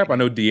salary cap? I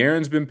know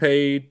De'Aaron's been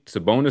paid,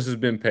 Sabonis has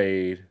been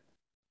paid,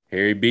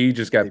 Harry B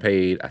just got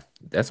paid.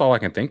 That's all I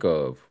can think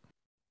of.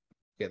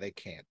 Yeah, they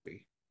can't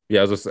be. Yeah,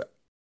 I was just a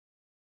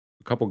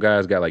couple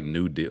guys got like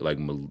new deal, like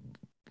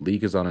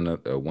Malik is on a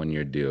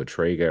 1-year deal.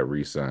 Trey got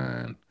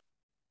re-signed.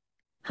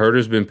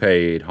 Herter's been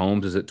paid.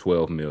 Holmes is at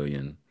 12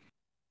 million.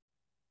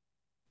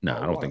 No,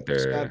 I don't think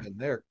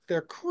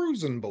they're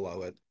cruising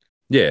below it.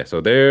 Yeah,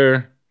 so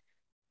they're.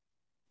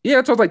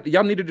 Yeah, so it's like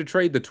y'all needed to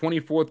trade the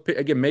 24th pick.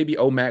 Again, maybe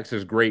Omax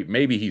is great.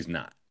 Maybe he's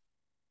not.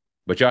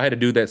 But y'all had to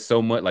do that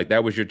so much. Like,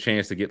 that was your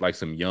chance to get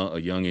like a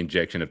young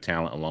injection of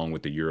talent along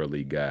with the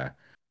EuroLeague guy.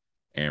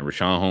 And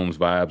Rashawn Holmes'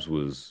 vibes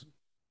was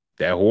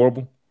that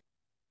horrible.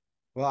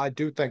 Well, I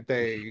do think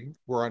they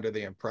were under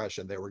the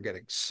impression they were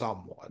getting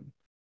someone,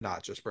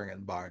 not just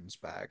bringing Barnes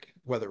back,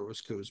 whether it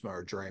was Kuzma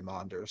or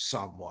Draymond or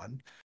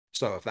someone.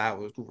 So if that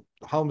was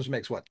Holmes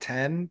makes what,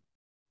 10?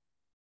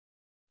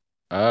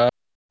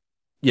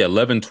 Yeah,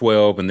 11,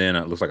 12, and then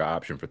it looks like an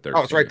option for 13.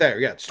 Oh, it's right there.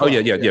 Yeah, it's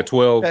 12. Yeah,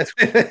 12.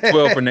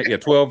 12 for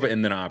 12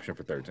 and then an option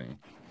for 13.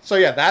 So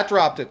yeah, that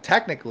dropped it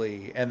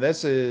technically, and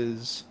this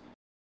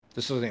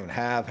doesn't even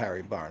have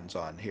Harry Barnes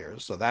on here.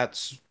 So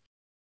that's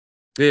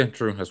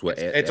true. That's what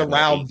it's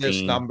around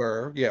this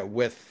number,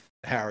 with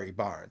Harry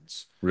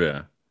Barnes.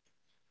 Yeah.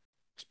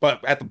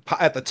 But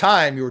at the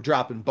time, you were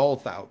dropping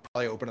both out,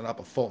 probably opening up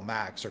a full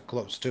max or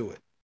close to it.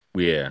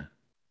 Yeah.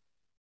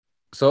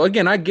 So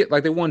again, I get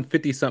like they won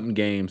 50-something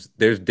games.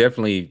 There's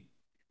definitely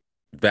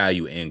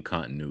value in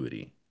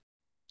continuity.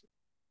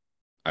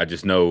 I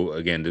just know,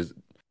 again,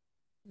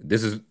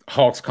 this is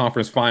Hawks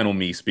conference final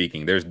me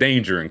speaking. There's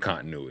danger in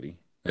continuity.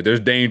 There's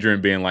danger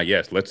in being like,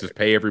 yes, let's just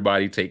pay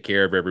everybody, take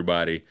care of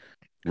everybody,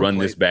 run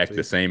this back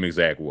the same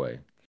exact way.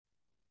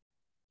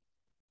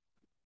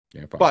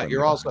 Yeah, but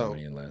you're also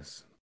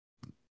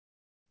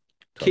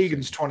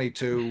Keegan's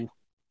 22.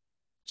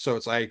 So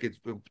it's like,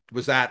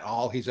 was that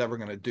all he's ever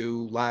going to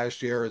do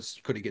last year?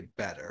 Could he get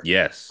better?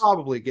 Yes.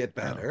 Probably get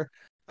better.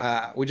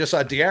 We just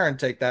saw De'Aaron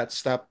take that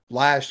step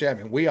last year. I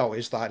mean, we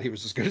always thought he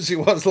was as good as he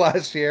was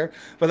last year.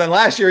 But then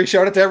last year, he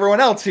showed it to everyone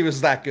else he was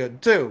that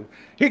good, too.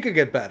 He could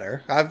get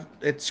better.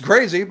 It's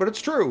crazy, but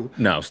it's true.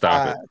 No,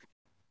 stop it.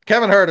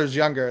 Kevin Huerter's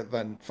younger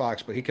than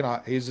Fox, but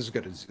he's as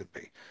good as he could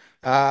be.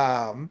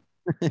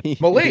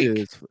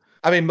 Malik.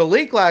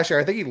 Malik last year,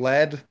 I think he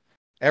led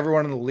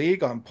everyone in the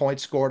league on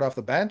points scored off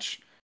the bench.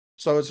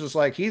 So it's just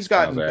like he's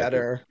gotten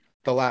better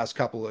the last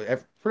couple of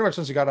pretty much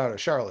since he got out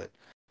of Charlotte.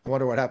 I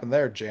wonder what happened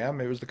there,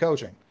 Jam. It was the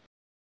coaching.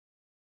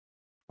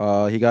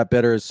 He got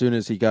better as soon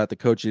as he got the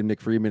coaching of Nick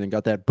Freeman and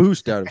got that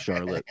boost out of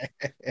Charlotte.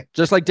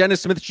 Just like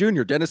Dennis Smith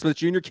Jr. Dennis Smith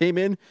Jr. came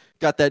in,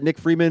 got that Nick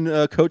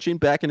Freeman coaching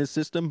back in his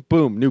system.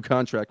 Boom, new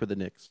contract with the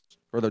Knicks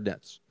or the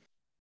Nets.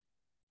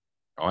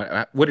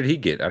 What did he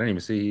get? I didn't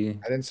even see.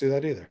 I didn't see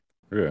that either.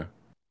 Yeah.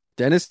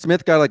 Dennis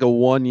Smith got like a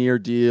 1-year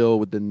deal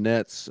with the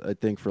Nets, I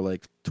think, for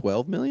like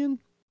 $12 million.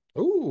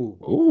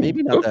 Ooh,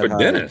 maybe not that for high.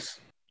 Dennis.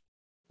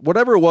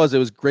 Whatever it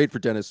was great for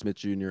Dennis Smith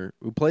Jr.,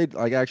 who played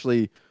like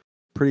actually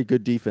pretty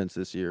good defense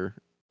this year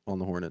on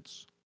the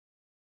Hornets.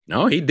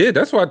 No, he did.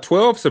 That's why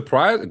 12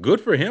 surprised.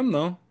 Good for him,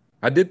 though.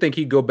 I did think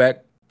he'd go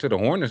back to the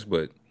Hornets,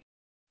 but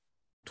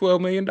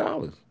 $12 million.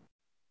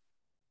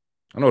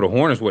 I know the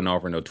Hornets wouldn't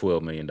offer no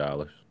 $12 million.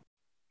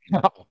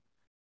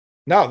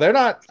 No, they're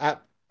not.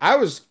 I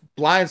was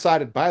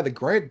blindsided by the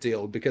Grant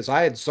deal because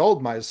I had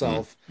sold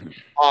myself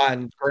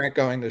on Grant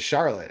going to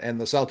Charlotte and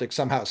the Celtics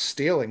somehow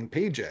stealing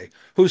PJ,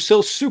 who's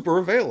still super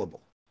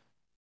available.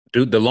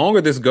 Dude, the longer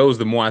this goes,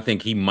 the more I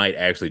think he might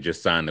actually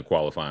just sign the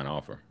qualifying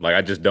offer. Like,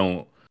 I just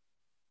don't.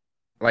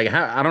 Like,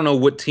 I don't know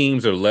what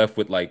teams are left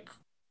with, like.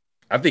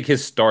 I think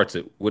his starts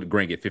at, what did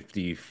Grant get,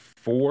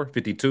 54,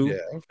 52? Yeah,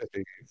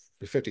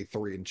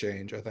 53 and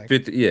change, I think.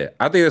 50, yeah,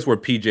 I think that's where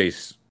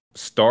PJ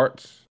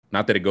starts.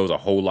 Not that it goes a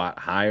whole lot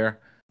higher.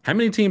 How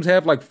many teams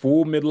have like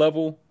full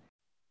mid-level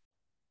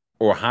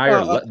or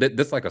higher?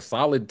 That's like a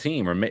solid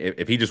team. Or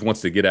if he just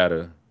wants to get out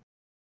of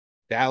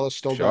Dallas,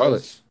 still Charlotte.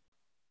 Does.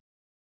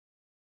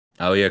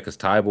 Oh yeah, because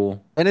Tybal.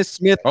 Dennis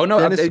Smith. Oh no,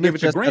 Dennis they Smith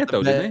gave it to Grant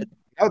though, didn't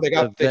they?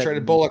 Oh, they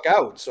traded Bullock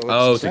out.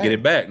 So to get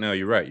it back. No,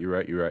 you're right.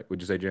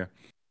 What'd you say, Jam?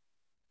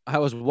 I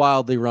was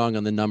wildly wrong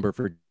on the number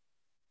for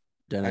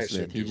Dennis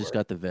Smith. He just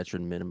got the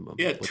veteran minimum.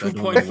 Yeah,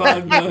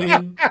 $2.5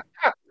 million.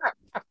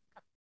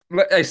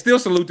 Hey, still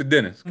salute to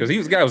Dennis because he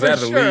was the guy who was For out of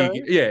the sure.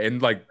 league. Yeah,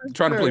 and like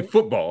trying to play sure.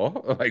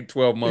 football like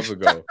 12 months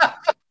ago.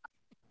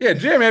 Yeah,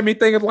 Jim had me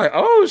thinking like,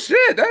 oh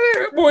shit,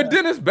 that boy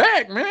Dennis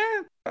back,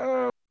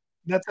 man.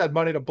 Nets had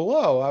money to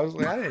blow. I was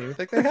like, I didn't even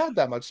think they had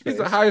that much space. He's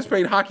the highest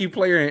paid hockey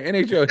player in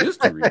NHL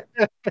history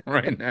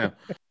right now.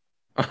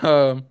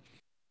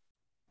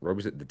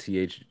 Roby's at the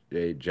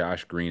THJ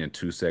Josh Green and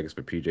 2 seconds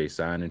for PJ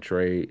sign and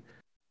trade.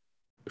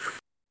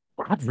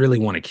 I really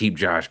want to keep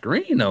Josh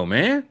Green though,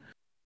 man.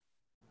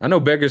 I know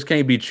beggars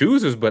can't be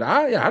choosers, but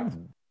y'all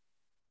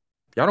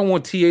don't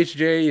want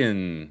THJ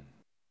and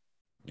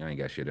y'all ain't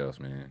got shit else,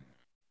 man.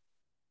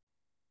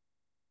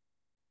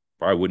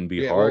 Probably wouldn't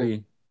be Hardy.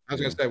 Well, I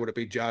was gonna say, would it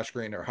be Josh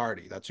Green or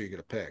Hardy? That's who you're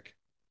gonna pick.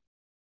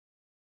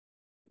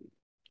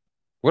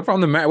 What if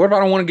I'm what if I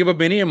don't want to give up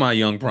any of my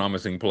young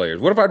promising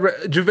players? What if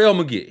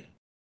JaVale McGee?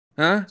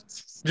 Huh?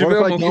 What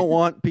if I don't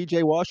want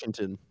PJ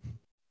Washington?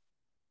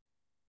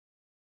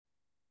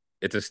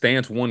 It's a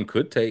stance one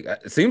could take.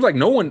 It seems like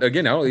no one,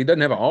 again, he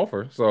doesn't have an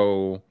offer.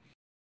 So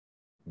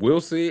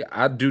we'll see.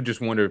 I do just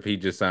wonder if he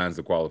just signs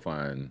the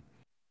qualifying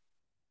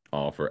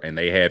offer and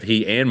they have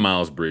he and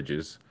Miles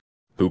Bridges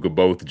who could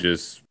both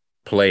just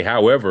play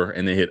however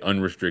and then hit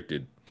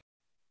unrestricted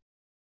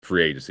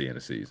free agency in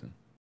a season.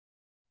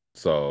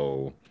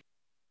 So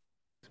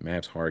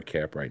Mavs hard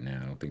cap right now.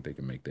 I don't think they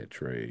can make that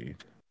trade.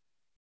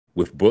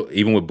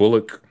 Even with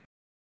Bullock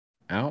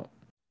out?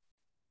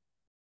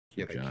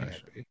 Yeah, they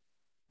can't be.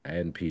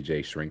 Adding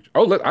PJ shrink.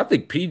 Oh, look, I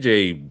think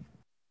PJ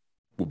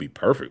will be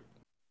perfect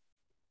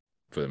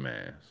for the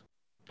Mavs.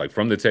 Like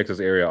from the Texas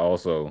area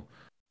also.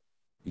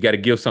 You got to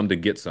give something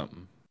to get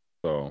something.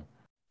 So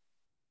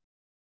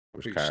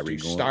where's Kyrie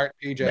going? Start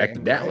PJ back to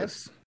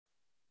Dallas.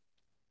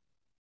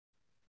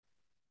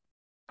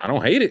 I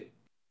don't hate it.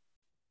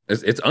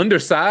 It's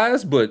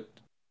undersized, but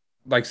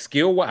like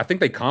skill wise, I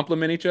think they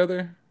complement each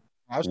other.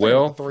 I was thinking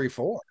the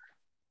 3-4.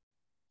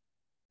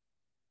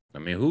 I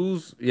mean, who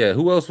else?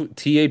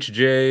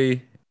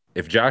 THJ.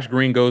 If Josh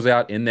Green goes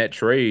out in that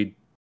trade,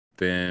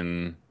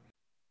 then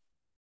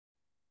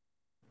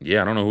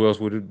yeah, I don't know who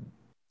else would it.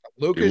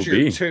 Luka's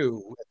your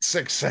 2 at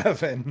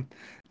 6'7",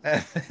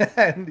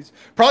 and he's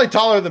probably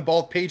taller than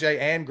both PJ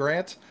and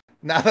Grant.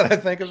 Now that I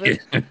think of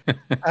it,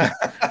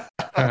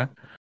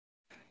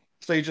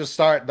 so you just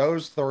start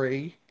those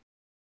 3,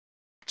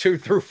 2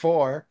 through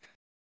 4.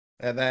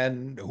 And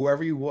then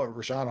whoever you want,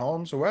 Rashawn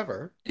Holmes,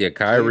 whoever. Yeah,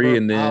 Kyrie,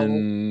 and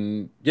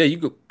then you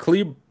go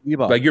Kleber.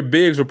 Like your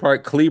bigs were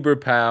probably Kleber,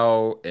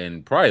 Powell,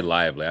 and probably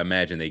Lively. I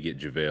imagine they get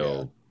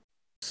JaVale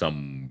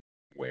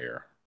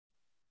somewhere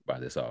by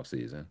this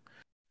offseason.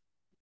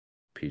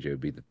 PJ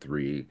would be the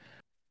 3.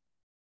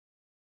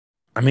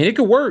 I mean, it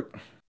could work.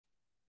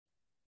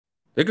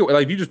 It could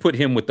if you just put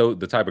him with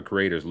the type of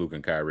creators, Luka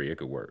and Kyrie, it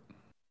could work.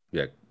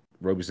 Yeah,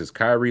 Roby says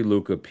Kyrie,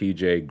 Luka,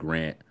 PJ,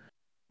 Grant,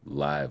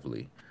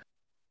 Lively.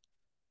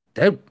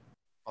 That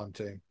fun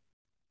team.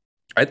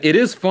 It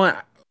is fun.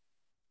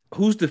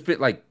 Who's to fit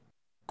like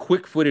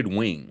quick-footed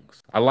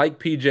wings? I like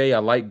PJ. I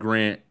like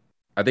Grant.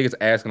 I think it's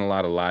asking a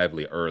lot of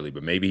Lively early,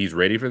 but maybe he's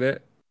ready for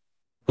that.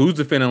 Who's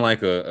defending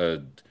like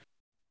a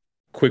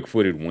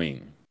quick-footed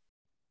wing?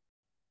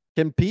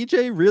 Can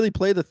PJ really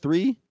play the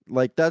 3?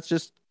 Like that's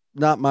just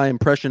not my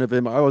impression of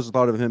him. I always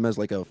thought of him as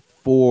like a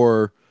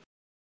 4.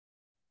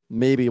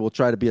 Maybe we'll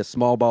try to be a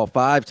small ball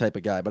 5 type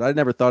of guy, but I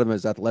never thought of him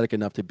as athletic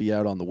enough to be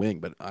out on the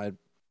wing. But I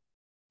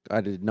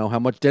didn't know how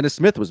much Dennis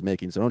Smith was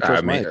making, so don't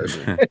trust my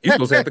opinion. You're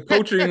supposed to have the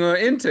coaching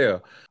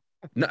intel.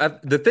 No,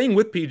 the thing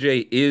with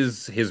PJ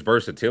is his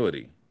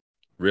versatility,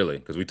 really,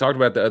 because we talked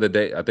about the other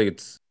day. I think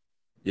it's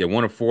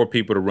one of 4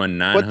 people to run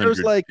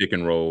 900 pick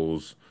and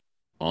rolls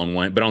on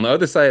one. But on the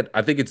other side,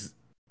 I think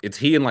it's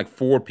he and like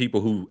 4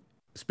 people who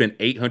spent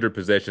 800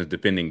 possessions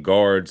defending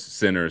guards,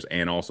 centers,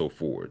 and also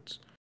forwards.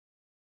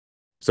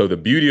 So the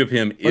beauty of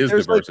him is the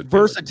versatility.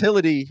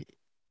 Versatility.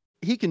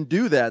 He can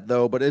do that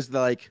though, but is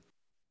like.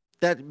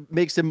 That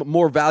makes him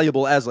more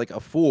valuable as like a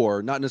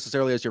 4, not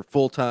necessarily as your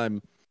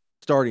full-time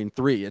starting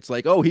 3. It's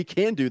like, oh, he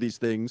can do these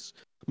things.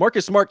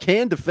 Marcus Smart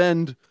can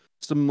defend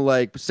some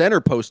like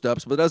center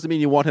post-ups, but it doesn't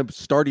mean you want him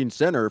starting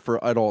center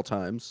at all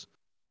times.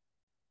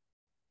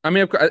 I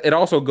mean, it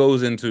also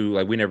goes into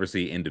like we never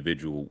see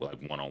individual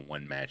like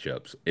one-on-one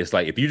matchups. It's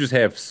like if you just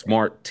have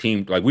smart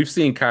team, like we've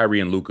seen Kyrie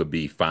and Luka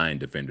be fine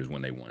defenders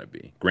when they want to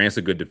be. Grant's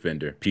a good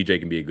defender. PJ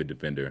can be a good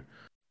defender.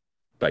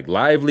 Like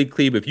Lively,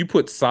 Kleber, if you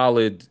put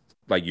solid.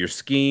 Like your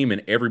scheme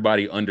and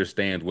everybody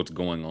understands what's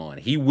going on.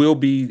 He will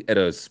be at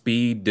a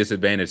speed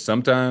disadvantage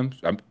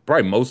sometimes,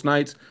 probably most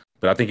nights,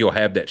 but I think he'll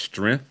have that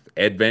strength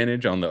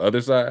advantage on the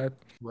other side.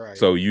 Right.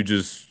 So you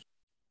just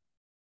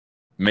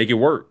make it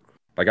work.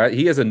 Like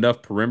he has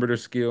enough perimeter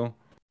skill.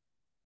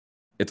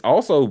 It's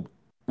also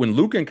when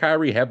Luke and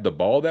Kyrie have the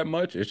ball that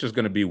much, it's just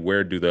going to be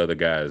where do the other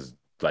guys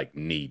like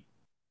need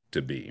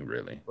to be,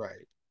 really?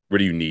 Right. Where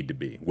do you need to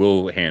be?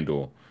 We'll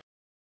handle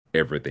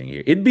everything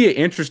here. It'd be an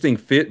interesting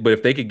fit, but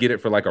if they could get it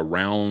for like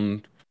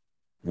around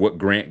what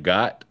Grant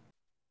got,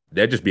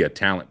 that'd just be a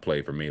talent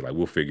play for me. Like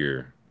we'll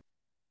figure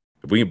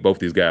if we get both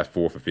these guys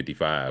 4 for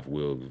 55,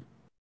 we'll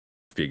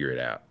figure it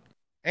out.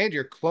 And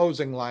your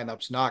closing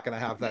lineup's not going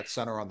to have that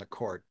center on the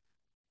court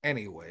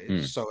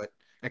anyways. So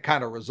it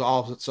kind of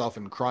resolves itself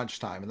in crunch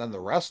time. And then the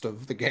rest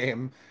of the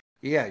game,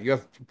 yeah, you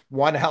have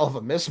one hell of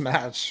a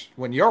mismatch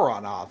when you're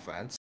on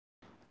offense.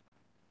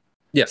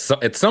 Yes, so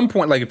at some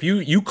point, like if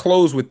you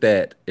close with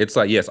that, it's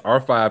like yes, our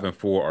 5 and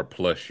 4 are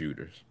plus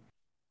shooters,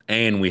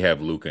 and we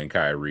have Luka and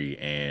Kyrie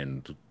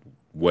and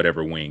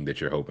whatever wing that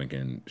you're hoping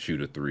can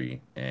shoot a three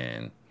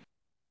and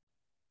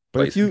But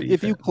play if some you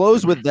defense.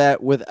 close with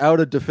that without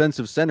a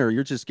defensive center,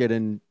 you're just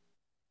getting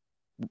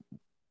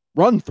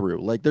run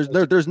through. Like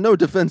there's no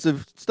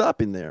defensive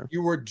stopping there.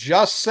 You were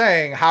just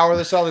saying how are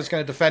the Celtics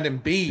going to defend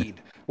Embiid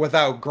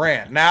without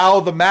Grant? Now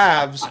the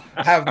Mavs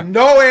have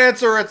no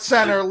answer at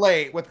center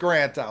late with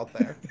Grant out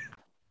there.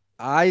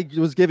 I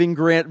was giving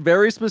Grant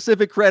very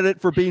specific credit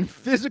for being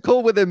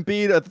physical with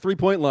Embiid at the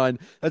 3-point line.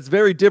 That's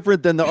very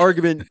different than the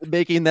argument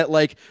making that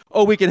like,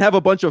 oh, we can have a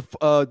bunch of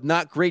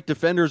not great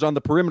defenders on the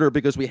perimeter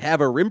because we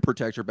have a rim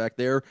protector back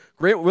there.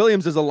 Grant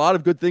Williams does a lot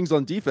of good things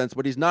on defense,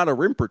 but he's not a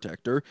rim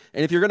protector.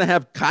 And if you're going to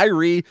have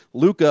Kyrie,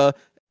 Luka,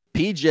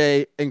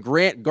 PJ, and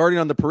Grant guarding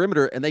on the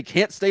perimeter and they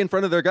can't stay in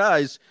front of their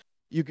guys,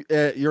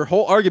 your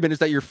whole argument is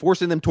that you're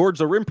forcing them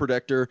towards a rim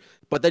protector,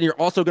 but then you're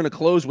also going to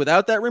close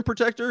without that rim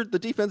protector. The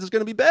defense is going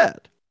to be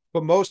bad.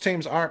 But most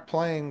teams aren't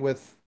playing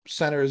with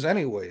centers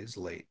anyways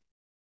late.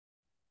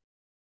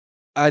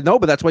 I know,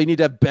 but that's why you need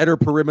to have better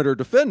perimeter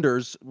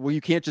defenders where you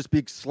can't just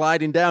be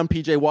sliding down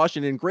PJ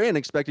Washington and Grant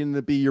expecting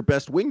them to be your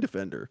best wing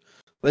defender.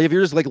 Like if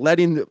you're just like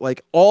letting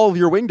like all of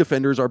your wing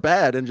defenders are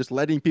bad and just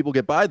letting people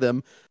get by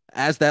them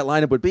as that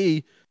lineup would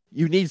be,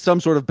 you need some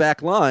sort of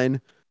back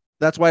line.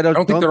 That's why I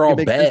don't think they're all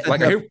bad.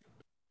 Like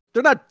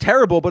they're not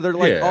terrible, but they're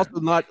like also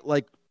not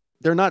like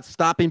they're not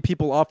stopping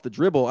people off the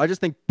dribble. I just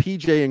think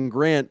PJ and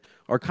Grant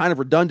are kind of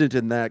redundant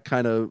in that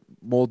kind of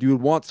mold. You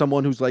would want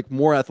someone who's like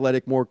more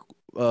athletic, more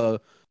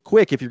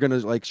quick if you're going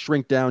to like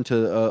shrink down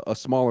to a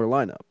smaller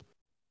lineup.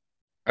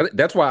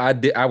 That's why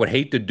I would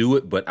hate to do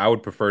it, but I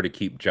would prefer to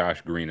keep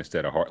Josh Green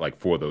instead of Hart, like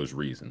for those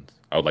reasons.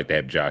 I would like to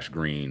have Josh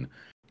Green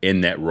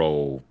in that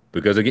role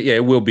because again,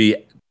 it will be.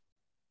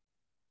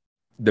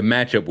 The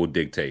matchup will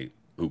dictate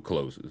who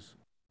closes,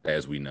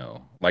 as we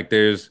know. Like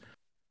there's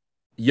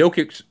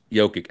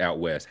Jokic out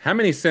west. How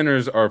many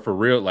centers are for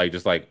real? Like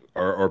just like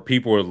or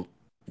people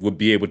would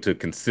be able to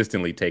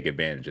consistently take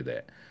advantage of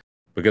that?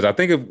 Because I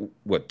think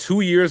of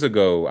 2 years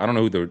ago, I don't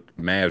know who the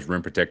Mavs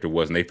rim protector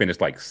was, and they finished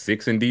like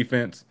 6th in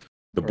defense.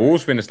 The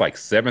Bulls finished like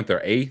 7th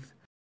or 8th.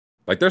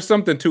 Like there's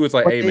something to it's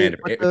like, hey man,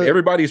 if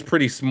everybody's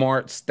pretty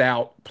smart,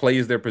 stout,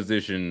 plays their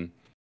position,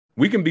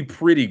 we can be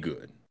pretty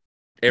good.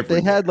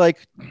 They had like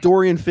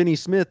Dorian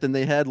Finney-Smith and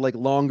they had like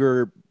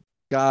longer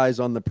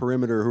guys on the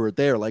perimeter who are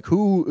there. Like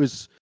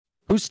who's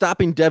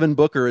stopping Devin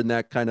Booker in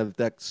that kind of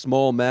that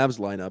small Mavs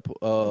lineup?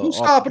 Who's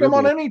stopping him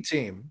on any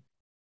team?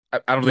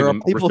 I don't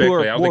think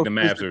respectfully, I don't think the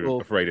Mavs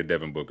are afraid of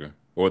Devin Booker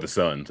or the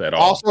Suns at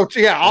all. Also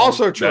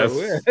true.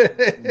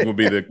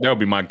 That would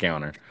be my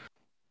counter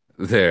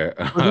there.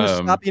 Who's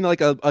stopping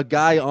like a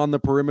guy on the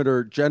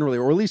perimeter generally,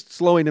 or at least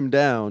slowing him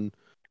down?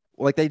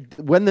 Like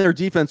when their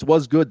defense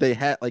was good, they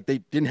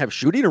didn't have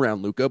shooting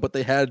around Luka, but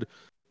they had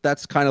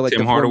that's kind of like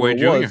Tim Hardaway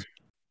Jr.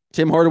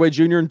 Tim Hardaway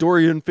Jr. and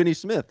Dorian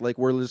Finney-Smith, like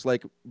were just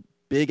like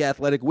big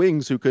athletic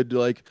wings who could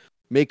like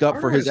make up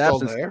for his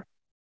absence. There.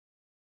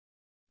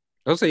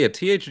 I'll say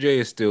THJ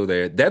is still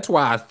there. That's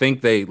why I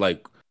think they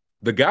like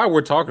the guy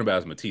we're talking about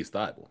is Matisse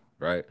Thybulle,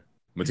 right?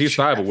 Matisse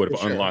Thybulle would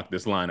have unlocked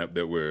this lineup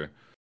that we're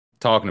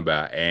talking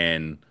about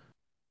and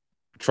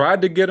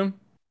tried to get him.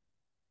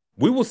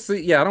 We will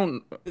see. Yeah,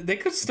 They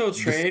could still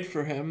trade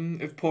for him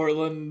if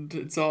Portland.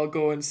 It's all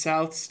going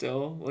south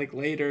still, like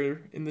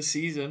later in the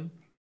season.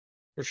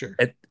 For sure.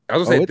 I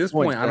was gonna say at this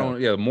point, I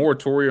don't. Yeah,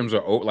 moratoriums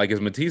are like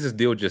is Matisse's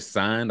deal just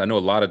signed? I know a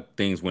lot of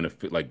things when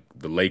like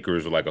the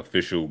Lakers are like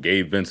official.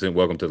 Gabe Vincent,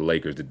 welcome to the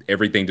Lakers. Did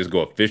everything just go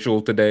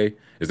official today?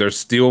 Is there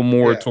still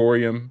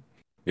moratorium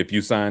if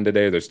you sign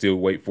today? There's still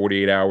wait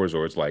 48 hours,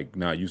 or it's like,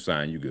 nah, you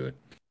sign, you good.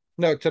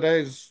 No,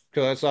 today's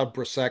because I saw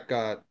Brissett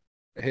got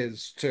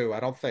his too. I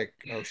don't think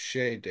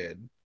O'Shea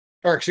did,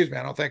 or excuse me,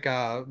 I don't think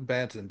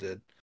Banton did.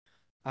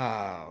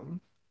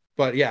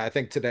 But yeah, I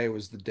think today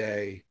was the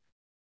day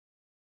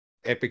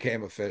it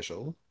became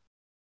official.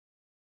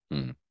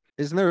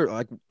 Isn't there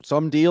like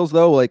some deals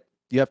though? Like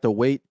you have to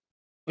wait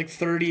like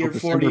 30 or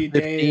 40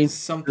 days,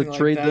 something like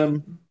trade that.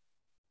 Them?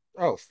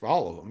 Oh, for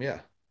all of them, yeah.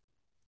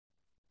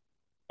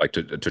 Like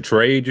to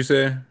trade, you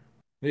say?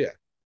 Yeah.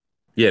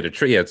 Yeah, to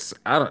trade. It's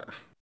I don't.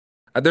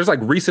 There's like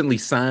recently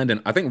signed,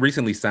 and I think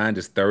recently signed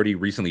is 30,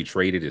 recently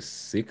traded is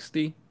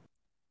 60,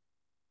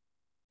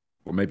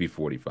 or maybe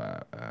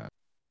 45.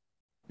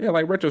 Yeah,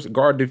 like retro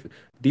guard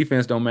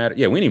defense don't matter.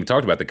 Yeah, we didn't even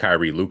talk about the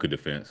Kyrie Luka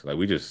defense. Like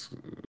we just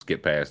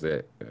skip past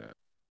that.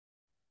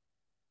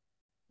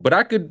 But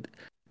I could,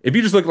 if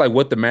you just look like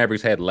what the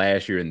Mavericks had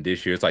last year and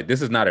this year, it's like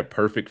this is not a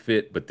perfect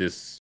fit, but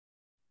this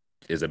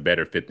is a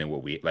better fit than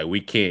what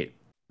we can't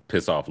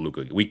piss off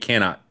Luka. We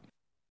cannot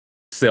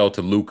sell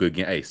to Luka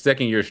again. Hey,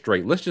 second year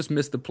straight. Let's just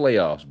miss the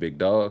playoffs, big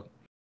dog.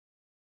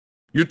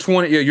 You're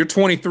 20, yeah, you're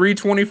 23,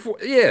 24.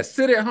 Yeah,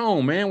 sit at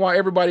home, man, while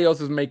everybody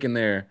else is making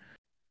their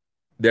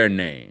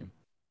name.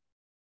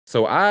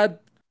 So I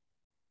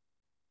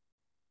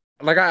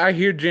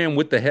hear Jam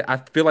with the head. I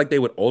feel like they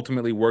would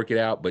ultimately work it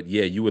out, but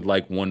yeah, you would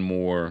like one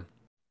more.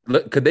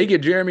 Look, could they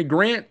get Jeremy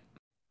Grant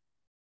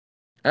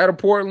out of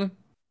Portland?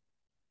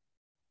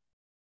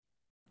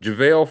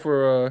 JaVale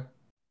for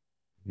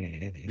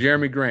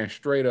Jeremy Grant,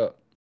 straight up.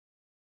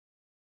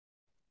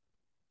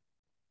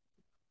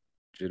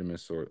 Legitimate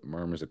sort of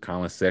murmurs of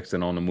Colin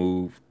Sexton on the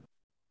move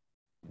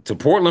to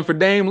Portland for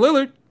Dame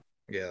Lillard.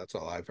 Yeah, that's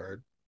all I've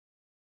heard.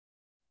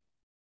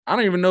 I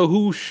don't even know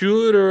who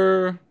should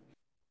or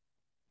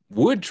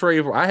would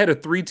trade for. I had a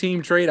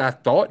 3-team trade I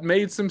thought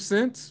made some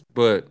sense,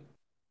 but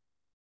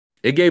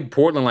it gave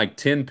Portland like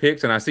 10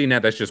 picks, and I see now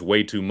that's just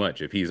way too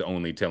much. If he's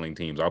only telling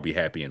teams, I'll be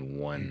happy in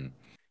one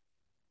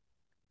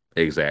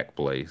exact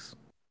place.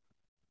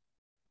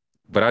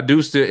 But I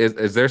do still,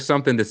 is there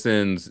something that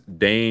sends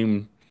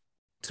Dame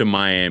to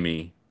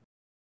Miami,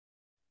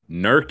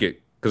 Nurkic?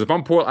 Because if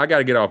I'm Portland, I got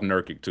to get off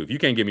Nurkic too. If you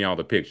can't give me all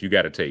the picks, you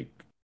got to take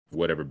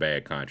whatever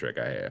bad contract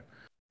I have.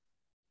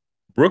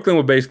 Brooklyn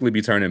would basically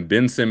be turning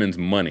Ben Simmons'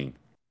 money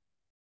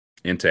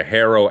into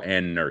Harrow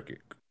and Nurkic.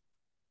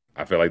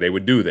 I feel like they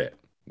would do that.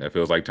 That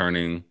feels like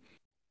turning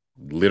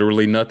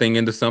literally nothing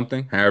into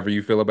something. However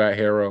you feel about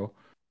Harrow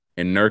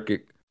and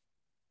Nurkic.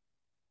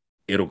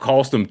 It'll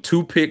cost them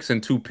 2 picks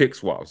and 2 pick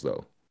swaps,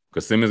 though,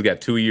 because Simmons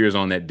got 2 years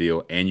on that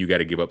deal, and you got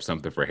to give up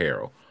something for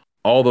Harrow.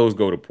 All those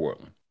go to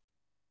Portland.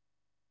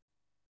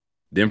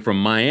 Then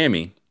from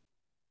Miami,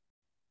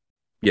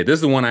 yeah, this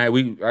is the one I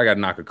got to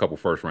knock a couple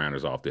first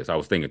rounders off this. I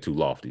was thinking too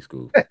lofty,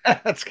 school. I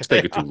was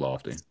thinking too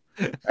lofty.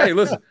 Hey,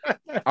 listen,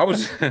 I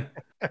was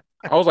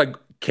like,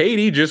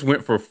 KD just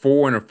went for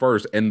 4 and a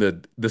first, and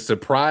the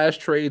surprise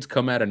trades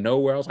come out of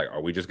nowhere. I was like,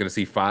 are we just going to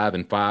see 5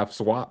 and 5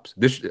 swaps?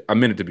 I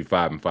meant it to be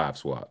 5 and 5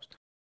 swaps.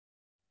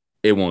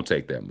 It won't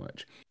take that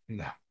much.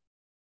 No.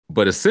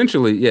 But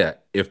essentially, yeah,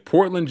 if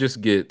Portland just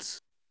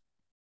gets,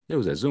 it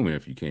was that zoom in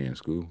if you can,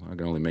 school. I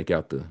can only make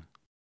out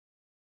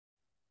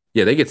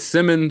yeah, they get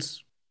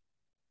Simmons,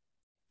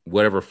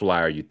 whatever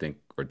flyer you think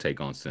or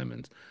take on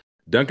Simmons.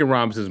 Duncan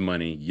Robinson's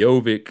money,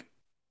 Jovic,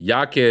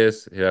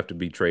 Jaquez, he'll have to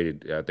be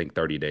traded, I think,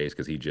 30 days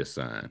because he just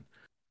signed.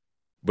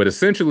 But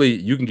essentially,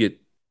 you can get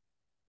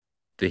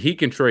the Heat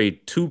can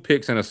trade 2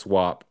 picks and a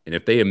swap, and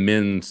if they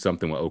amend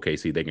something with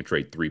OKC, they can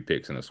trade 3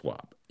 picks and a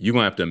swap. You're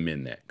going to have to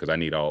amend that because I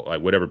need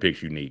whatever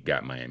picks you need,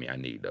 got Miami. I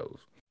need those.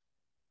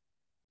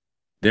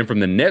 Then from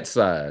the net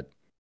side,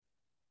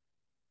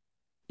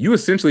 you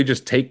essentially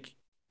just take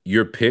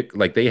your pick.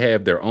 Like they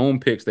have their own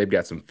picks. They've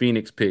got some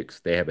Phoenix picks.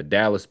 They have a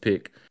Dallas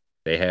pick.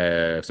 They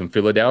have some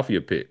Philadelphia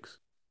picks.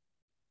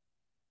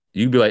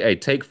 You'd be like, hey,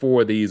 take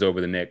 4 of these over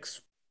the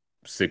next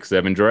 6,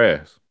 7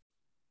 drafts.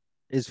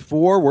 Is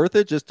 4 worth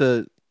it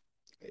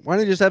why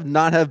don't you just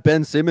not have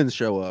Ben Simmons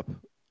show up?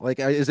 Like,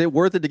 is it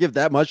worth it to give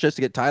that much just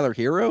to get Tyler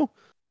Hero?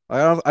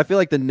 I feel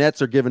like the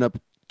Nets are giving up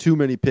too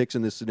many picks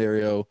in this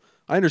scenario.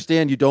 I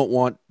understand you don't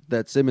want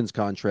that Simmons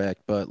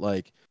contract, but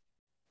like,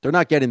 they're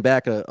not getting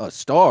back a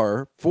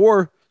star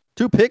for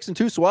 2 picks and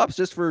 2 swaps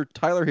just for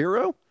Tyler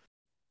Hero.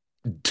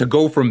 To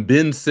go from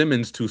Ben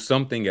Simmons to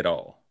something at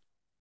all.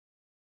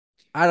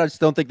 I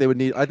just don't think they would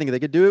need. I think they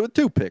could do it with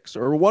 2 picks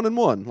or 1 and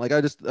 1. Like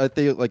I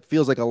think like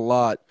feels like a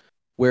lot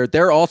where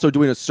they're also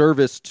doing a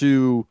service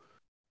to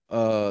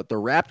the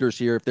Raptors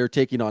here if they're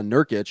taking on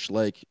Nurkic.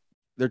 Like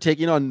they're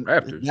taking on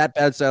Raptors. That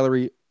bad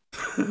salary.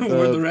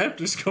 Where the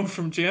Raptors come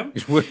from, Jim?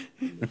 The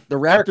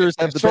Raptors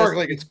have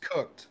historically it's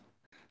cooked.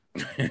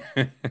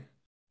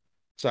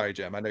 Sorry,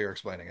 Jim. I know you're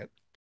explaining it.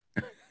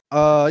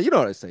 You know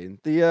what I'm saying?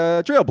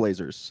 The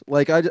Trailblazers.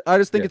 Like I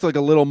just think it's like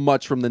a little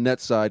much from the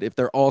Nets side if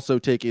they're also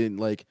taking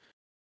like.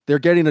 They're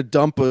getting a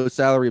dump of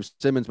salary of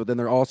Simmons, but then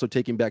they're also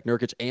taking back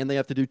Nurkic, and they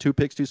have to do 2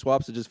 picks, 2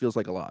 swaps. It just feels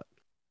like a lot.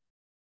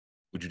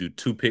 Would you do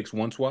 2 picks,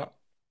 1 swap?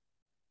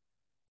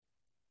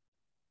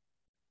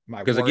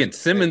 Because again,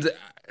 Simmons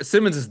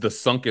is the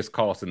sunkest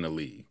cost in the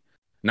league.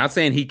 Not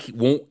saying he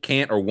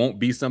can't or won't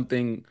be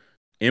something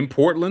in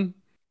Portland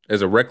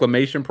as a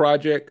reclamation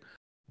project,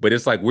 but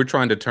it's like we're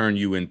trying to turn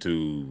you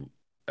into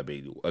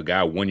a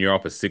guy 1 year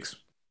off a 6th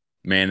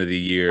man of the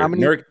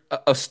year,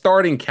 a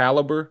starting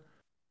caliber.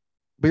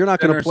 But you're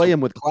not going to play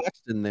him with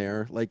Claxton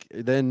there. Like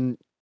then,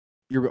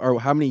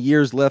 how many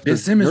years left? Ben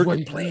Simmons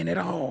wasn't playing at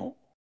all.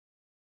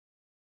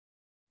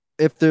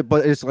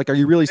 But it's like, are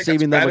you really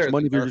saving that much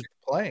money if you're just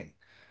playing?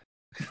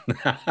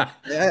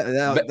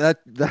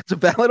 That's a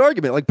valid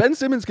argument. Like Ben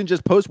Simmons can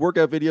just post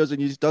workout videos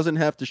and he just doesn't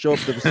have to show up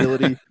to the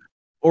facility.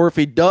 Or if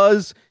he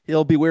does,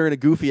 he'll be wearing a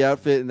goofy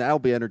outfit and that'll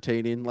be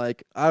entertaining.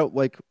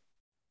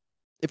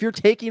 If you're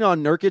taking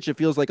on Nurkic, it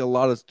feels like a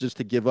lot of just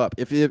to give up.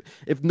 If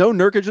no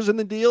Nurkic is in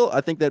the deal,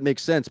 I think that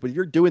makes sense. But if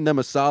you're doing them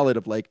a solid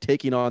of like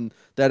taking on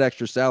that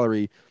extra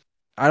salary,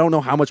 I don't know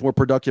how much more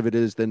productive it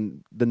is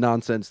than the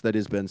nonsense that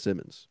is Ben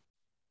Simmons.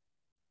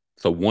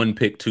 So 1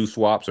 pick, 2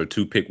 swaps, or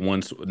 2 pick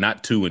 1,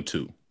 not 2 and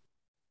 2.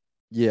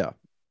 Yeah,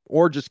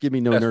 or just give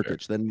me no That's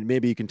Nurkic. Fair. Then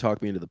maybe you can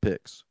talk me into the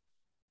picks.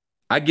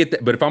 I get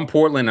that, but if I'm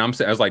Portland, I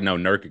was like, no,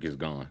 Nurkic is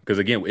gone. Because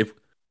again, if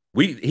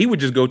he would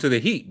just go to the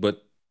Heat,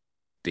 but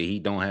the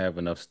Heat don't have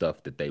enough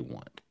stuff that they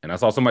want. And I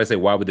saw somebody say,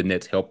 why would the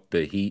Nets help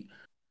the Heat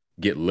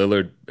get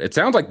Lillard? It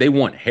sounds like they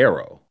want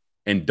Harrow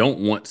and don't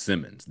want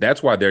Simmons.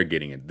 That's why they're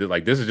getting it.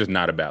 Like, this is just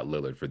not about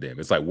Lillard for them.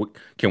 It's like,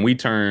 can we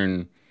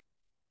turn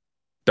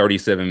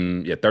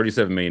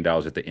 $37 million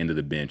at the end of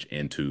the bench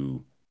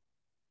into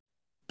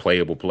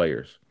playable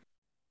players?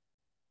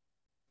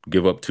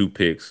 Give up 2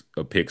 picks,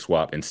 a pick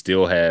swap, and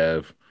still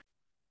have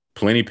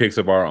plenty picks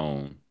of our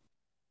own.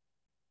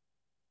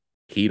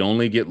 He'd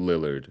only get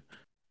Lillard,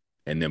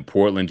 and then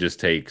Portland just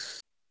takes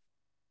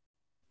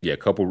a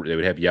couple. They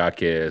would have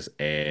Jaquez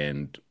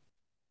and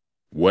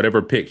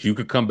whatever picks you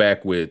could come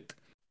back with.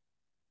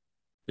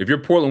 If you're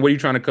Portland, what are you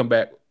trying to come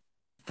back?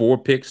 4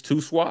 picks,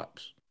 2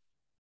 swaps.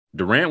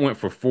 Durant went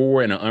for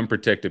 4 and an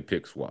unprotected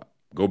pick swap.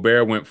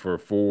 Gobert went for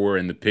 4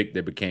 and the pick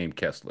that became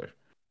Kessler.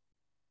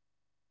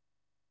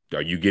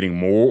 Are you getting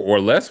more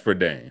or less for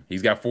Dame?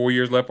 He's got 4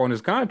 years left on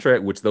his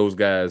contract, which those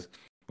guys,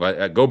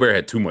 like Gobert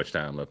had too much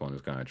time left on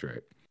his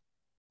contract.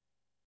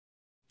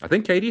 I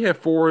think KD had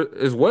 4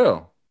 as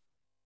well.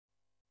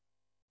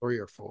 3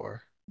 or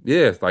 4.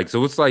 Yeah,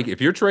 so it's like if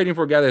you're trading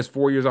for a guy that's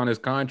 4 years on his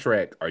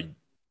contract, are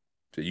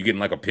you getting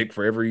like a pick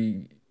for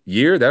every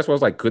year? That's why I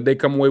was like, could they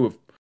come away with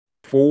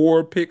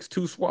 4 picks,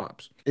 2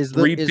 swaps?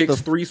 3 picks,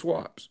 3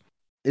 swaps.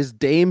 Is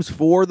Dame's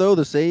 4 though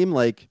the same?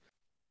 Like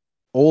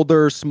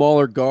older,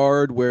 smaller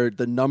guard where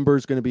the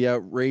number's going to be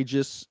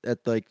outrageous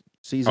at like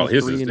season 3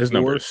 and 4? His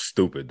number is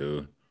stupid,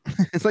 dude.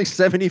 It's like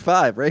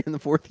 75, right, in the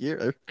 4th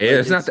year. Yeah,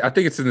 it's not. I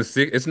think it's in the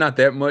 6th. It's not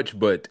that much,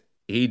 but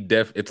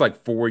it's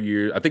like 4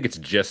 years. I think it's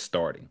just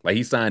starting. Like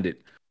he signed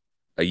it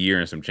a year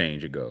and some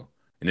change ago,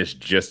 and it's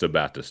just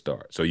about to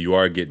start. So you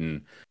are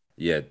getting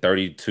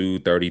 32,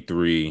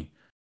 33,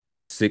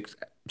 6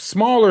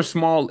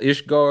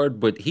 small-ish guard,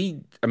 but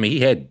he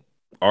had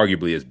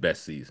arguably his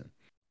best season.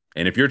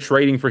 And if you're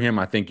trading for him,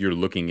 I think you're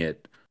looking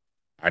at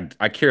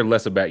I care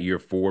less about year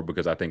 4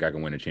 because I think I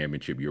can win a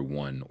championship year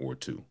 1 or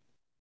 2.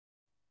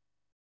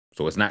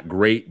 So it's not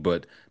great,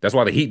 but that's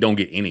why the Heat don't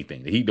get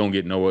anything. The Heat don't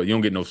get you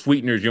don't get no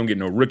sweeteners, you don't get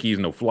no rookies,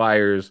 no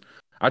flyers.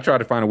 I try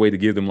to find a way to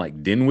give them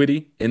like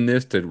Dinwiddie in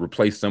this to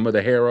replace some of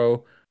the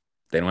Harrow.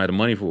 They don't have the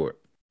money for it.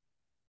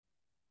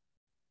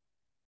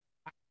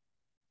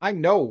 I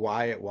know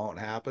why it won't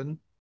happen.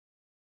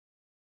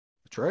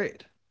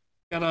 Trade.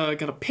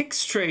 Got a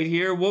picks trade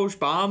here. Woj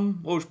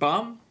bomb.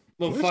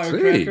 Little Let's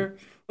firecracker.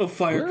 see. Little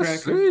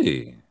firecracker. Let's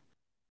see.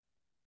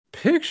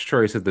 Picks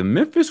trade says the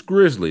Memphis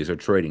Grizzlies are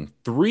trading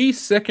 3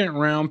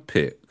 second-round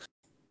picks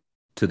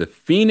to the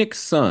Phoenix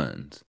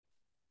Suns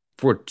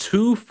for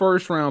 2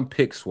 first-round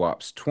pick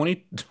swaps,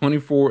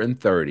 2024 and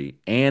 30,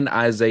 and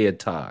Isaiah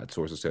Todd,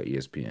 sources tell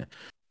ESPN.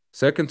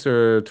 Seconds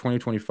are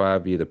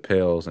 2025 via the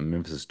Pels and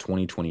Memphis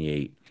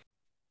 2028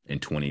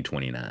 and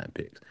 2029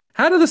 picks.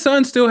 How do the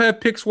Suns still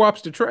have pick swaps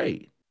to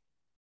trade?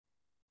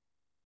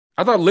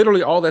 I thought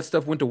literally all that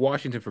stuff went to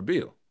Washington for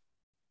Bill.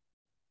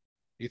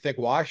 You think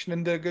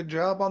Washington did a good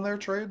job on their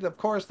trade? Of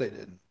course they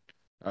didn't.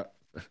 I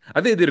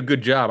think they did a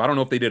good job. I don't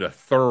know if they did a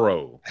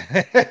thorough.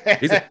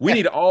 He said, we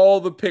need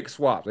all the pick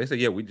swaps. They said,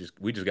 yeah, we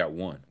just got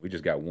one. We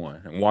just got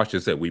one. And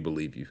Washington said, we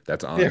believe you.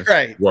 That's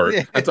honest work.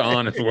 That's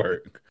honest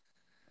work.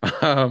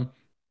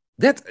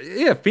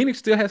 Phoenix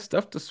still has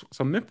stuff to.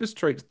 So Memphis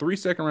trades 3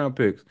 second-round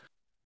picks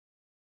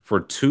for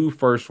 2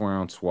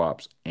 first-round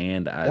swaps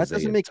and Isaiah That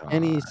doesn't make Todd.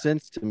 any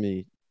sense to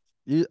me.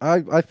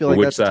 I feel like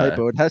that's a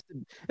typo. It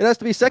has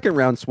to be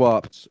 2nd-round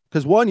swaps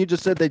because one, you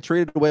just said they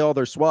traded away all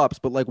their swaps,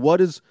 but like, what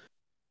is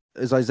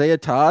Isaiah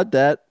Todd?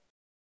 That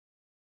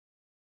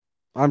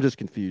I'm just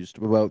confused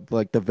about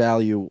like the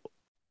value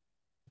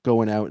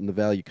going out and the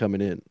value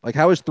coming in. Like,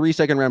 how is 3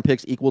 second-round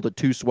picks equal to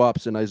 2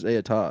 swaps in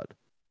Isaiah Todd?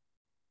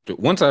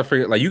 Once I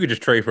figured, like, you could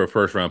just trade for a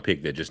first-round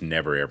pick that just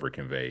never ever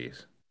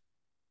conveys.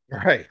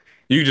 Right.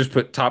 You just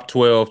put top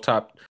 12,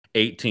 top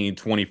 18,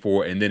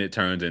 24, and then it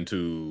turns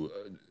into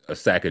a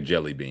sack of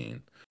jelly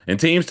bean. And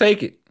teams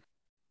take it.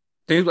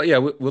 Teams like, yeah,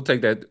 we'll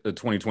take that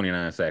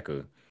 2029 sack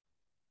of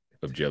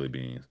jelly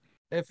beans.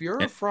 If you're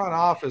a front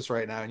office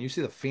right now and you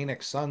see the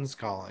Phoenix Suns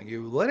calling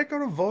you, let it go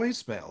to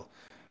voicemail.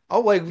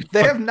 Oh, like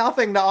they have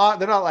nothing to.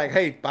 They're not like,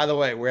 hey, by the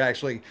way, we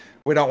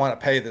don't want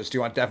to pay this. Do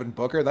you want Devin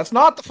Booker? That's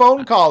not the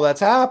phone call that's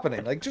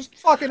happening. Like, just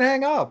fucking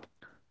hang up.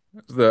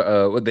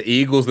 The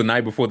Eagles the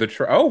night before the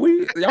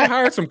y'all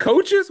hired some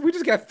coaches. We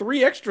just got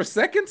 3 extra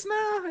seconds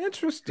now.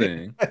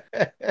 Interesting.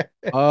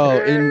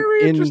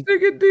 Very interesting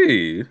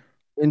indeed.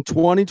 In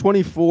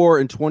 2024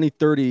 and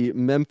 2030,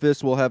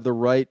 Memphis will have the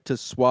right to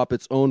swap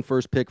its own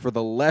first pick for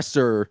the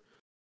lesser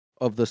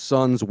of the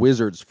Suns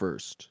Wizards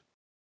first.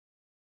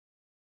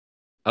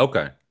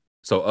 Okay,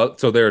 so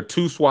there are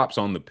 2 swaps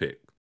on the pick.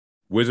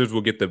 Wizards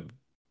will get the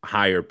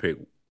higher pick.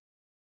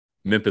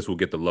 Memphis will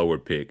get the lower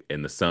pick,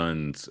 and the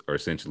Suns are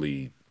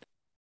essentially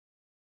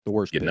the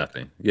worst. Get pick.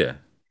 Nothing. Yeah.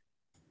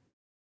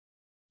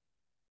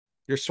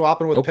 You're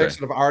swapping with picks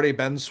that have already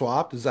been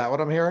swapped. Is that what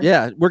I'm hearing?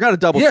 Yeah, we're got a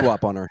double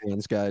swap on our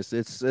hands, guys.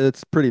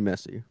 It's pretty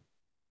messy.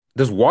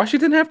 Does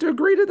Washington have to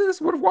agree to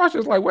this? What if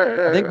Washington's like,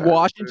 I think well,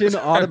 Washington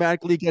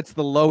automatically gets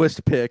the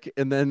lowest pick,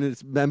 and then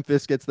it's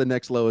Memphis gets the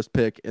next lowest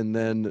pick, and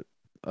then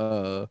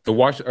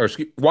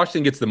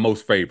Washington gets the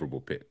most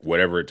favorable pick,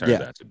 whatever it turns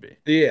out to be.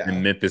 Yeah.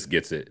 And Memphis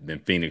gets it. Then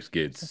Phoenix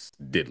gets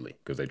diddly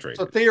because they traded.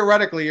 So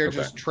theoretically, you're Okay.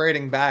 just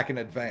trading back in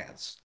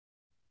advance.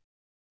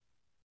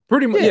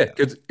 Pretty much, yeah.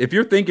 Because if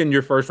you're thinking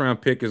your first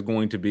round pick is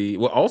going to be,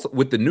 well, also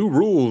with the new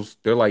rules,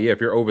 they're like, yeah, if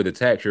you're over the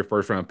tax, your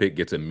first round pick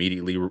gets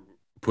immediately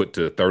put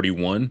to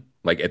 31,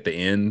 like at the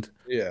end.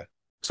 Yeah.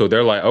 So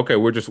they're like, okay,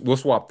 we'll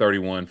swap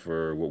 31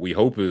 for what we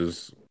hope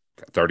is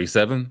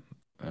 37.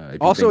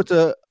 Also, it's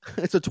a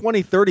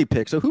 2030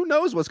 pick, so who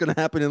knows what's going to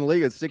happen in the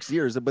league in 6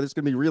 years? But it's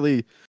going to be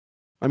really.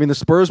 I mean, the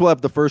Spurs will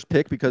have the first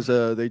pick because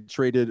they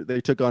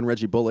took on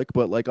Reggie Bullock.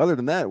 But like other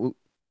than that,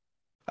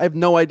 I have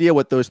no idea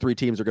what those three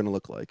teams are going to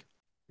look like.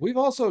 We've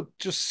also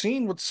just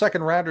seen what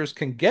second rounders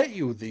can get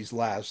you these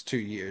last 2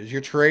 years.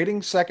 You're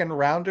trading second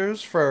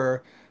rounders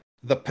for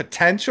the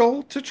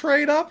potential to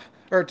trade up,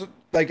 or to,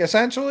 like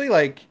essentially,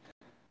 like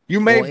you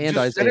may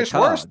just finish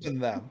worse than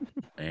them.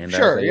 And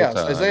sure, yes,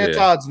 Isaiah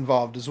Todd's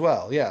involved as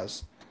well.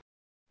 Yes.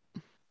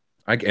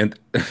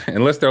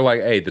 Unless they're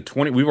like, hey,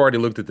 we've already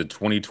looked at the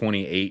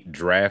 2028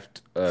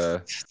 draft.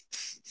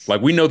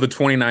 Like we know the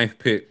 29th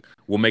pick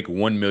will make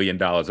 $1 million.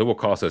 It will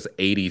cost us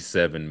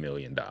 $87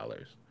 million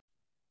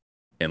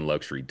in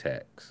luxury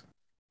tax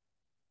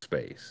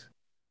space.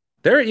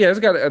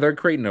 They're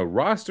creating a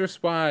roster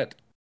spot,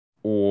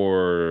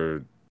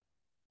 or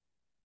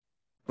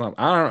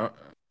I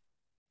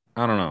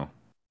don't know.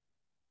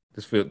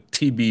 Just feel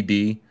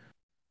TBD.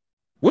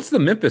 What's the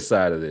Memphis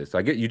side of this?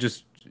 I get you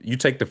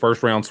take the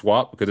first round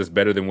swap because it's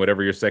better than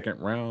whatever your second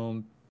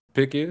round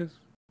pick is,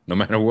 no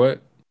matter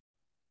what.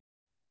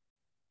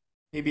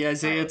 Maybe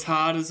Isaiah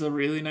Todd is a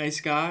really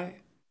nice guy.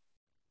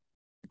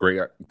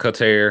 Great, cuts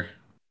hair,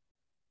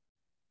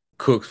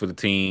 cooks for the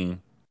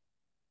team,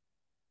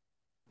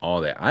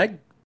 all that. I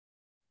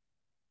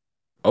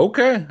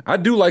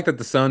do like that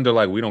the Suns are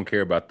like, we don't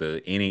care about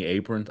any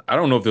aprons. I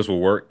don't know if this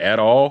will work at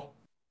all.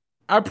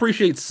 I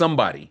appreciate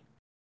somebody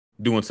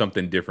doing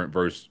something different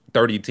versus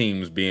 30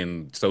 teams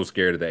being so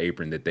scared of the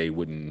apron that they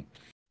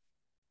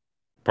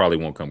probably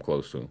won't come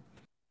close to.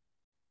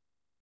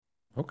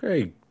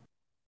 Okay,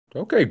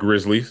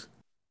 Grizzlies.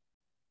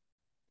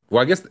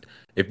 Well, I guess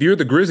if you're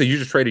the Grizzlies, you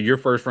just traded your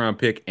first round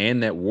pick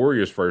and that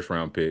Warriors first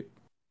round pick.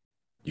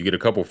 You get a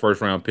couple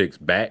first round picks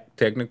back,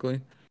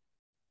 technically.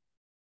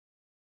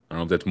 I don't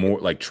know if that's more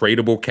like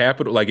tradable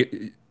capital. Like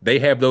they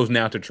have those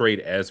now to trade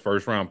as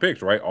first round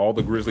picks, right? All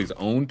the Grizzlies'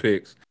 own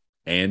picks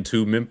and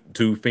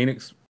two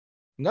Phoenix.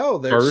 No,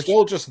 they're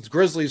still just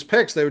Grizzlies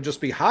picks. They would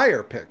just be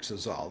higher picks,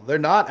 is all. They're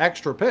not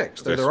extra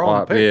picks. They're their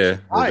own picks. Yeah,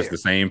 they're just the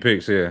same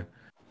picks. Yeah.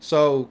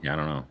 So I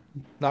don't know.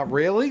 Not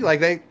really.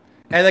 Like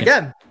and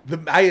again,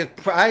 I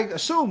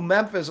assume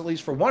Memphis, at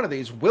least for one of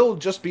these, will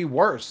just be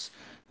worse.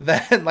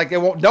 Then like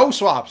no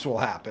swaps will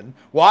happen.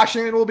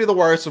 Washington will be the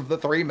worst of the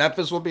three.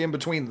 Memphis will be in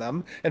between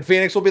them, and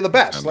Phoenix will be the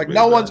best. Like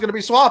no one's going to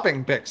be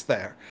swapping picks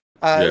there.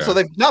 So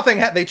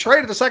they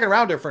traded the second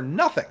rounder for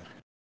nothing.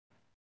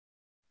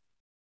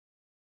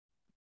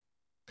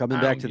 Coming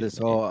back to this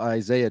whole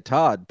Isaiah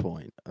Todd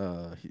point,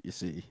 you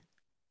see.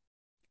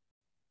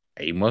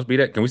 He must be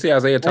that. Can we see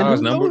Isaiah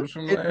Todd's numbers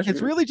from last year?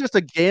 It's really just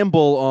a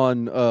gamble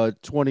on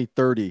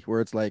 2030, where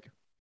it's like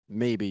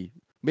maybe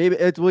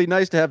it's really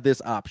nice to have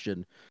this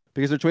option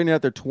because they're trading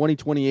out their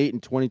 2028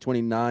 and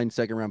 2029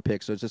 second round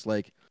picks. So it's just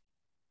like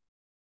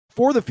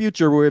for the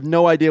future, we have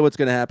no idea what's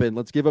going to happen.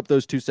 Let's give up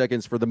those 2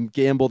 seconds for the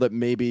gamble that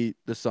maybe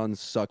the Suns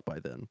suck by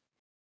then.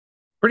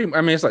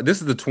 It's like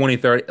this is the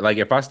 2030. Like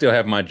if I still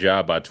have my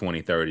job by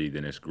 2030,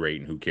 then it's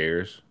great, and who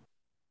cares?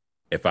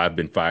 If I've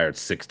been fired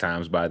 6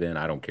 times by then,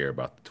 I don't care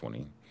about the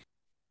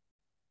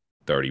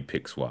 2030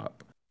 pick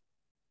swap.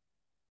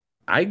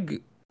 I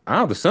don't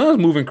know, the Suns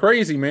moving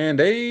crazy, man.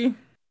 They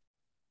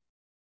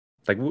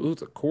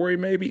who's Corey?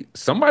 Maybe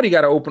somebody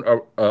got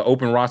to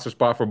open roster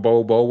spot for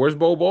Bobo. Where's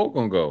Bobo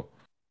gonna go?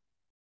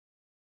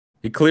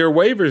 He cleared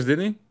waivers,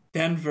 didn't he?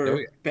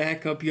 Denver,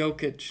 backup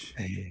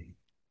Jokic.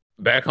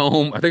 Back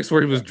home, I think it's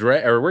where he was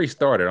drafted, or where he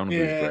started. I don't know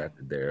if he was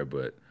drafted there,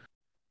 but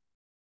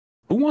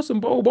who wants some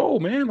Bobo,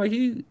 man? Like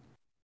he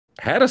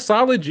had a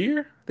solid year.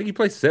 I think he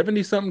played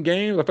 70-something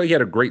games. I thought he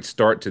had a great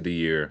start to the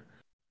year.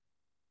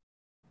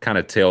 Kind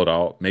of tailed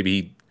off.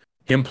 Maybe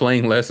him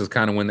playing less is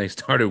kind of when they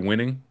started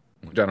winning,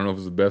 which I don't know if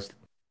it was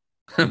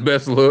the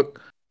best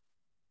look.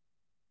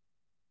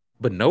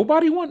 But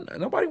nobody won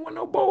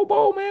no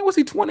Bobo, man. Was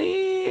he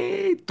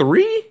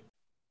 23?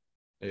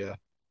 Yeah.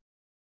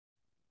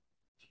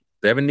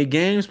 70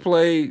 games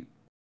played,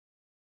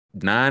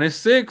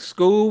 9-6.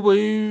 School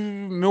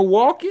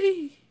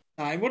Milwaukee.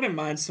 I wouldn't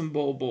mind some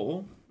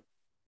Bobo.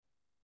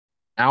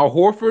 Al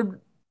Horford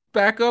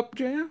backup,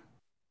 Jam?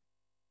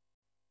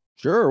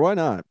 Sure, why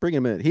not? Bring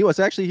him in. He was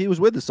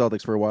with the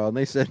Celtics for a while, and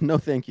they said no,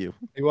 thank you.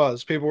 He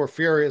was. People were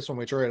furious when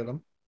we traded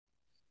him.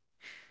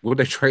 What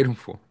did they trade him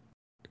for?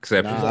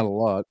 Exceptions? Not a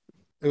lot.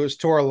 It was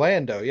to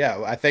Orlando.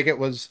 Yeah, I think he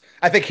was.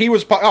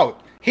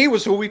 He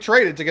was who we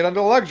traded to get under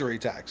the luxury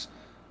tax.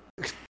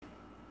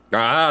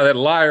 That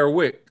liar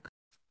Wick.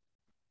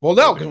 Well,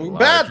 no, because A we lot of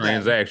bad then.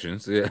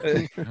 transactions. Yeah.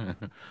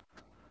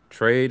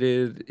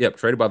 Traded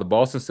by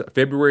the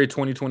February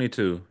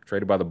 2022.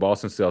 Traded by the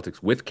Boston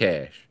Celtics with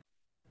cash.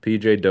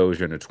 PJ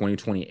Dozier in a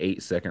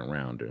 2028 second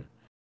rounder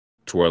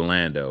to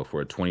Orlando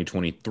for a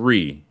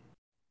 2023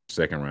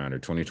 second rounder,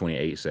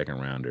 2028 second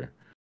rounder.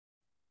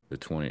 The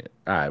 20.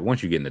 All right,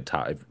 once you get in the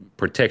top,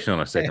 protection on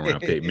a second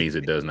round pick means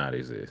it does not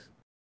exist.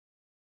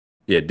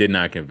 Yeah, it did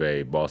not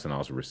convey. Boston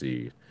also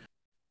received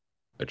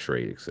a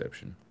trade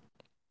exception.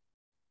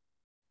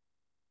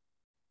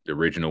 The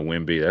original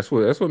Wemby. That's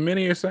what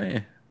many are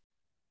saying.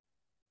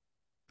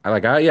 I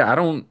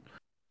don't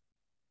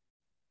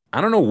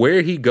know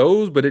where he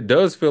goes, but it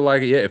does feel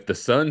like, yeah, if the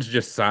Suns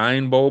just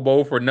sign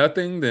Bobo for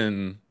nothing,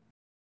 then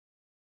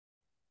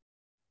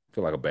I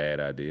feel like a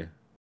bad idea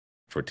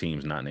for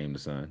teams not named the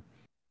Sun.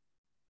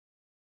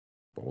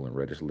 Bowling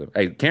Reddish live.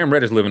 Hey, Cam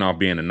Reddish living off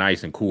being a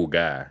nice and cool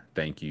guy.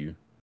 Thank you.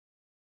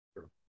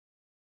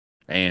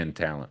 And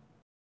talent.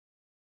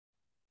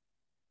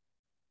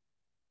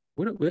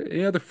 What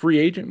any other free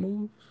agent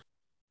moves?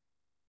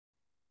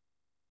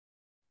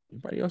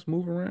 Anybody else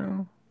move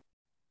around?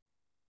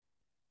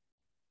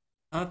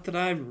 Not that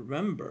I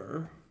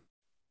remember.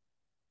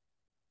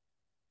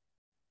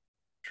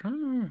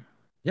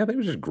 Yeah, they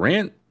were just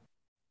Grant,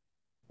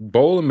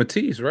 Bowl, and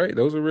Matisse, right?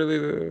 Those are really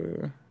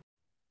the.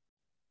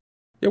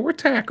 Yeah, where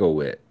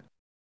Taco at?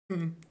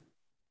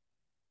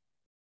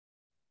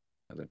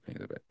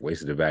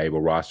 Wasted a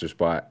valuable roster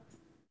spot.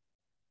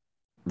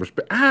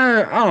 Respect.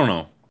 I don't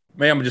know.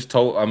 Man, I'm just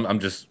told. I'm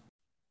just.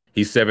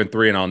 He's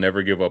 7'3", and I'll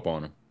never give up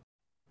on him.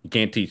 You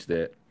can't teach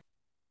that.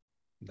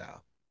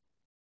 No.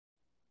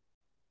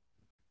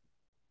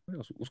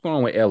 What's going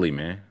on with Ellie,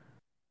 man?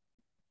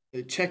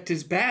 They checked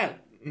his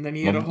bat, and then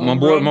he had a home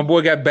run. My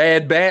boy got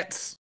bad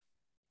bats.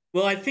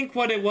 Well, I think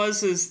what it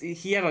was is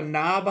he had a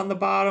knob on the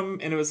bottom,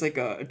 and it was like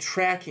a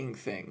tracking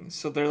thing.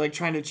 So they're like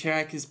trying to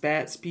track his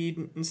bat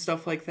speed and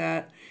stuff like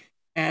that.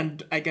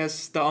 And I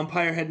guess the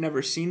umpire had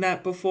never seen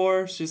that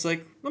before. So he's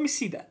like, let me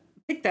see that.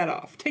 Take that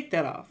off. Take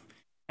that off.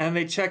 And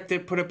they checked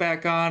it, put it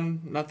back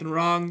on. Nothing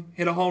wrong.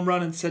 Hit a home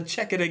run and said,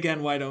 check it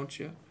again. Why don't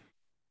you?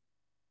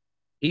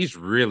 He's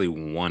really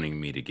wanting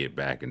me to get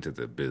back into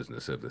the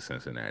business of the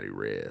Cincinnati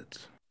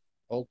Reds.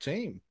 Whole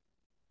team.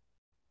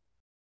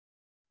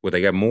 What,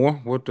 they got more?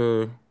 What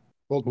the?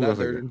 Well, no,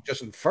 they're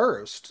just in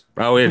first.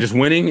 Oh yeah, just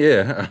winning.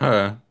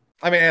 Yeah.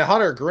 I mean,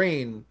 Hunter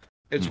Green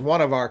is one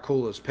of our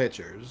coolest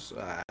pitchers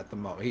at the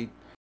moment.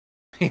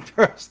 He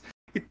throws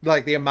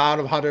like the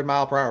amount of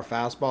 100-mile-per-hour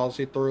fastballs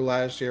he threw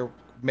last year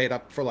made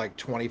up for like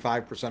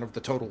 25% of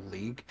the total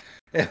league.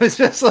 It was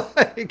just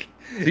like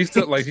he's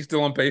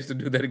still on pace to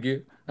do that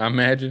again. I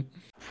imagine.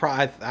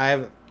 I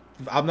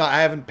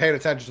haven't paid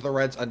attention to the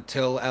Reds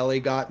until Ellie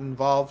got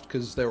involved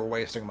because they were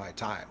wasting my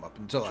time up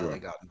until Ellie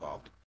got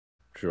involved.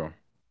 Sure.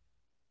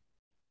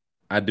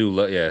 I do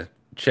love. Yeah,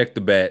 check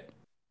the bat.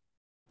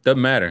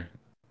 Doesn't matter.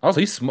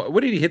 Also,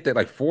 what did he hit that,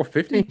 like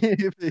 450?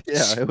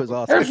 Yeah, it was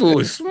awesome.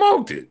 Absolutely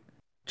smoked it.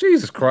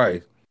 Jesus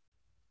Christ.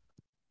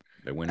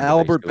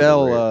 Albert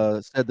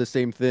Bell said the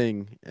same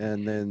thing,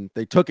 and then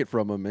they took it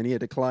from him, and he had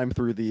to climb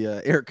through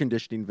the air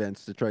conditioning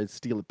vents to try to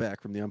steal it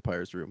back from the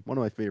umpire's room. One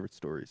of my favorite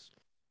stories.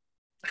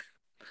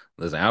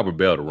 Listen, Albert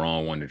Bell, the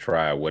wrong one to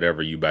try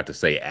whatever you about to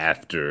say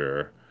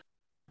after.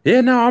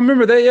 Yeah, no, I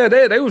remember that. Yeah,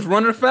 they was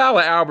running foul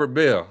at Albert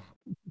Bell.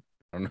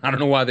 I don't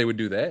know why they would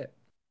do that.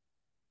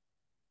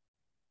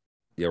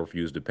 Yeah,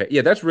 refused to pay.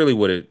 Yeah, that's really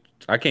what it.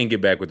 I can't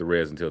get back with the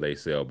Reds until they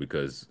sell,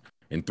 because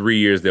in 3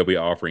 years they'll be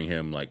offering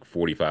him like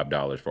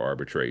 $45 for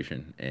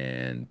arbitration,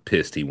 and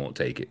pissed he won't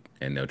take it,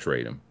 and they'll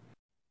trade him.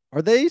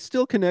 Are they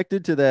still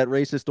connected to that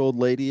racist old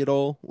lady at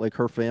all? Like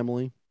her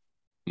family?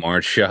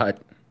 Marge Schott?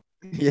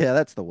 Yeah,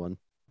 that's the one.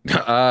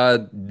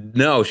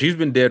 No, she's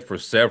been dead for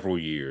several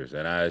years,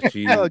 and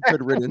she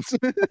good riddance.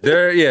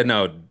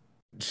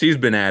 She's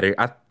been at it.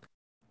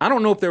 I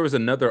don't know if there was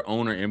another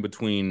owner in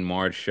between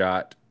Marge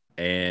Schott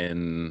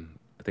and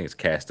I think it's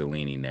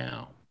Castellini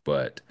now,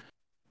 but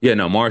yeah,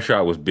 no, Marge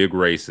Schott was big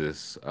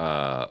racist.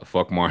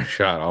 Fuck Marge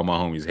Schott. All my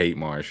homies hate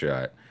Marge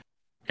Schott,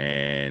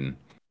 and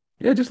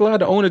yeah, just allowed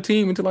to own a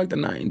team until like the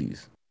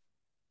 90s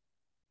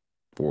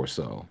or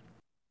so.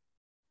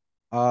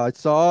 I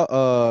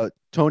saw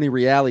Tony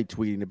Reale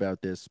tweeting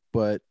about this,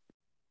 but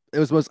it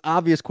was the most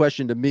obvious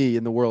question to me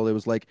in the world. It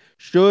was like,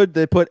 should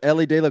they put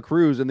Ellie De La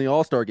Cruz in the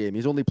All-Star game?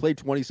 He's only played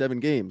 27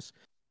 games.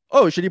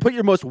 Oh, should you put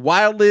your most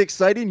wildly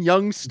exciting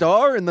young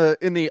star in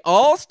the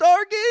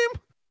All-Star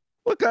game?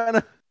 What kind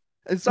of?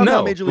 And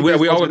somehow Major League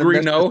we all agree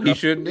no, he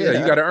shouldn't. Yeah,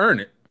 you got to earn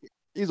it.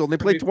 He's only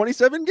played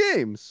 27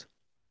 games.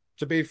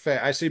 To be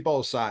fair, I see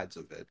both sides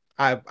of it.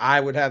 I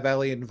would have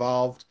Ellie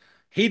involved.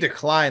 He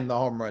declined the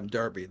home run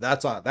derby.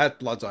 That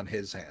blood's on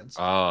his hands.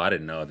 Oh, I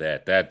didn't know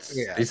that. Did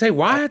he say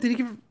why? Did he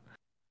give?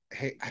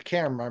 I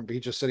can't remember.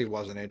 He just said he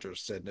wasn't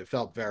interested, and it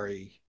felt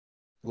very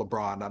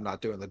LeBron, I'm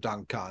not doing the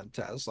dunk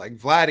contest. Like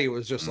Vladdy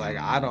was just like,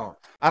 I don't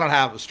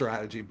have a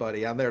strategy,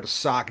 buddy. I'm there to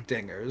sock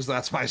dingers.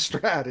 That's my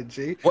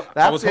strategy. Well, I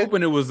That's was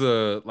hoping it was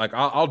like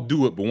I'll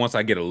do it, but once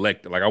I get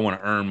elected, like I want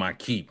to earn my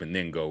keep and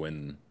then go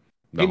in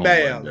the He home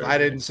may run have. derby. I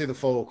didn't see the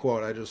full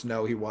quote. I just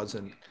know he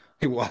wasn't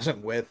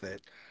with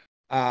it.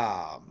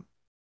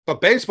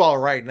 But baseball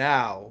right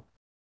now,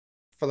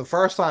 for the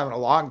first time in a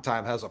long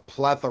time, has a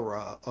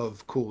plethora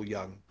of cool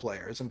young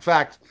players. In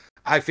fact,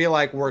 I feel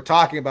like we're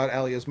talking about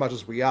Ellie as much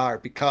as we are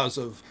because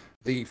of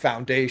the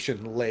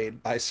foundation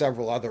laid by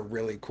several other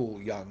really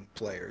cool young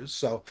players.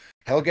 So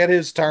he'll get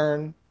his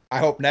turn. I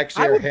hope next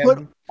I year would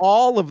put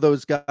all of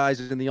those guys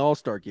in the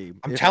All-Star game.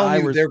 I'm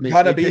telling you, they're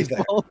gonna be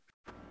there.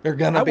 They're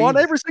gonna be. I want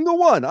every single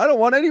one. I don't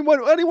want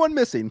anyone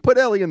missing. Put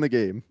Ellie in the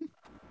game.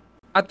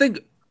 I think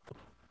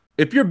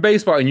if you're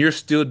baseball and you're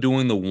still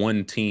doing the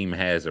one team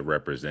has a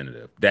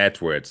representative,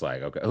 that's where it's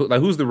like, okay,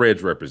 who's the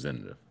Reds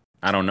representative?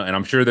 I don't know, and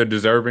I'm sure they're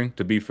deserving.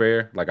 To be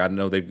fair, like I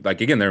know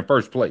again they're in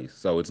first place,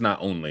 so it's not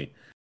only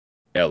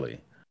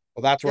Ellie.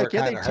 Well, that's where it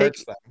kind of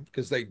hurts them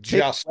because they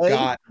just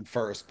got in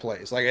first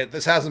place. Like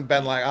this hasn't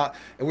been like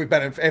we've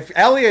been if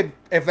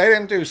they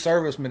didn't do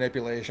service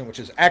manipulation, which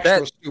is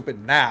extra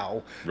stupid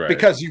now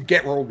because you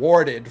get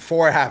rewarded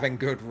for having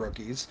good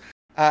rookies.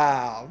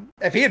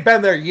 If he had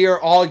been there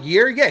all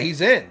year, yeah,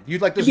 he's in.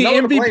 You'd like there's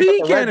no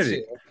MVP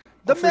candidate.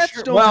 The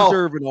Mets don't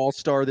deserve an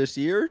all-star this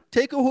year.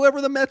 Take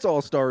whoever the Mets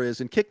all-star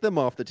is and kick them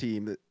off the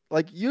team.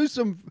 Like, use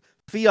some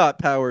fiat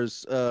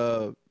powers,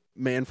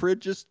 Manfred.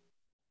 Just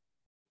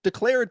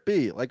declare it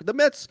be. Like, the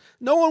Mets,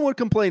 no one would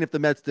complain if the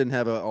Mets didn't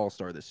have an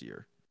all-star this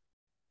year.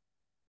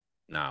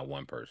 Nah,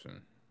 one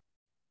person.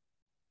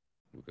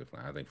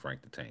 I think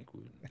Frank the Tank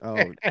would. Oh,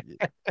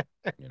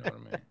 you know what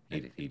I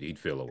mean? He'd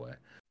feel away.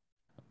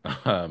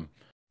 No,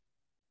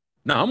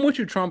 I'm with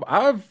you, Trump.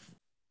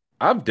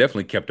 I've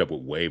definitely kept up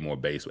with way more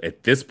baseball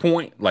at this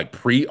point, like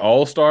pre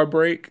All-Star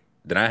break,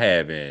 than I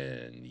have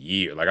in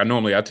years. Like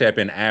I tap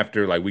in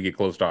after like we get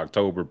close to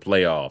October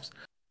playoffs.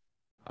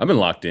 I've been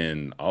locked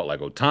in.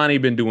 Like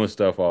Ohtani been doing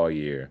stuff all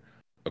year.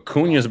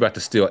 Acuna's about to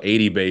steal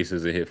 80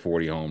 bases and hit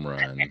 40 home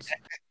runs.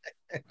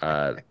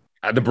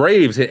 The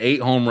Braves hit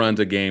 8 home runs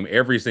a game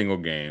every single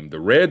game. The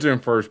Reds are in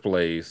first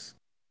place.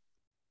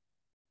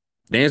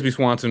 Dansby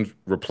Swanson's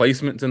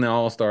replacements in the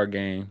All-Star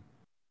game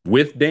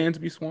with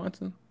Dansby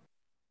Swanson.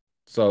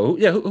 So,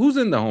 yeah, who's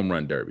in the home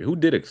run derby? Who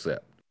did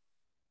accept?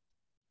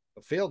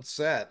 The field's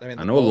set. I mean,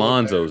 I know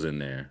Alonso's in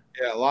there.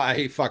 Yeah,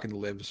 he fucking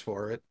lives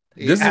for it.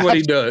 This is what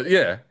he does.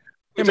 Yeah.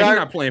 I mean, he's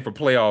not playing for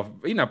playoff.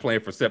 He's not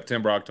playing for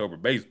September, October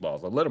baseball.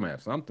 So let him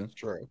have something. It's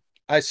true.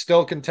 I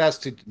still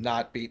contest he did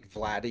not beat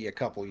Vladdy a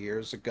couple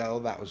years ago.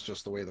 That was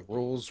just the way the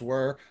rules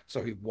were.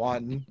 So he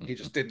won. He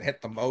just didn't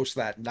hit the most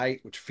that night,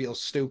 which feels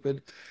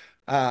stupid.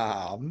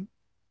 But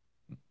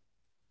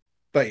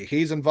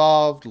he's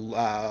involved.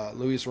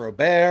 Luis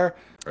Robert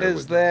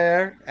is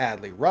there.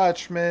 Adley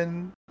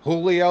Rutschman.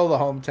 Julio, the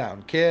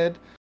hometown kid.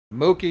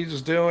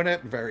 Mookie's doing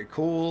it. Very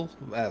cool.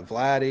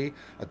 Vladdy.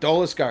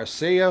 Adolis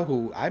Garcia,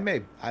 who I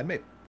may.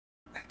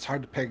 It's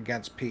hard to pick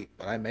against Pete,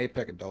 but I may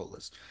pick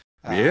Adolis.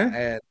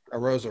 And a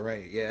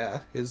Rosaré. Yeah.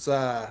 His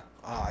I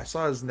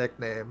saw his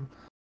nickname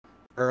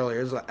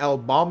earlier. It's El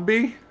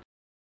Bombi.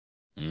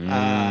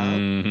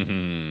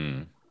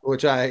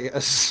 Which I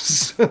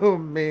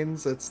assume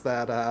means it's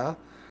that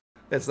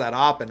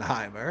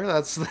Oppenheimer.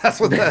 That's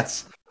what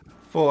that's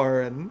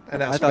for. And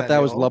I thought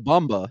that was La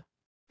Bamba.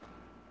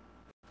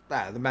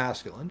 The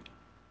masculine.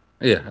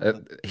 Yeah,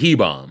 he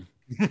bomb.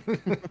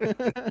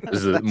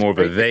 This is more of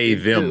a they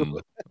them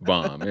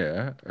bomb.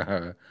 Yeah,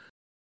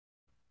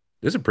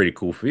 this is a pretty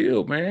cool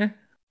field, man.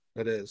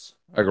 It is.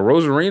 Like a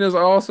Rosarena's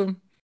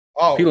awesome.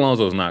 Oh, Pete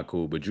Alonso's not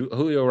cool, but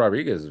Julio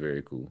Rodriguez is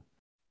very cool.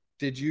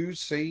 Did you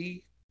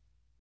see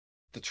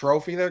the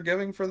trophy they're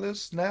giving for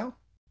this now?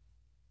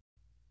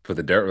 For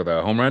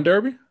the home run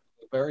derby?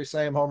 The very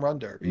same home run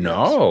derby.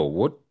 No, yes.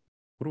 What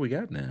do we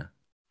got now?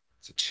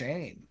 It's a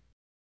chain.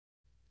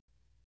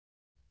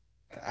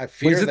 I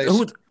fear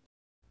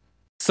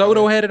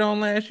Soto had it on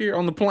last year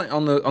on the plane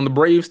on the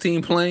Braves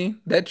team plane.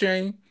 That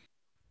chain?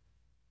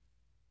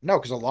 No,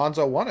 because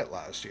Alonso won it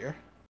last year.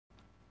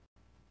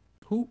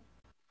 Who?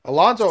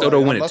 Alonso.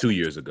 Soto won it 2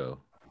 years ago.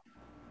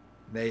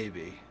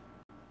 Maybe.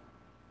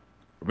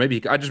 Or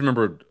maybe I just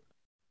remember.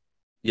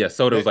 Yeah,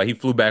 Soto was like he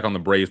flew back on the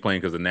Braves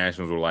plane because the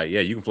Nationals were like,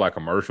 "Yeah, you can fly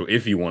commercial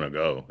if you want to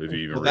go." If you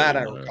even well, that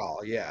I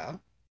recall, yeah,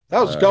 that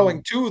was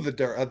going to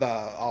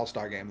the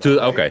All-Star game. Right?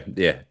 Okay,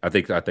 yeah, I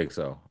think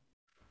so.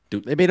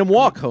 Dude, they made him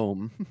walk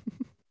home.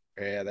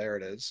 Yeah, there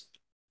it is.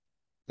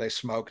 They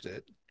smoked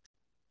it.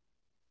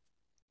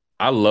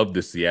 I love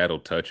the Seattle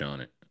touch on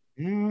it.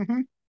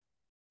 Mm-hmm.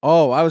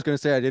 Oh, I was going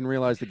to say I didn't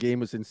realize the game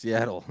was in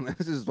Seattle.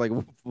 This is like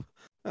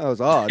that was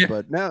odd,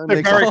 but now it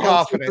makes very all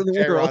confident. sense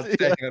in the world.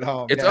 Taking it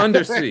home. It's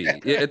undersea.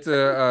 It's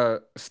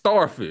a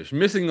starfish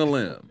missing a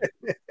limb.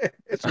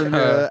 It's an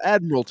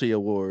Admiralty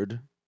Award.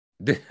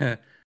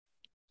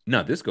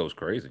 No, this goes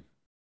crazy.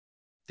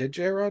 Did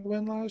J-Rod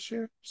win last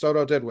year?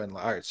 Soto did win.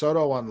 All right,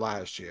 Soto won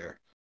last year.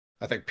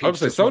 I think I would Peach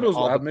say just won Soto's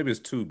all the. maybe it's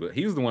two, but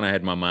he's the one I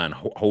had in my mind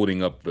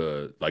holding up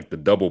the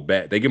double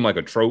bat. They give him like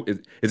a trophy.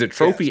 Is it Yes,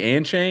 trophy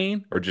and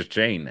chain or just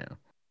chain now?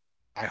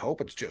 I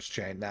hope it's just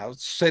chain now.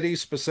 City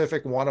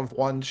specific one of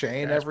one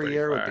chain That's every pretty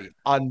year would fire. be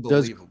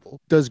unbelievable.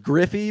 Does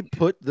Griffey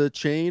put the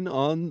chain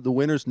on the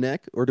winner's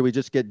neck, or do we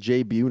just get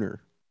Jay Buhner?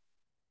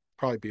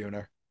 Probably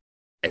Buhner.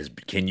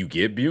 Can you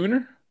get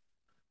Buhner?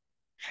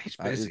 He's Is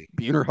busy.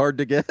 Buhner hard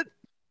to get?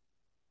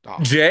 Oh,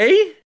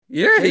 Jay?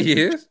 Yeah, Jay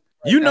he is.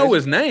 You know guys.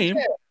 his name.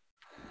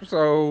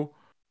 So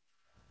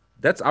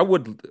I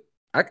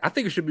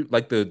think it should be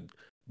like the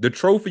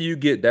trophy you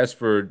get, that's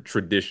for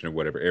tradition or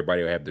whatever.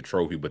 Everybody will have the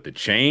trophy, but the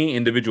chain,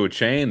 individual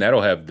chain,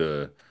 that'll have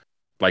the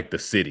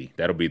city.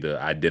 That'll be the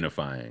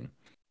identifying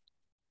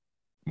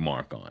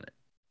mark on it.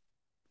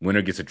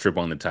 Winner gets a trip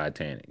on the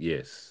Titanic.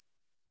 Yes.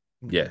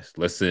 Yes.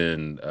 Let's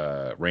send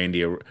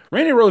Randy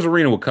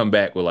Rosarina will come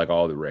back with like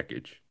all the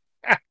wreckage.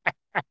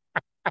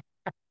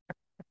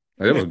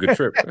 That was a good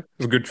trip. It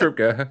was a good trip,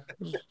 guy.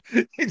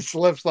 He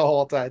slips the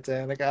whole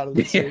Titanic out of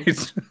the sea.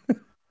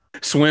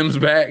 Swims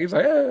back. He's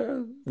like,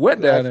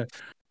 wet down there.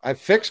 I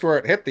fixed where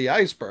it hit the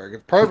iceberg.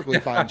 It's perfectly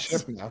fine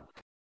ship now.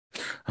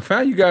 I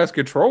found you guys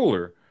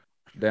controller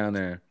down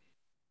there.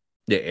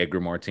 Yeah, Edgar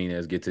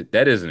Martinez gets it.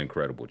 That is an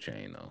incredible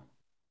chain, though.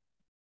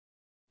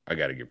 I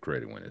got to give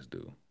credit when it's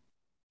due.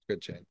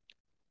 Good chain.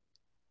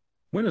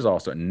 When is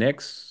All-Star?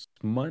 Next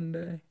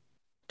Monday?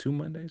 2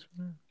 Mondays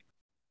from now?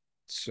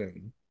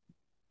 Soon.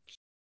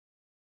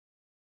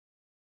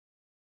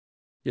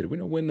 Yeah, do we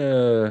know when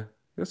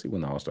let's see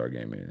when the All-Star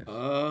game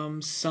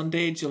is.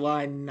 Sunday,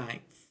 July 9th,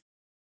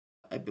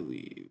 I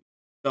believe.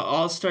 The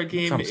All-Star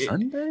game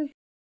Sunday?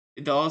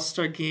 The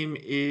All-Star game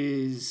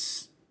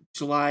is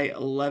July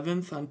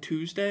 11th on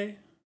Tuesday.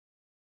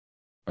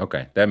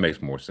 Okay, that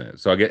makes more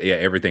sense. So I get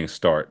everything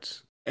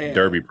starts. Yeah.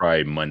 Derby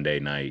probably Monday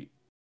night.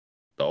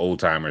 The old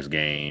timers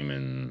game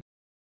and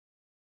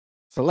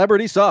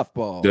Celebrity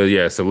softball.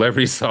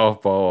 Celebrity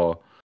softball.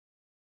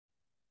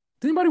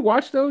 Does anybody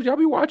watch those? Y'all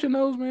be watching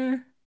those,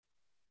 man?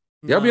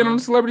 Y'all be on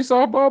the celebrity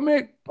softball,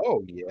 Mick?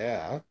 Oh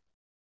yeah.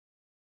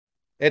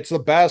 It's the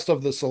best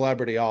of the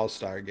celebrity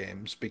all-star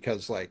games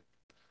because like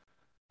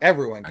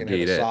everyone can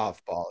hit a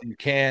softball. You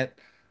can't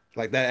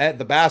like that.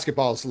 The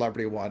basketball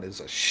celebrity one is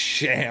a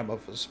sham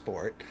of a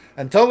sport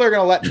until they're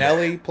gonna let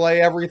Nelly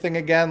play everything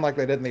again, like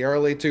they did in the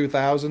early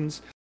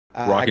 2000s.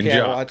 I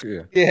can't watch.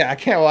 I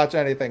can't watch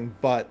anything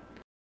but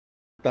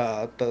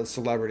the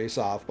celebrity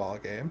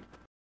softball game.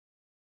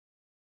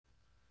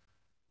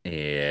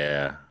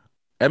 Yeah,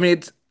 I mean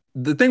it's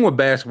the thing with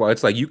basketball.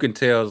 It's like you can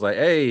tell. It's like,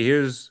 hey,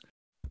 here's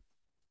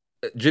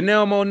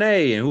Janelle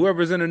Monáe and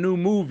whoever's in a new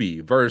movie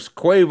versus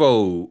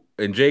Quavo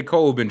and J.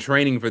 Cole been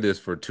training for this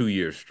for 2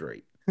 years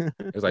straight.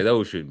 It's like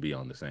those shouldn't be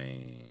on the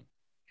same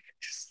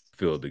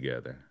field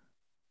together.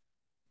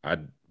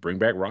 I'd bring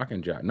back Rock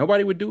and Jock.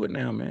 Nobody would do it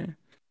now, man.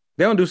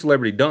 They don't do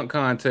celebrity dunk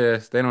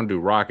contests. They don't do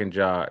Rock and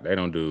Jock. They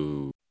don't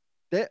do.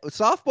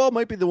 Softball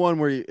might be the one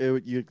where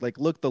you like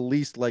look the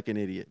least like an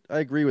idiot. I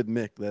agree with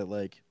Mick that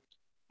like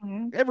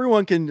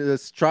everyone can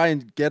just try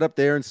and get up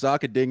there and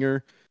sock a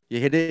dinger. You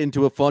hit it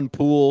into a fun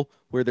pool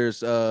where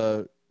there's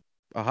a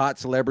hot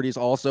celebrities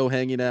also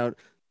hanging out.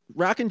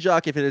 Rock and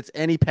Jock, if it's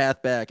any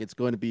path back, it's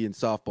going to be in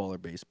softball or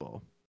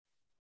baseball.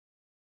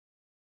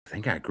 I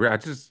think I agree.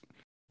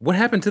 What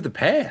happened to the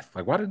path?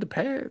 Like, why did the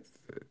path?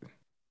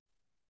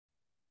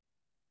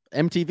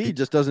 MTV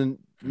just doesn't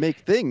make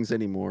things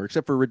anymore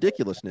except for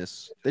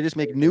ridiculousness. They just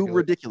make new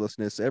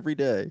ridiculousness every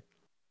day.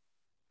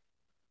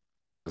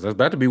 That's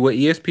about to be what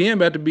ESPN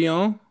about to be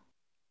on.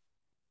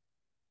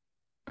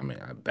 I mean,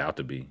 about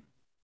to be.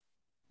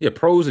 Yeah,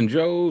 Pros and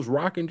Joes,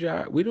 Rock and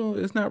Jock.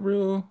 It's not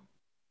real.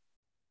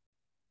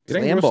 It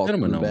ain't real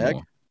cinema no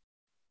more.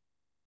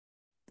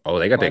 Oh,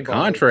 they got that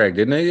contract,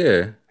 didn't they?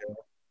 Yeah.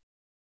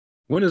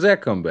 When does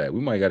that come back? We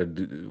might got to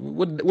do.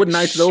 What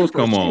nights do those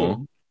come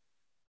on?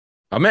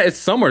 I mean, it's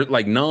summer,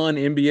 like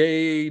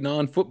non-NBA,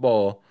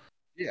 non-football.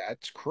 Yeah,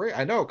 it's crazy.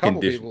 I know a couple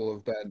people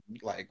have been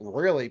like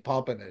really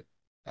pumping it,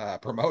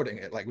 promoting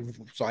it. Like,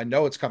 so I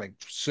know it's coming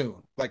soon.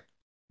 Like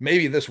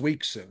maybe this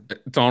week soon.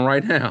 It's on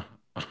right now.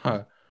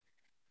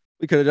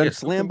 We could have done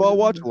Slam Ball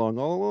watch along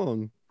all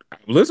along.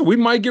 Listen, we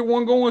might get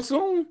one going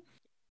soon.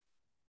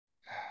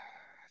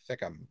 I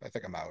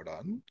think I'm out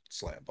on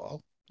Slam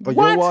Ball. But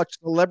you'll watch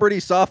celebrity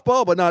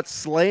softball, but not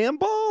Slam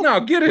Ball? No,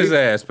 get his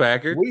ass,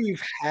 Packard.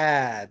 We've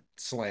had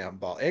Slam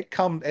Ball.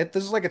 This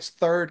is like its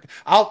third.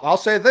 I'll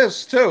say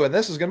this too, and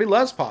this is gonna be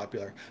less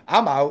popular.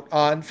 I'm out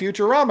on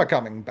Futurama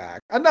coming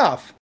back.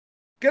 Enough.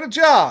 Get a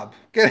job.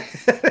 Get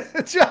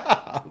a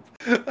job.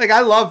 Like I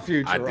love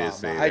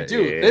Futurama. I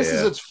do. Yeah. This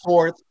is its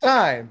fourth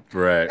time.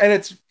 Right.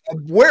 And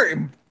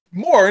we're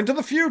more into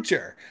the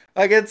future.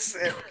 Like it's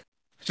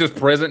just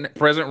present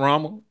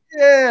Rama.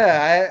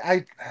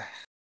 Yeah,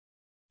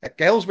 it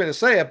kills me to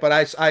say it, but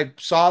I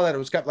saw that it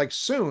was kept like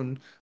soon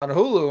on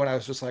Hulu, and I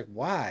was just like,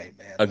 why,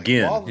 man?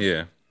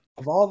 Again,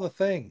 of all the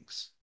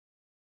things.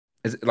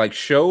 Is it like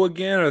show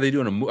again? Or are they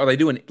doing are they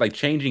doing like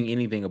changing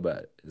anything about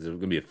it? Is it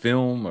gonna be a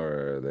film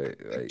or are they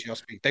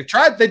like? They've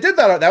tried. They did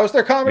that. That was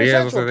their Comedy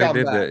Yeah, Central they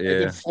did comeback. that. They Yeah,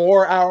 did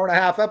 4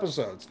 hour-and-a-half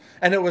episodes,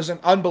 and it was an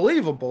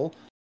unbelievable.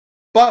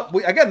 But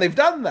again, they've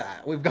done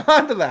that. We've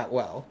gone to that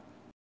well.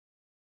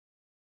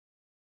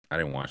 I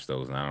didn't watch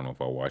those, and I don't know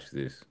if I'll watch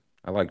this.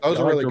 I Those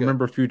are like really to good.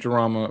 remember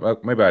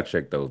Futurama. Maybe I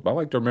check those, but I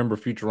like to remember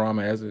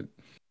Futurama as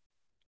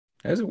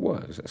it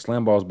was.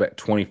 Slam Ball's back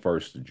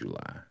 21st of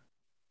July.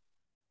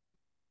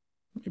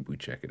 Maybe we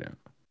check it out.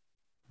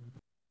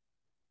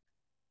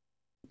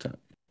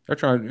 You're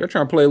trying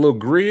to play a little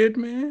grid,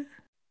 man.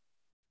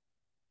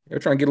 You're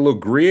trying to get a little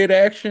grid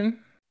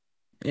action.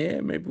 Yeah,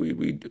 maybe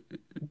we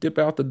dip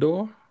out the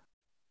door.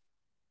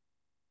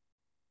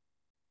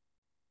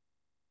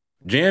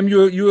 Jam,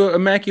 you a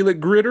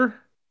immaculate gritter?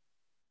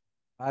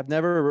 I've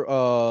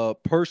never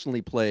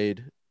personally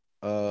played,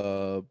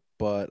 but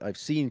I've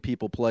seen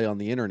people play on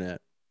the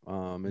internet.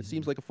 It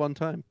seems like a fun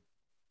time.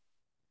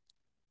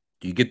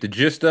 Do you get the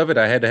gist of it?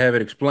 I had to have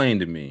it explained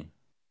to me.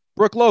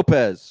 Brooke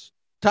Lopez,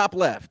 top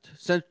left,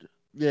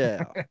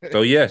 yeah.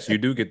 So yes, you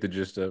do get the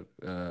gist of.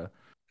 Yeah,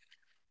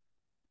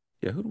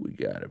 who do we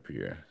got up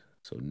here?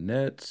 So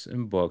Nets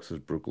and Bucks is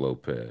Brooke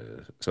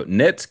Lopez. So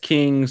Nets,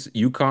 Kings,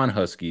 Yukon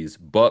Huskies,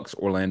 Bucks,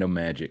 Orlando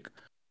Magic,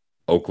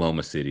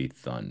 Oklahoma City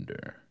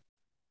Thunder.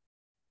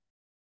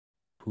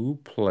 Who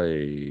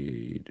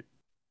played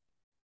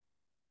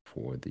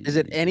for the? Is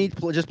it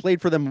just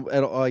played for them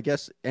at I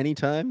guess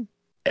anytime?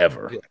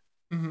 Ever?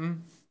 Yeah. Mm-hmm.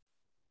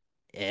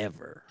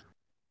 Ever.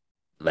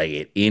 Like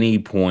at any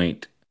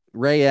point?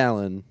 Ray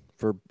Allen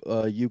for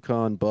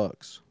Yukon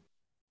Bucks.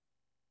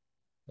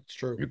 That's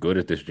true. You're good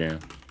at this, Jam.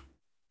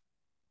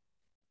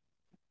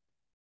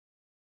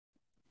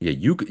 Yeah,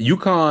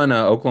 Yukon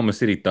Oklahoma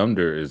City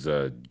Thunder is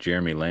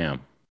Jeremy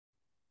Lamb.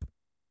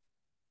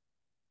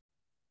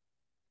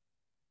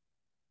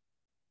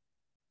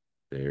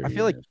 There I he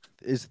feel like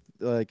is. is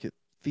like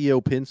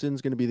Theo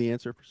Pinson's going to be the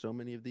answer for so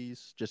many of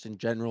these, just in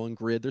general and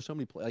grid. There's so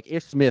many like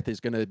if Smith is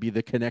going to be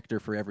the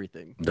connector for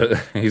everything.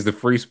 He's the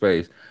free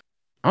space.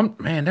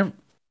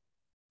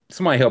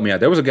 Somebody help me out.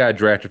 There was a guy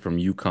drafted from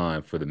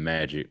UConn for the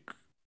Magic.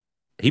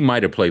 He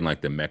might have played in,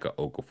 like the Mecca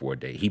Okafor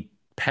day. He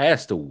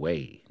passed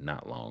away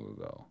not long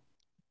ago.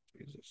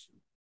 Jesus.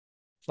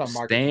 It's not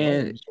Marcus Stan-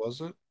 Williams,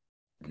 was it?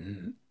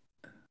 Did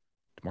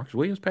Marcus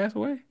Williams pass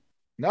away?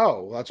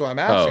 No, that's what I'm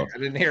asking. Oh. I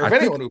didn't hear I of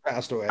think- anyone who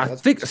passed away. I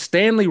think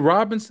Stanley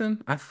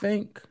Robinson. I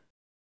think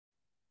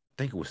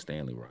it was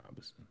Stanley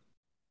Robinson.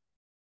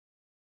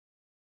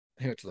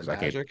 he went to the 'Cause I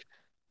can't- Magic.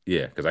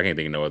 Yeah, because I can't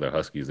think of no other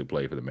Huskies that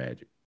play for the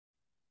Magic.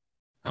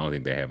 I don't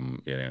think they have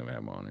him. Yeah, they don't have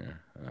him on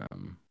there.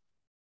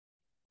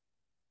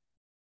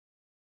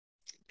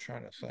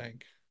 Trying to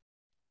think.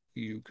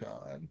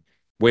 UConn.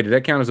 Wait, did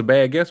that count as a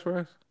bad guess for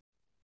us?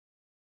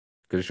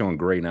 Because it's showing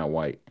gray, not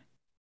white.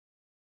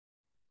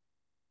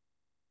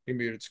 He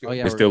muted Scoop. Oh,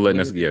 yeah, It's still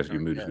letting us. muted. Yes, you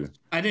muted. Yes. Scoop.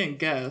 I didn't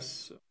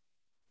guess.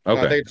 I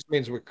Okay. think it just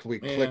means we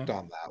Yeah. clicked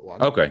on that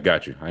one. Okay,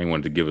 got you. I didn't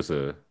want to give us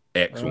a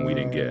X when we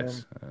didn't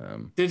guess.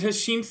 Did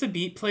Hashim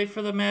Thabit play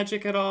for the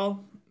Magic at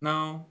all?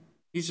 No.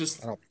 He's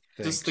just I don't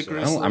think Just the so.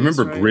 Grizzlies. I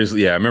remember right?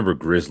 Grizzly. Yeah, I remember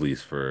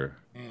Grizzlies for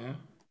yeah.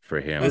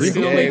 him. That's the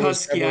Rudy only Gay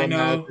was Husky never I a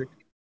know. Magic.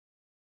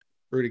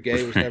 Rudy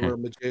Gay was never a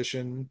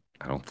magician.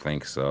 I don't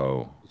think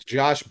so. Was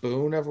Josh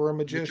Boone ever a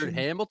Richard magician?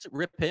 Hamilton,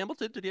 Rip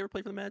Hamilton, did he ever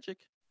play for the Magic?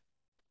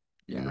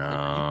 Yeah.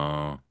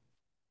 No.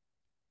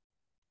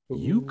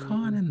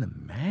 UConn and the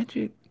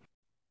Magic.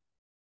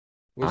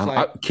 Was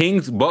like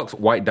Kings, Bucks,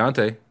 White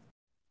Dante,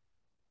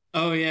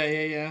 Oh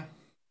yeah.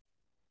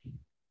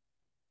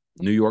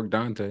 New York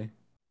Dante.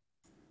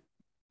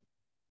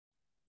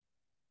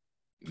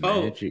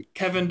 Magic. Oh,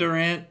 Kevin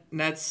Durant,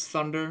 Nets,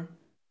 Thunder,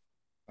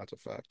 that's a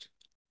fact.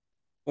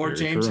 or Very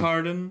James true.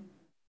 Harden.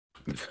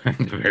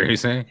 The very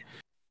same.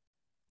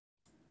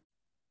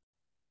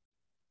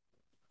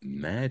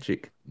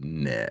 Magic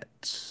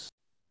Nets.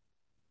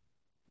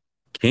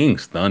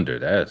 Kings Thunder.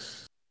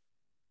 That's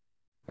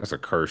a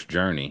cursed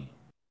journey.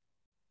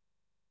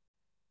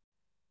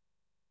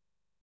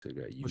 So you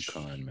got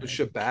UConn. Was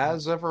Magic.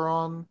 Shabazz ever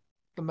on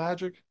the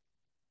Magic?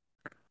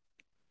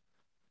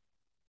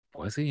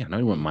 Was he? I know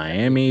he went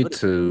Miami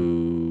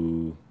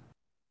to.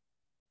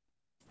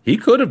 He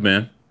could have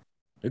been.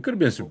 It could have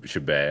been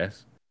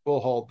Shabazz. We'll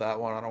hold that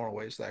one. I don't want to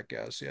waste that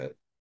guess yet.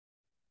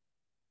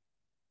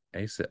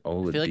 They said I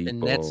Oladipo. feel like the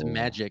Nets and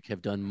Magic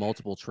have done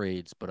multiple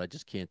trades, but I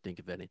just can't think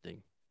of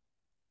anything.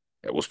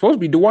 It was supposed to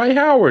be Dwight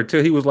Howard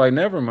till he was like,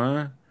 never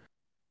mind.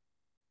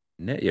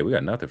 Yeah, we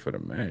got nothing for the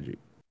Magic.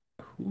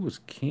 Who was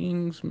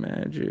Kings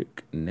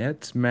Magic?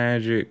 Nets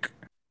Magic?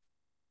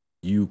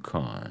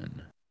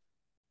 UConn.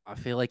 I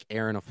feel like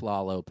Aaron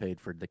Aflalo paid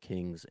for the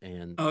Kings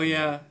and. Oh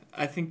yeah,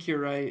 I think you're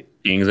right.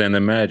 Kings and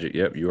the Magic.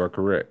 Yep, you are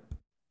correct.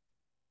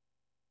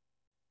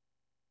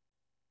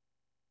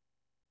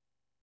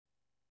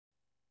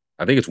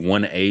 I think it's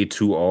 1A,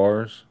 2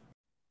 R's.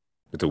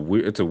 It's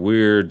a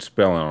weird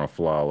spelling on a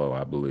Flalo,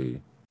 I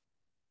believe.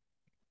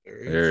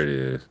 There it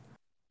is.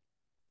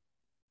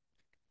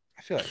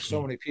 I feel like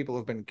so many people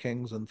have been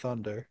Kings and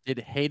Thunder. Did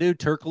Hedo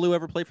Turkoglu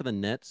ever play for the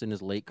Nets in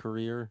his late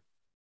career?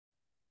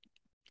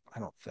 I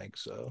don't think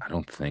so. I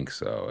don't think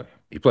so.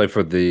 He played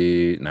for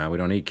the. Nah, we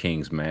don't need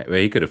Kings, man. Well,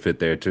 he could have fit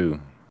there too.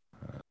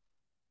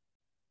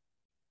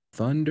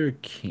 Thunder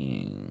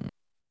King.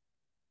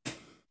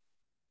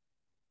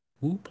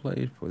 Who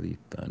played for the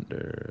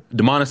Thunder?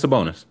 Demonis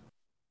Sabonis.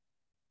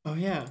 Oh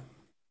yeah.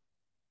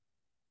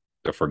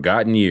 The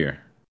Forgotten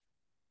Year.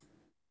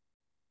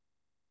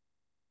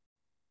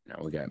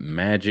 Now we got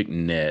Magic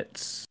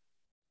Nets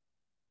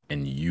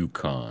and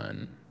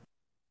Yukon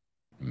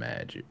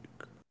Magic.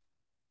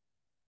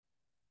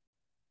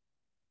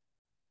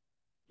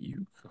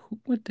 Who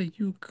went to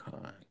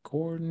Yukon?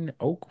 Gordon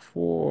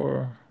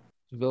Okafor.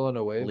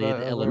 Villanueva. Lid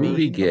ever Elamy.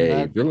 Rudy come Gay.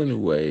 back?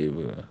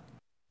 Villanueva.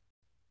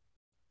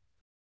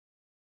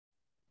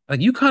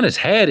 Like Yukon has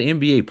had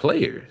NBA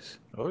players.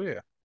 Oh yeah.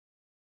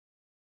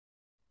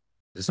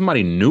 Is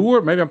somebody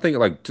newer? Maybe I'm thinking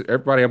like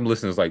everybody I'm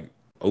listening is like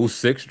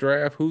 '06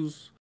 draft.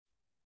 Who's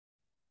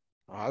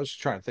I was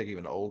trying to think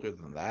even older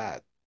than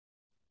that.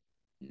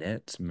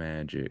 Nets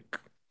Magic?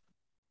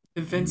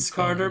 Did Vince UConn.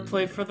 Carter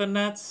play for the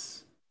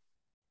Nets?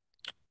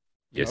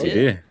 Yes, Oh, he yeah.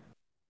 did.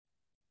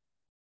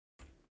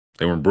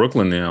 They were in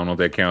Brooklyn then. I don't know if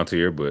that counts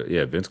here, but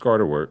yeah, Vince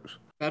Carter works.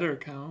 Better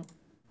count.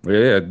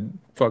 Yeah,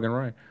 fucking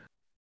right.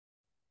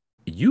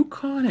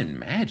 Yukon and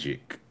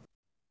Magic.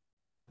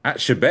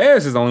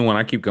 Shabazz is the only one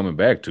I keep coming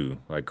back to,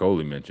 like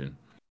Coley mentioned.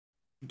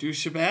 Do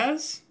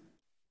Shabazz?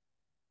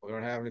 We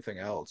don't have anything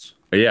else.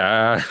 But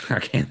yeah, I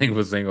can't think of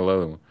a single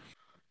other one.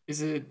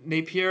 Is it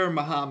Napier or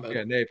Muhammad?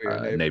 Yeah,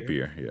 Napier.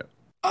 Napier, yeah.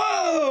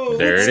 Oh,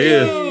 There let's it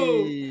is.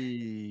 go.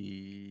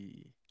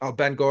 Oh,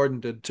 Ben Gordon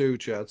did too,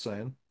 Chat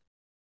saying.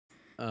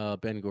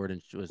 Ben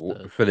Gordon was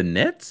the For the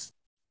Nets?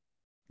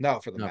 No,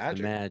 for the no, for Magic.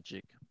 the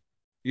Magic.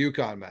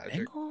 Yukon Magic.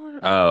 Ben Gordon?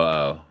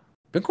 Oh.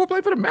 Ben Gordon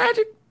played for the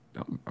Magic?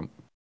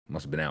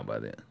 Must have been out by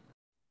then.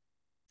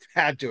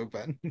 Had to have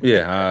been.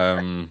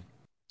 Yeah,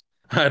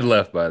 I'd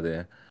left by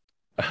then.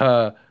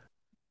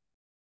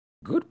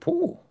 Good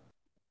pool.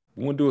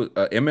 We want to do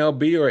a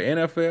MLB or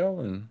NFL,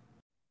 and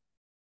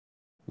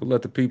we'll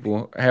let the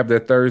people have their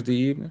Thursday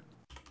evening.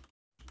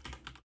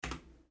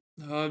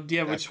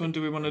 Yeah, which one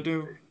do we want to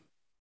do?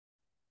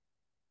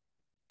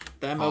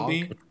 The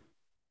MLB? Honk.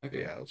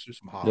 Okay. Yeah, let's do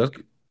some honk.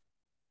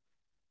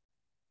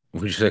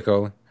 What'd you say,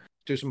 Colin?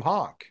 Do some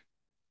honk.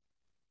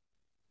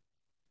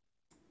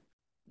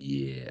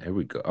 Yeah, here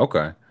we go.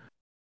 Okay.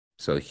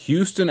 So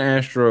Houston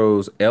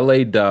Astros,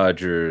 LA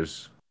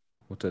Dodgers.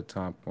 What's that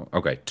top one?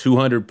 Okay,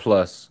 200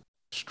 plus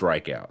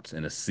strikeouts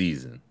in a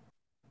season.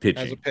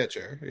 Pitching. As a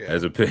pitcher, yeah.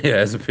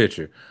 As a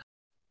pitcher.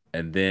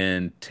 And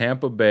then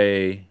Tampa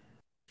Bay,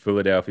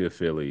 Philadelphia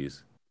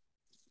Phillies,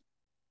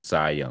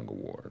 Cy Young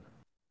Award.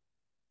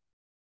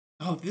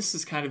 Oh, this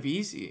is kind of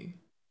easy.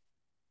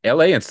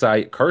 LA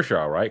and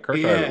Kershaw, right?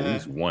 Kershaw has at Yeah.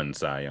 least one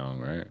Cy Young,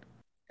 right?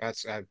 I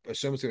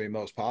assume it's gonna be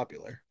most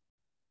popular.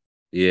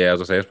 Yeah, I was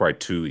gonna say it's probably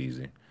too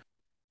easy. How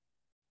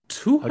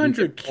do you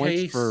get 200K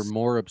points for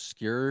more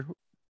obscure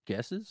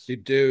guesses? You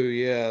do,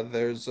 yeah.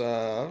 There's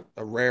a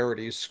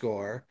rarity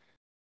score.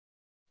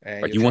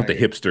 And like you're you want the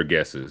trying to hipster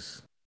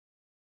guesses.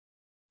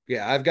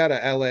 Yeah, I've got a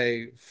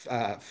LA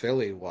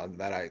Philly one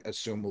that I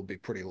assume will be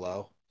pretty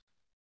low.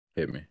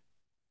 Hit me.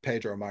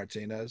 Pedro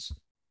Martinez.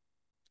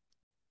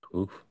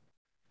 Oof.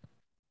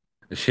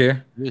 Yeah.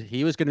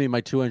 He was going to be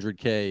my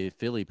 200K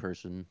Philly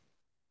person.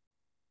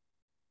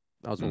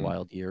 That was a Mm.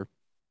 wild year.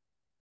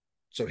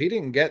 So he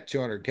didn't get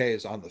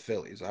 200Ks on the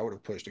Phillies. I would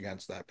have pushed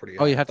against that pretty Oh,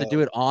 hard. you have to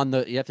do it on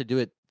the. You have to do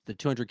it. The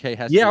 200K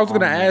has. Yeah, to I was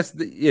gonna ask.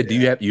 Do you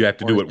have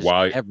to Or do is it this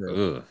while? ever?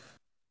 Ugh.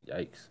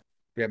 Yikes.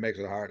 Yeah, it makes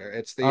it harder.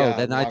 It's the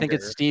Then I think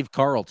it's longer- Steve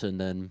Carlton.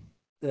 Then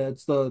Yeah,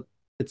 it's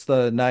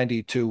the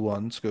 92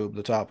 one, Scoob,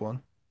 the top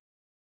one.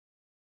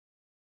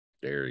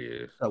 There he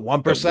is. At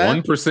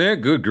 1%?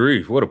 1%? Good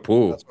grief. What a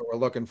pull. That's what we're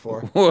looking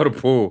for. What a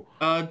pull.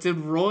 Did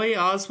Roy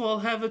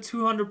Oswald have a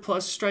 200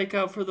 plus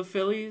strikeout for the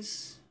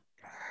Phillies?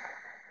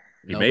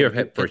 He may have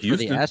had for for the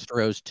Houston.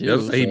 Astros too.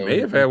 Yes, he so may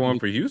have had one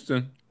for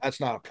Houston. That's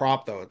not a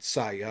prop though. It's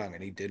Cy Young,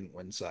 and he didn't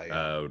win Cy Young.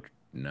 Oh,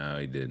 no,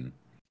 he didn't.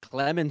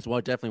 Clemens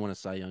definitely won a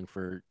Cy Young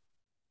for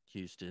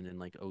Houston in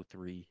like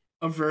 03.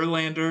 A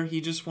Verlander,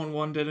 he just won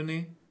one, didn't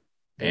he?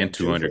 And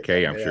Two for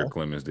 200K, them, I'm yeah. sure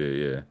Clemens did,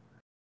 yeah.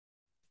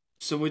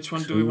 So which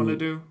one do we want to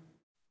do?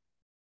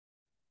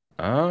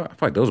 I feel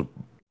like those are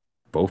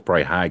both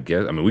probably high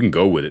guess. I mean, we can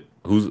go with it.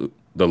 Who's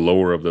the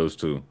lower of those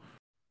two?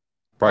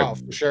 Oh,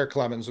 Probably for sure,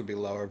 Clemens would be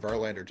lower.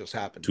 Verlander just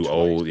happened Too twice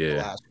old, in yeah.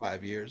 the last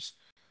 5 years.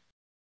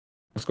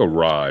 Let's go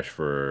Raj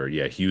for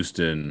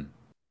Houston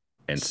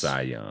and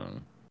Cy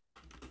Young.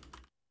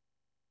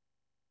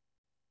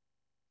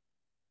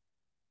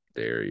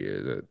 There he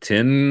is.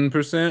 10%?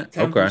 10%.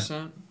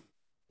 Okay.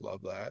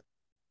 Love that.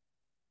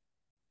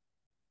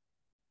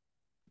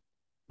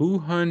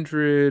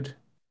 200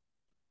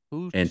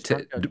 Who and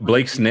struck out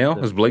Blake 200 Snell.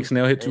 people Has Blake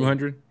Snell hit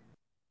 200?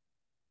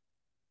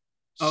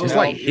 Oh, It's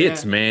Snell, like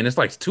hits, man. It's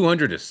like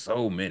 200 is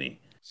so many.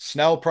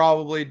 Snell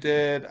probably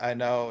did. I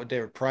know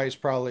David Price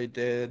probably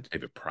did.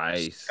 David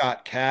Price.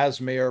 Scott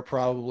Kazmir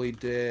probably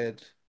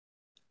did.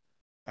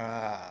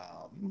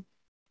 And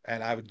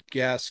I would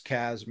guess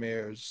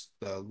Casimir's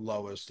the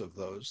lowest of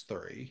those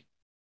three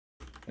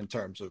in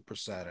terms of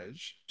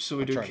percentage. So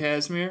we I'm do trying to-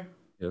 Casimir.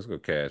 Yeah, let's go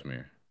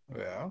Casimir.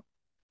 Yeah.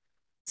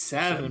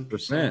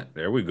 7%.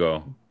 There we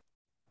go.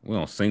 We're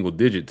on single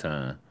digit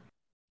time.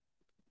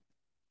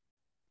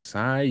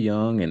 Cy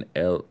Young and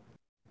L.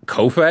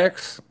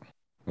 Koufax?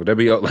 Would that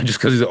be like just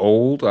because he's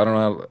old? I don't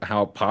know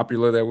how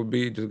popular that would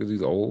be just because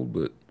he's old,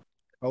 but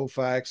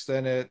Koufax,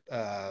 then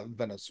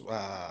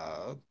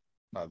Venezuela,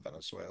 not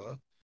Venezuela.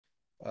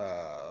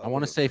 I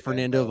want to say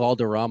Fernando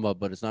Valderrama,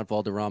 but it's not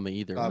Valderrama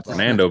either. What's his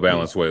Fernando name?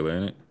 Valenzuela,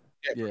 ain't it?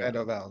 Yeah,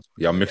 Fernando Valenzuela.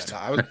 Y'all mixed. Yeah,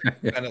 no, I was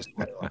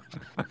Venezuela.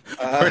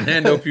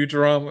 Fernando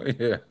Futurama,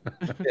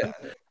 yeah.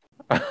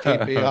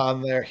 He'd be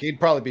on there. He'd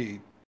probably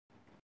be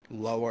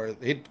lower.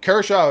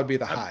 Kershaw would be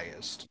the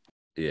highest.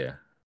 Yeah.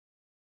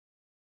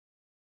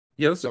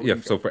 Yeah,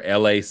 so for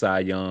LA Cy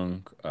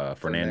Young,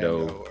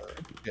 Fernando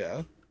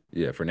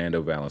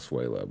Fernando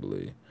Valenzuela, I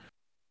believe.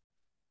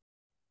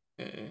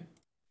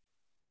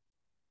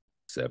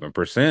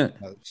 7%.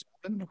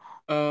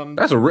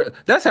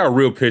 That's how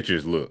real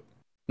pitchers look.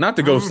 Not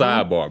to go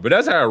sidebar, but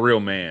that's how a real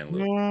man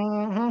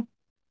looks.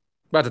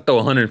 About to throw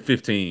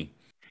 115.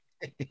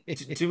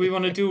 Do we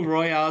want to do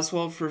Roy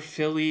Oswalt for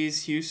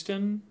Phillies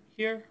Houston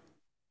here?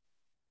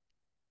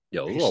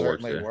 Yo, he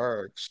certainly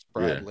works.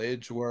 Brad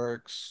Lidge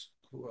works.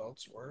 Who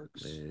else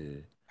works?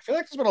 I feel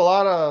like there's been a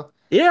lot of.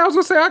 Yeah, I was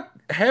gonna say I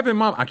have in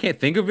my. I can't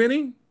think of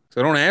any,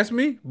 so don't ask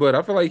me. But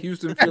I feel like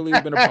Houston Philly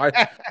has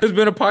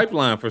been a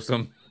pipeline for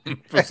someone.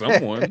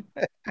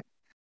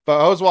 But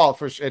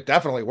Oswalt it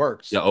definitely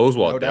works. Yeah,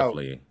 Oswalt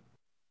definitely.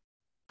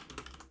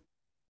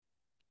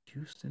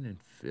 Houston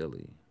and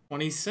Philly.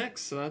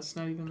 26, so that's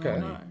not even that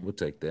high. We'll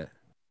take that.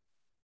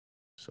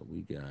 So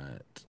we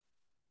got.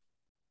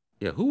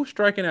 Yeah, who was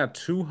striking out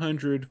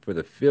 200 for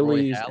the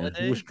Phillies, and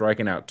who was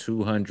striking out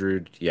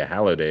 200? Yeah,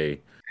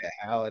 Halladay. Yeah,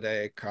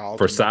 Halladay, Carlton.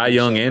 For Cy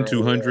Young and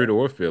 200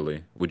 or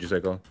Philly. Would you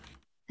say, Cole?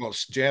 Well,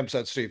 Jam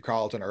said Steve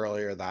Carlton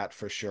earlier. That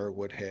for sure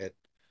would hit.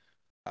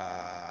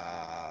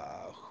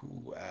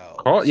 Who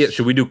else?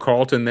 Should we do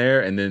Carlton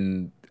there, and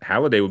then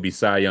Halladay would be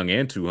Cy Young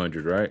and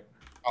 200, right?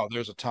 Oh,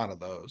 there's a ton of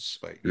those.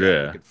 But we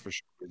could for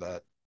sure do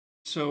that.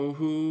 So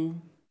who?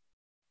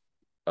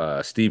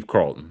 Steve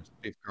Carlton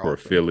for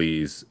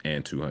Phillies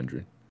and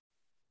 200.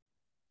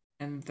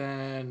 And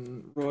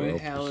then Roy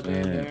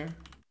Halladay there.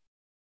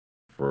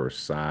 For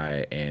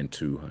Cy and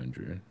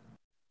 200.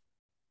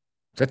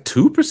 Is that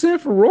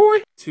 2% for Roy?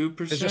 2%.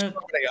 There's just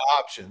so many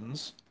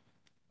options.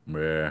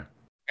 Yeah.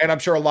 And I'm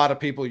sure a lot of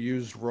people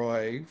use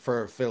Roy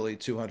for Philly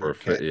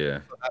 200K. Yeah.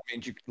 So that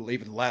means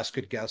even less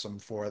could guess him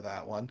for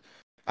that one.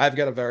 I've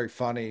got a very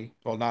funny,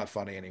 well, not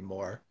funny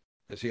anymore,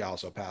 as he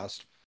also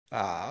passed.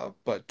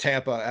 But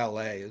Tampa,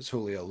 LA is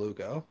Julio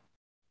Lugo.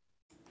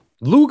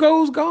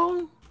 Lugo's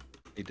gone?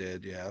 He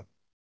did, yeah.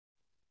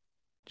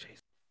 Jeez.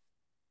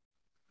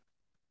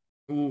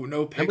 Ooh,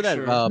 no picture.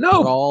 Remember that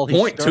no, brawl he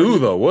 0.2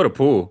 though. What a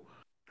pull.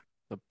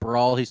 The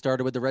brawl he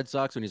started with the Red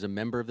Sox when he's a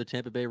member of the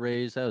Tampa Bay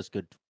Rays. That was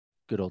good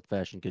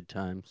old-fashioned good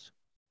times.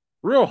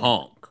 Real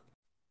honk.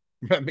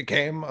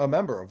 Became a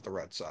member of the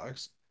Red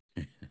Sox.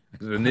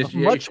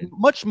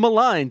 much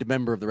maligned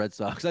member of the Red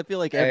Sox. I feel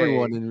like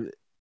everyone,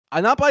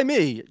 not by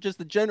me, just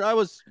the general. I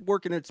was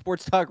working at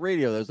Sports Talk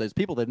Radio those days.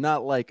 People did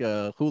not like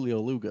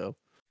Julio Lugo.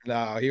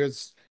 No, he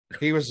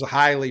was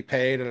highly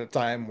paid at a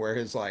time where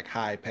his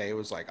high pay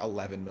was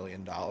 $11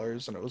 million,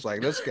 and it was like,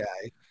 this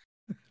guy.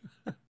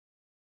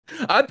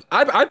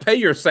 I pay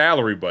your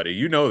salary, buddy.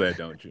 You know that,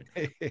 don't you?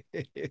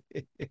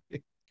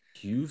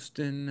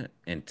 Houston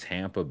and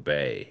Tampa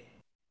Bay.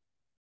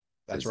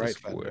 That's right.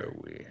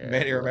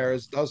 Manny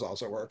Ramirez does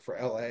also work for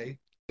LA,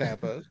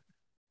 Tampa.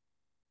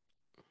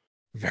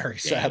 Very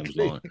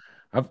sadly.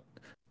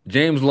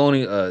 James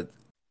Loney,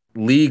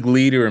 league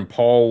leader in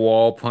Paul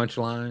Wall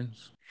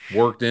punchlines,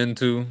 worked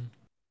into.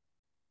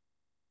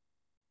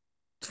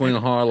 Swing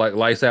hard like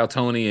Lights Out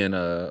Tony and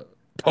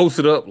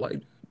posted up like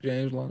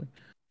James Loney.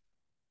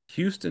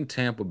 Houston,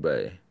 Tampa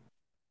Bay.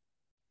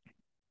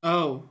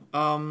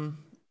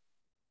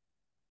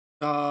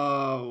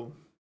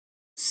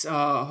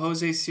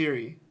 Jose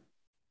Siri.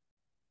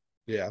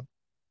 Yeah.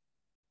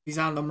 He's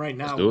on them right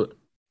now. Let's do it.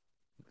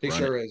 He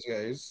sure is,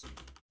 guys.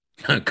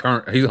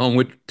 He's home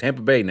with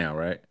Tampa Bay now,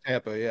 right?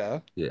 Tampa, yeah.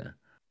 Yeah.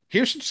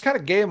 Houston just kind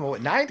of gave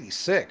him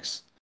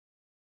 96.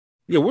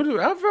 Yeah, I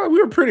felt like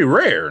we were pretty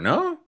rare,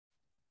 no?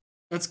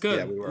 That's good.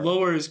 Yeah, we were.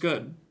 Lower is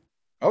good.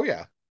 Oh,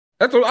 yeah.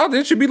 That's what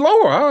it should be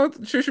lower.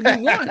 It should be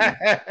 1.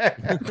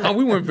 No,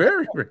 we went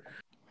very rare.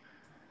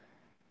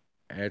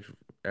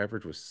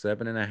 Average was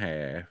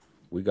 7.5.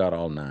 We got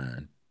all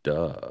 9.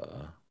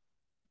 Duh.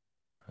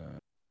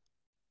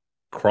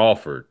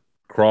 Crawford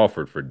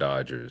for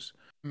Dodgers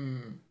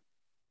and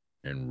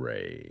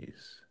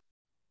Rays.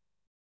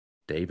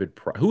 David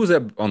Price. Who was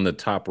that on the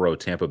top row?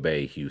 Tampa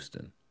Bay,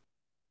 Houston.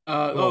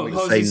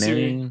 Jose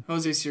Siri.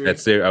 Jose Siri.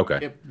 That's Siri. Okay.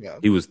 Yep. Yeah.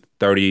 He was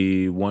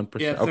 31%.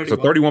 Yeah, 31. Okay, so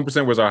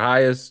 31% was our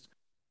highest.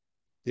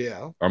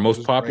 Yeah. Our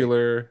most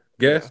popular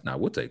guess. Yeah. Nah,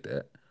 we'll take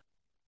that.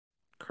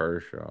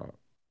 Kershaw.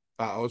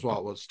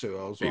 Oswald was too. Big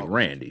Oswald was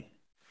Randy.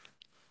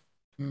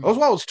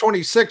 Oswald was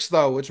 26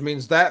 though, which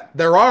means that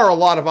there are a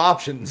lot of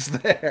options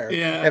there.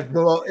 Yeah.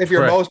 If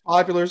your Right. most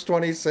popular is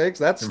 26,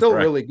 that's still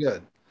Right. really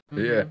good.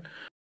 Yeah.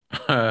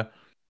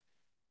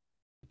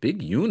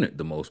 Big Unit,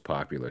 the most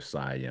popular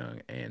Cy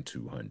Young and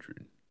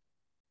 200.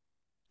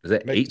 Is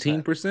that Makes sense.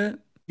 18%?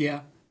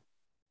 Yeah.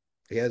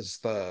 He has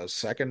the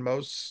second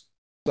most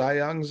Cy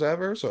Youngs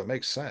ever, so it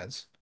makes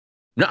sense.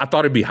 No, I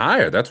thought it'd be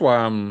higher. That's why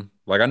I'm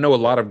like, I know a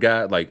lot of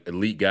guys, like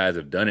elite guys,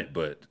 have done it,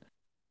 but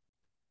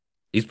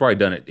he's probably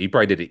done it. He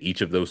probably did it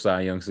each of those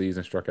Cy Young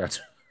seasons, struck out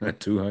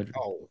 200,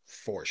 Oh,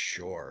 for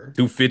sure.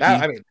 250.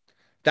 I mean,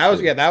 that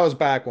was Yeah. that was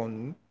back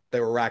when they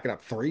were racking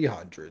up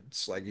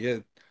 300s. Like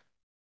it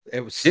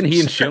was Didn't he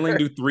and absurd. Schilling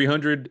do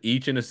 300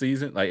 each in a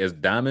season, like as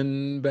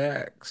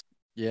Diamondbacks?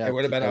 Yeah, It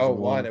would have been 2001.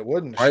 01. It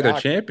wouldn't Probably the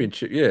shock.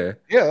 championship. Yeah.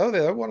 Yeah,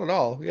 they won it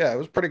all. Yeah, it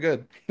was pretty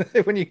good.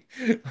 when you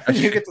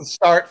get to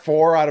start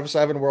 4 out of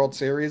 7 World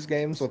Series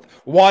games with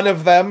one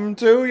of them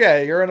too, yeah,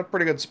 you're in a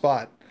pretty good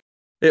spot.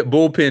 Yeah,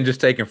 bullpen just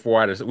taking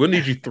 4 out of. We'll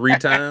need you 3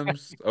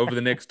 times over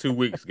the next 2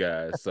 weeks,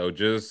 guys. So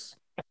just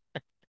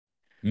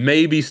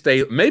maybe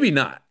stay, maybe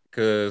not,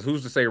 because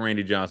who's to say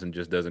Randy Johnson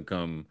just doesn't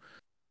come?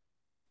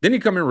 Didn't he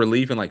come in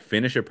relief and like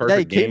finish a Yeah,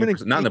 perfect he came game?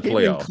 in. Not in He the came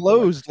in playoffs, but,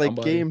 closed like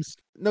somebody. games.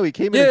 No, he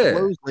came in and Yeah.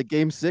 closed like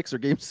game 6 or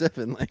game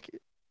 7, like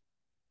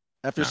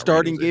after Nah, Randy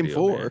starting was a game deal,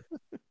 4. man.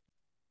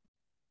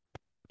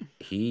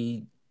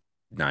 He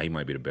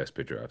might be the best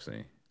pitcher I've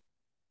seen.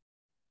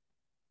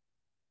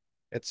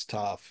 It's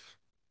tough.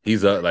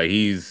 He's up, like I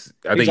He's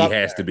think he up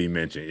has to there. be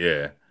mentioned.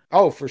 Yeah.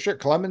 Oh, for sure.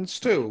 Clemens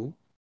too.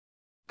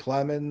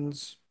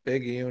 Clemens,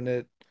 big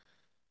unit.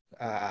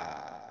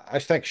 I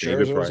think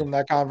David Scherzer's Price. in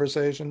that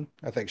conversation.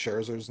 I think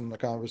Scherzer's in the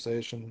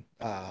conversation.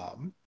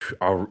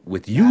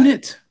 With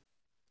unit.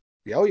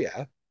 Oh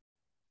yeah.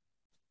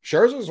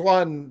 Scherzer's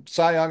won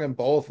Cy Young in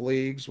both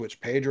leagues,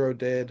 which Pedro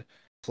did.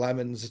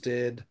 Clemens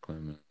did.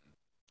 Clement.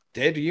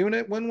 Did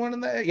Unit win one in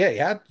the? Yeah, he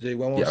had to. He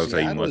won one Yeah, I with would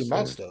say he Seattle. He must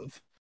must have. have.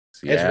 It's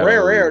Seattle,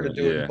 rare air to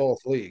do it in yeah.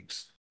 both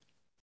leagues.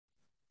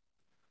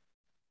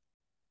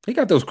 He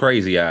got those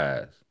crazy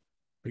eyes.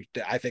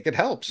 I think it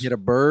helps. Hit a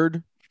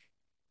bird.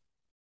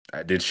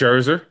 Did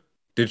Scherzer?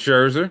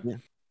 Yeah.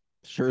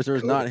 Scherzer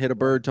has not hit a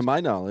bird to my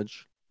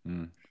knowledge.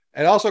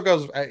 It also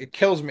goes. It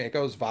kills me. It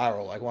goes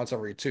viral like once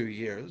every 2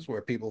 years,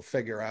 where people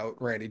figure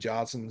out Randy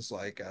Johnson's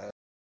like a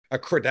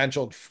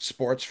credentialed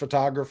sports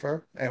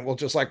photographer, and will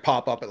just like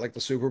pop up at like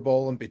the Super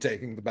Bowl and be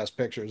taking the best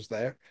pictures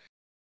there.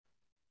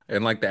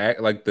 And like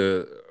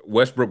the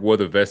Westbrook wore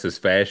the vest as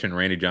fashion.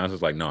 Randy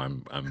Johnson's like, no,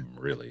 I'm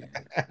really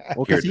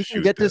Well, here because to he can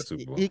shoot get the this,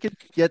 Super Bowl. he could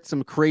get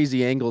some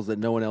crazy angles that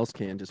no one else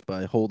can just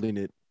by holding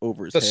it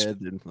over his The-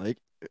 head and like.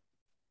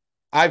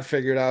 I've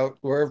figured out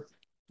we're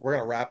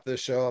gonna wrap this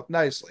show up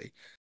nicely.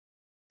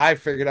 I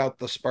figured out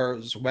the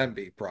Spurs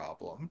Wemby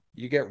problem.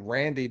 You get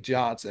Randy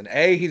Johnson.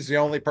 A, he's the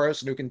only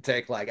person who can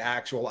take like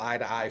actual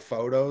eye-to-eye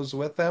photos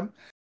with him.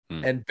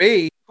 And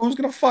B, who's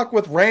gonna fuck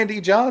with Randy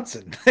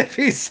Johnson if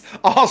he's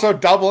also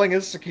doubling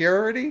his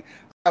security?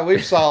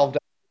 We've solved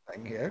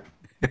everything here.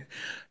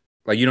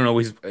 Like you don't know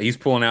he's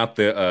pulling out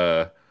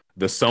the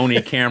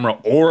Sony camera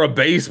or a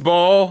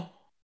baseball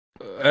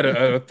at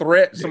a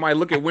threat. Somebody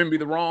look at Wemby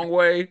the wrong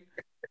way.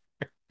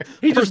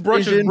 He just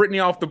brushes Precision. Brittany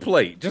off the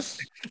plate. Just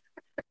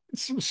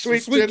Some some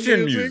sweet,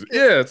 chin music.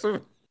 Yeah.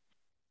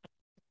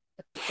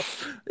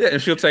 Yeah,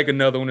 and she'll take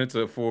another one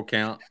into a full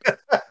count.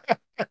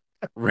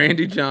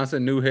 Randy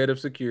Johnson, new head of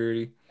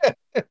security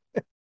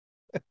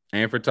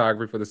and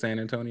photography for the San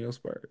Antonio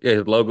Spurs. Yeah,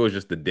 his logo is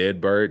just the dead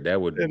bird. That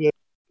would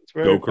It's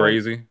very go fun.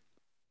 crazy.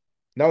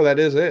 No, that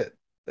is it.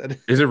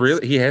 Is it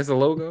really? He has the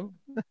logo?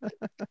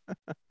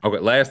 Okay,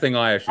 last thing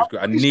I'll ask you.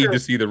 I need to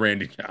see the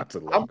Randy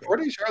Johnson logo. I'm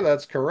pretty sure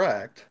that's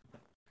correct.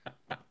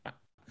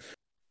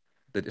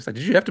 It's like,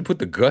 did you have to put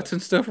the guts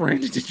and stuff,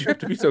 Randy? Did you have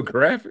to be so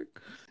graphic?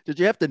 Did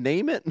you have to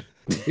name it?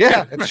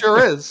 Yeah, it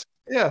sure is.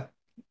 Yeah.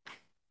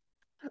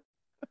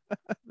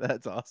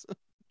 That's awesome.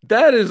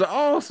 That is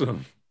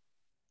awesome.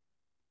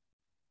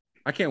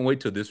 I can't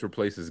wait till this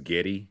replaces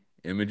Getty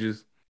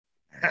images.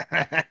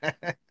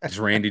 Just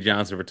Randy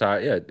Johnson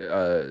retired.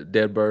 Yeah,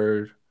 dead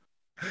bird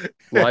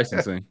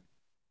licensing.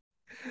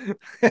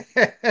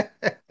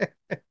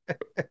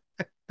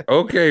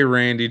 Okay,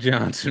 Randy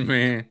Johnson,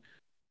 man.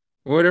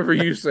 Whatever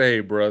you say,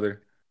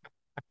 brother.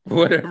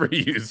 Whatever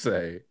you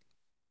say.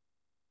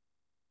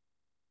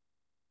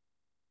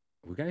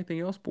 We got anything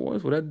else,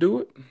 boys? Would that do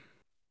it?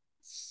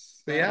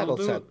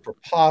 Seattle's had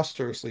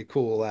preposterously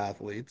cool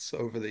athletes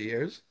over the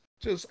years.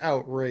 Just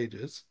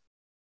outrageous.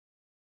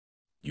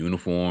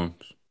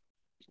 Uniforms.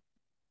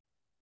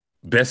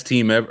 Best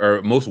team ever,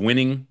 or most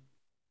winning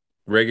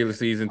regular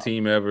season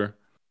team ever.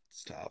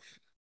 It's tough.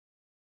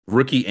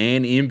 Rookie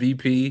and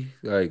MVP.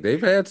 Like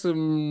they've had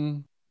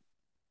some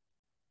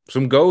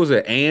goals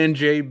at and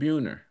Jay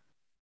Buhner.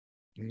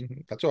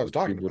 That's what I was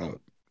talking People about.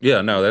 don't-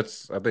 Yeah, no, I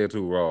think that's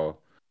who we're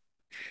all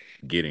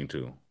getting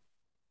to.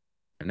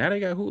 And now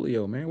they got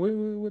Julio, man.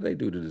 What they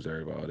do to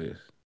deserve all this?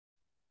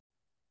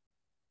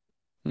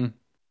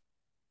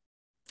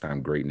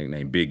 Time great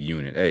nickname, Big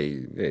Unit.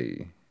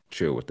 Hey,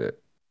 Chill with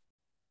that.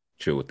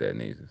 Chill with that,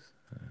 Neezus.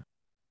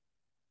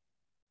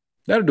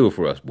 That'll do it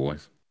for us,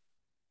 boys.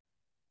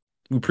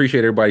 We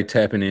appreciate everybody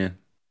tapping in,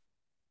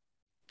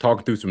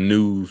 talking through some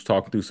news,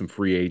 talking through some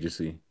free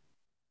agency.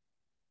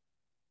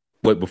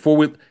 But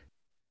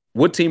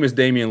what team is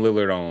Damian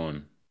Lillard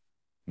on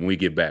when we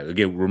get back?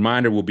 Again,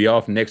 reminder, we'll be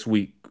off next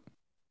week.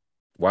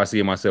 YC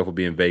and myself will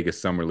be in Vegas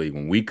Summer League.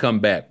 When we come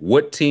back,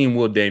 what team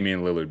will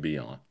Damian Lillard be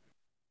on?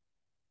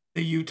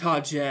 The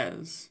Utah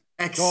Jazz.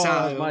 Oh,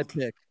 that was my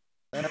pick.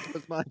 That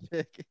was my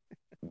pick.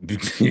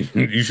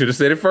 You should have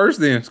said it first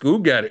then.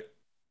 Scoob got it.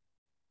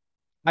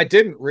 I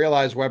didn't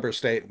realize Weber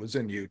State was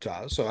in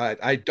Utah, so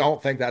I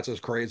don't think that's as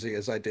crazy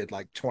as I did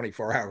like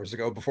 24 hours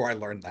ago before I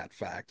learned that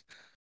fact.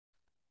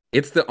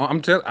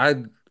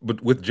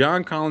 But with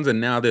John Collins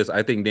and now this,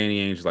 I think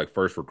Danny Ainge's like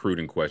first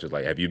recruiting questions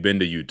like, have you been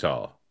to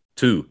Utah?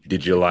 2,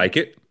 did you like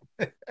it?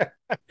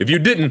 If you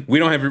didn't, we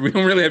don't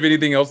really have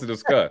anything else to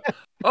discuss.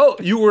 Oh,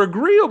 you were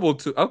agreeable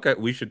to. Okay,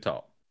 we should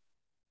talk.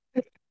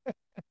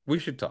 We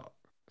should talk.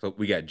 So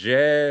we got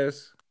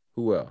Jazz.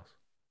 Who else?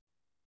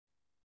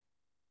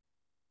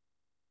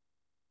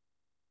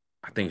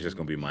 I think it's just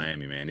gonna be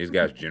Miami, man. These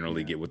guys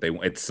generally get what they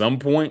want. At some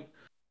point,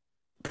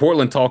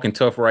 Portland talking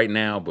tough right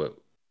now, but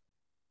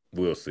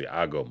we'll see.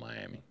 I'll go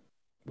Miami.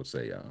 We'll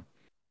say y'all.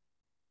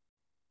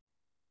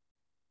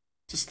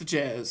 Just the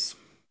Jazz.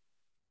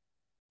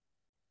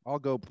 I'll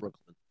go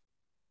Brooklyn.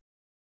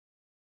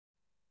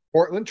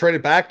 Portland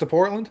traded back to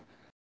Portland.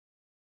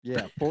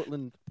 Yeah,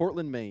 Portland,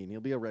 Maine.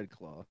 He'll be a Red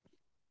Claw.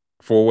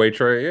 4-way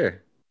trade, yeah.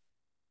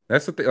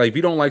 That's the thing. Like, if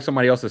you don't like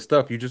somebody else's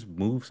stuff, you just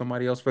move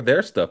somebody else for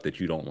their stuff that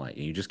you don't like,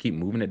 and you just keep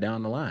moving it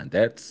down the line.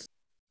 That's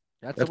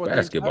what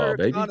basketball, the entire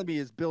baby. Economy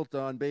is built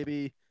on,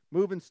 baby.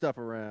 Moving stuff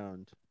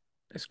around.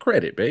 It's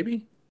credit,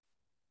 baby.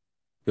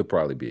 He'll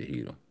probably be a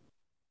Heater.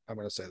 I'm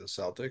going to say the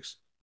Celtics.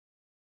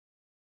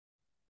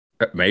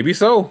 Maybe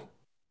so.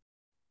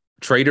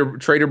 Trader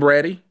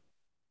Brady.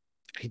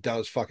 He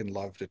does fucking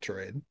love to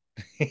trade.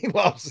 He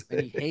loves it.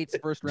 And he hates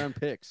first round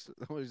picks.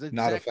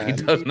 Not a fan. He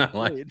does not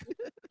like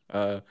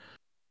it.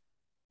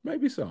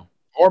 Maybe so.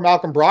 Or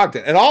Malcolm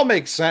Brogdon. It all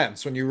makes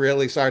sense when you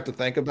really start to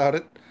think about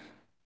it.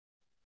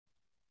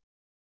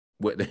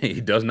 What,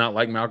 he does not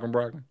like Malcolm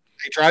Brogdon?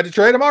 He tried to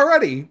trade him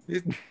already.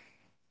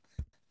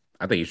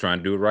 I think he's trying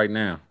to do it right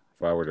now.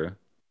 If I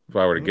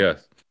were to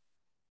guess.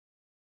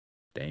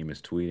 Dame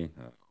is tweeting.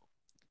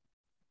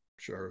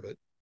 Sure of it.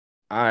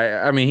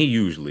 I mean, he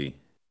usually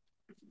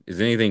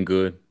is anything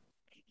good.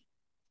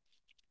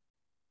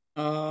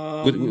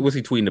 What's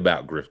he tweeting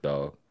about, Griff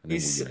Dog? He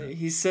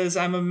says,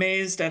 "I'm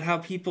amazed at how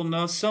people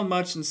know so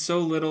much and so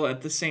little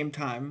at the same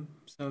time."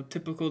 So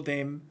typical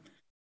Dame.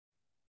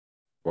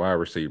 Wide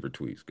receiver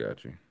tweets,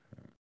 got you.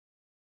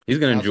 He's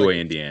gonna enjoy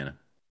Indiana.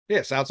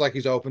 Yeah, sounds like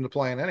he's open to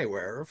playing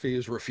anywhere if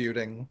he's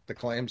refuting the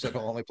claims that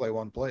he'll only play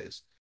one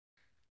place.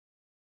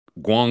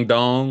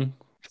 Guangdong.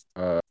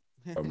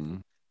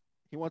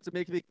 He wants to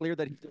make it clear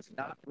that he does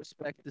not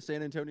respect the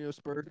San Antonio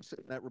Spurs.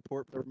 That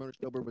report for Ramon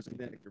Stober was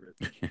inaccurate.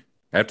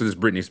 After this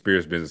Britney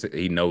Spears business,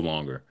 he no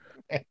longer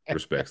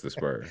respects the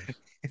Spurs.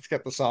 He's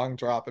got the song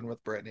dropping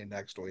with Britney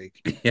next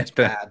week. Yeah, it's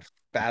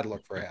bad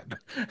look for him.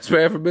 It's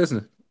bad for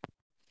business.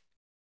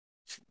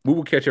 We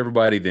will catch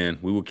everybody then.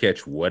 We will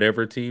catch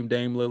whatever team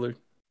Dame Lillard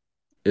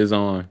is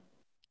on.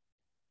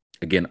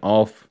 Again,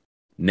 off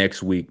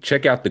next week.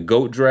 Check out the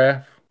GOAT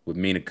draft with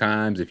Mina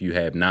Kimes if you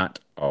have not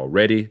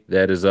already.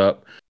 That is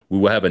up. We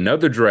will have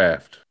another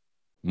draft.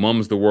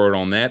 Mum's the word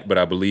on that, but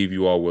I believe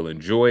you all will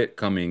enjoy it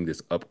coming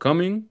this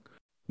upcoming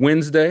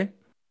Wednesday.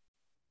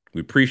 We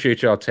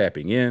appreciate y'all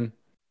tapping in.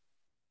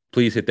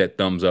 Please hit that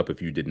thumbs up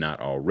if you did not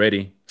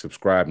already.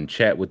 Subscribe and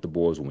chat with the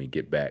boys when we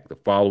get back the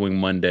following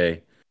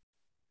Monday.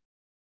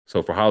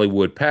 So for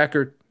Hollywood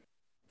Packard,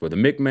 for the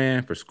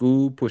McMahon, for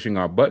Scoob pushing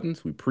our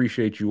buttons, we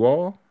appreciate you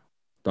all.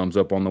 Thumbs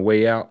up on the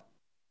way out.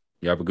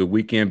 You have a good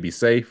weekend. Be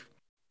safe.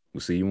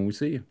 We'll see you when we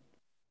see you.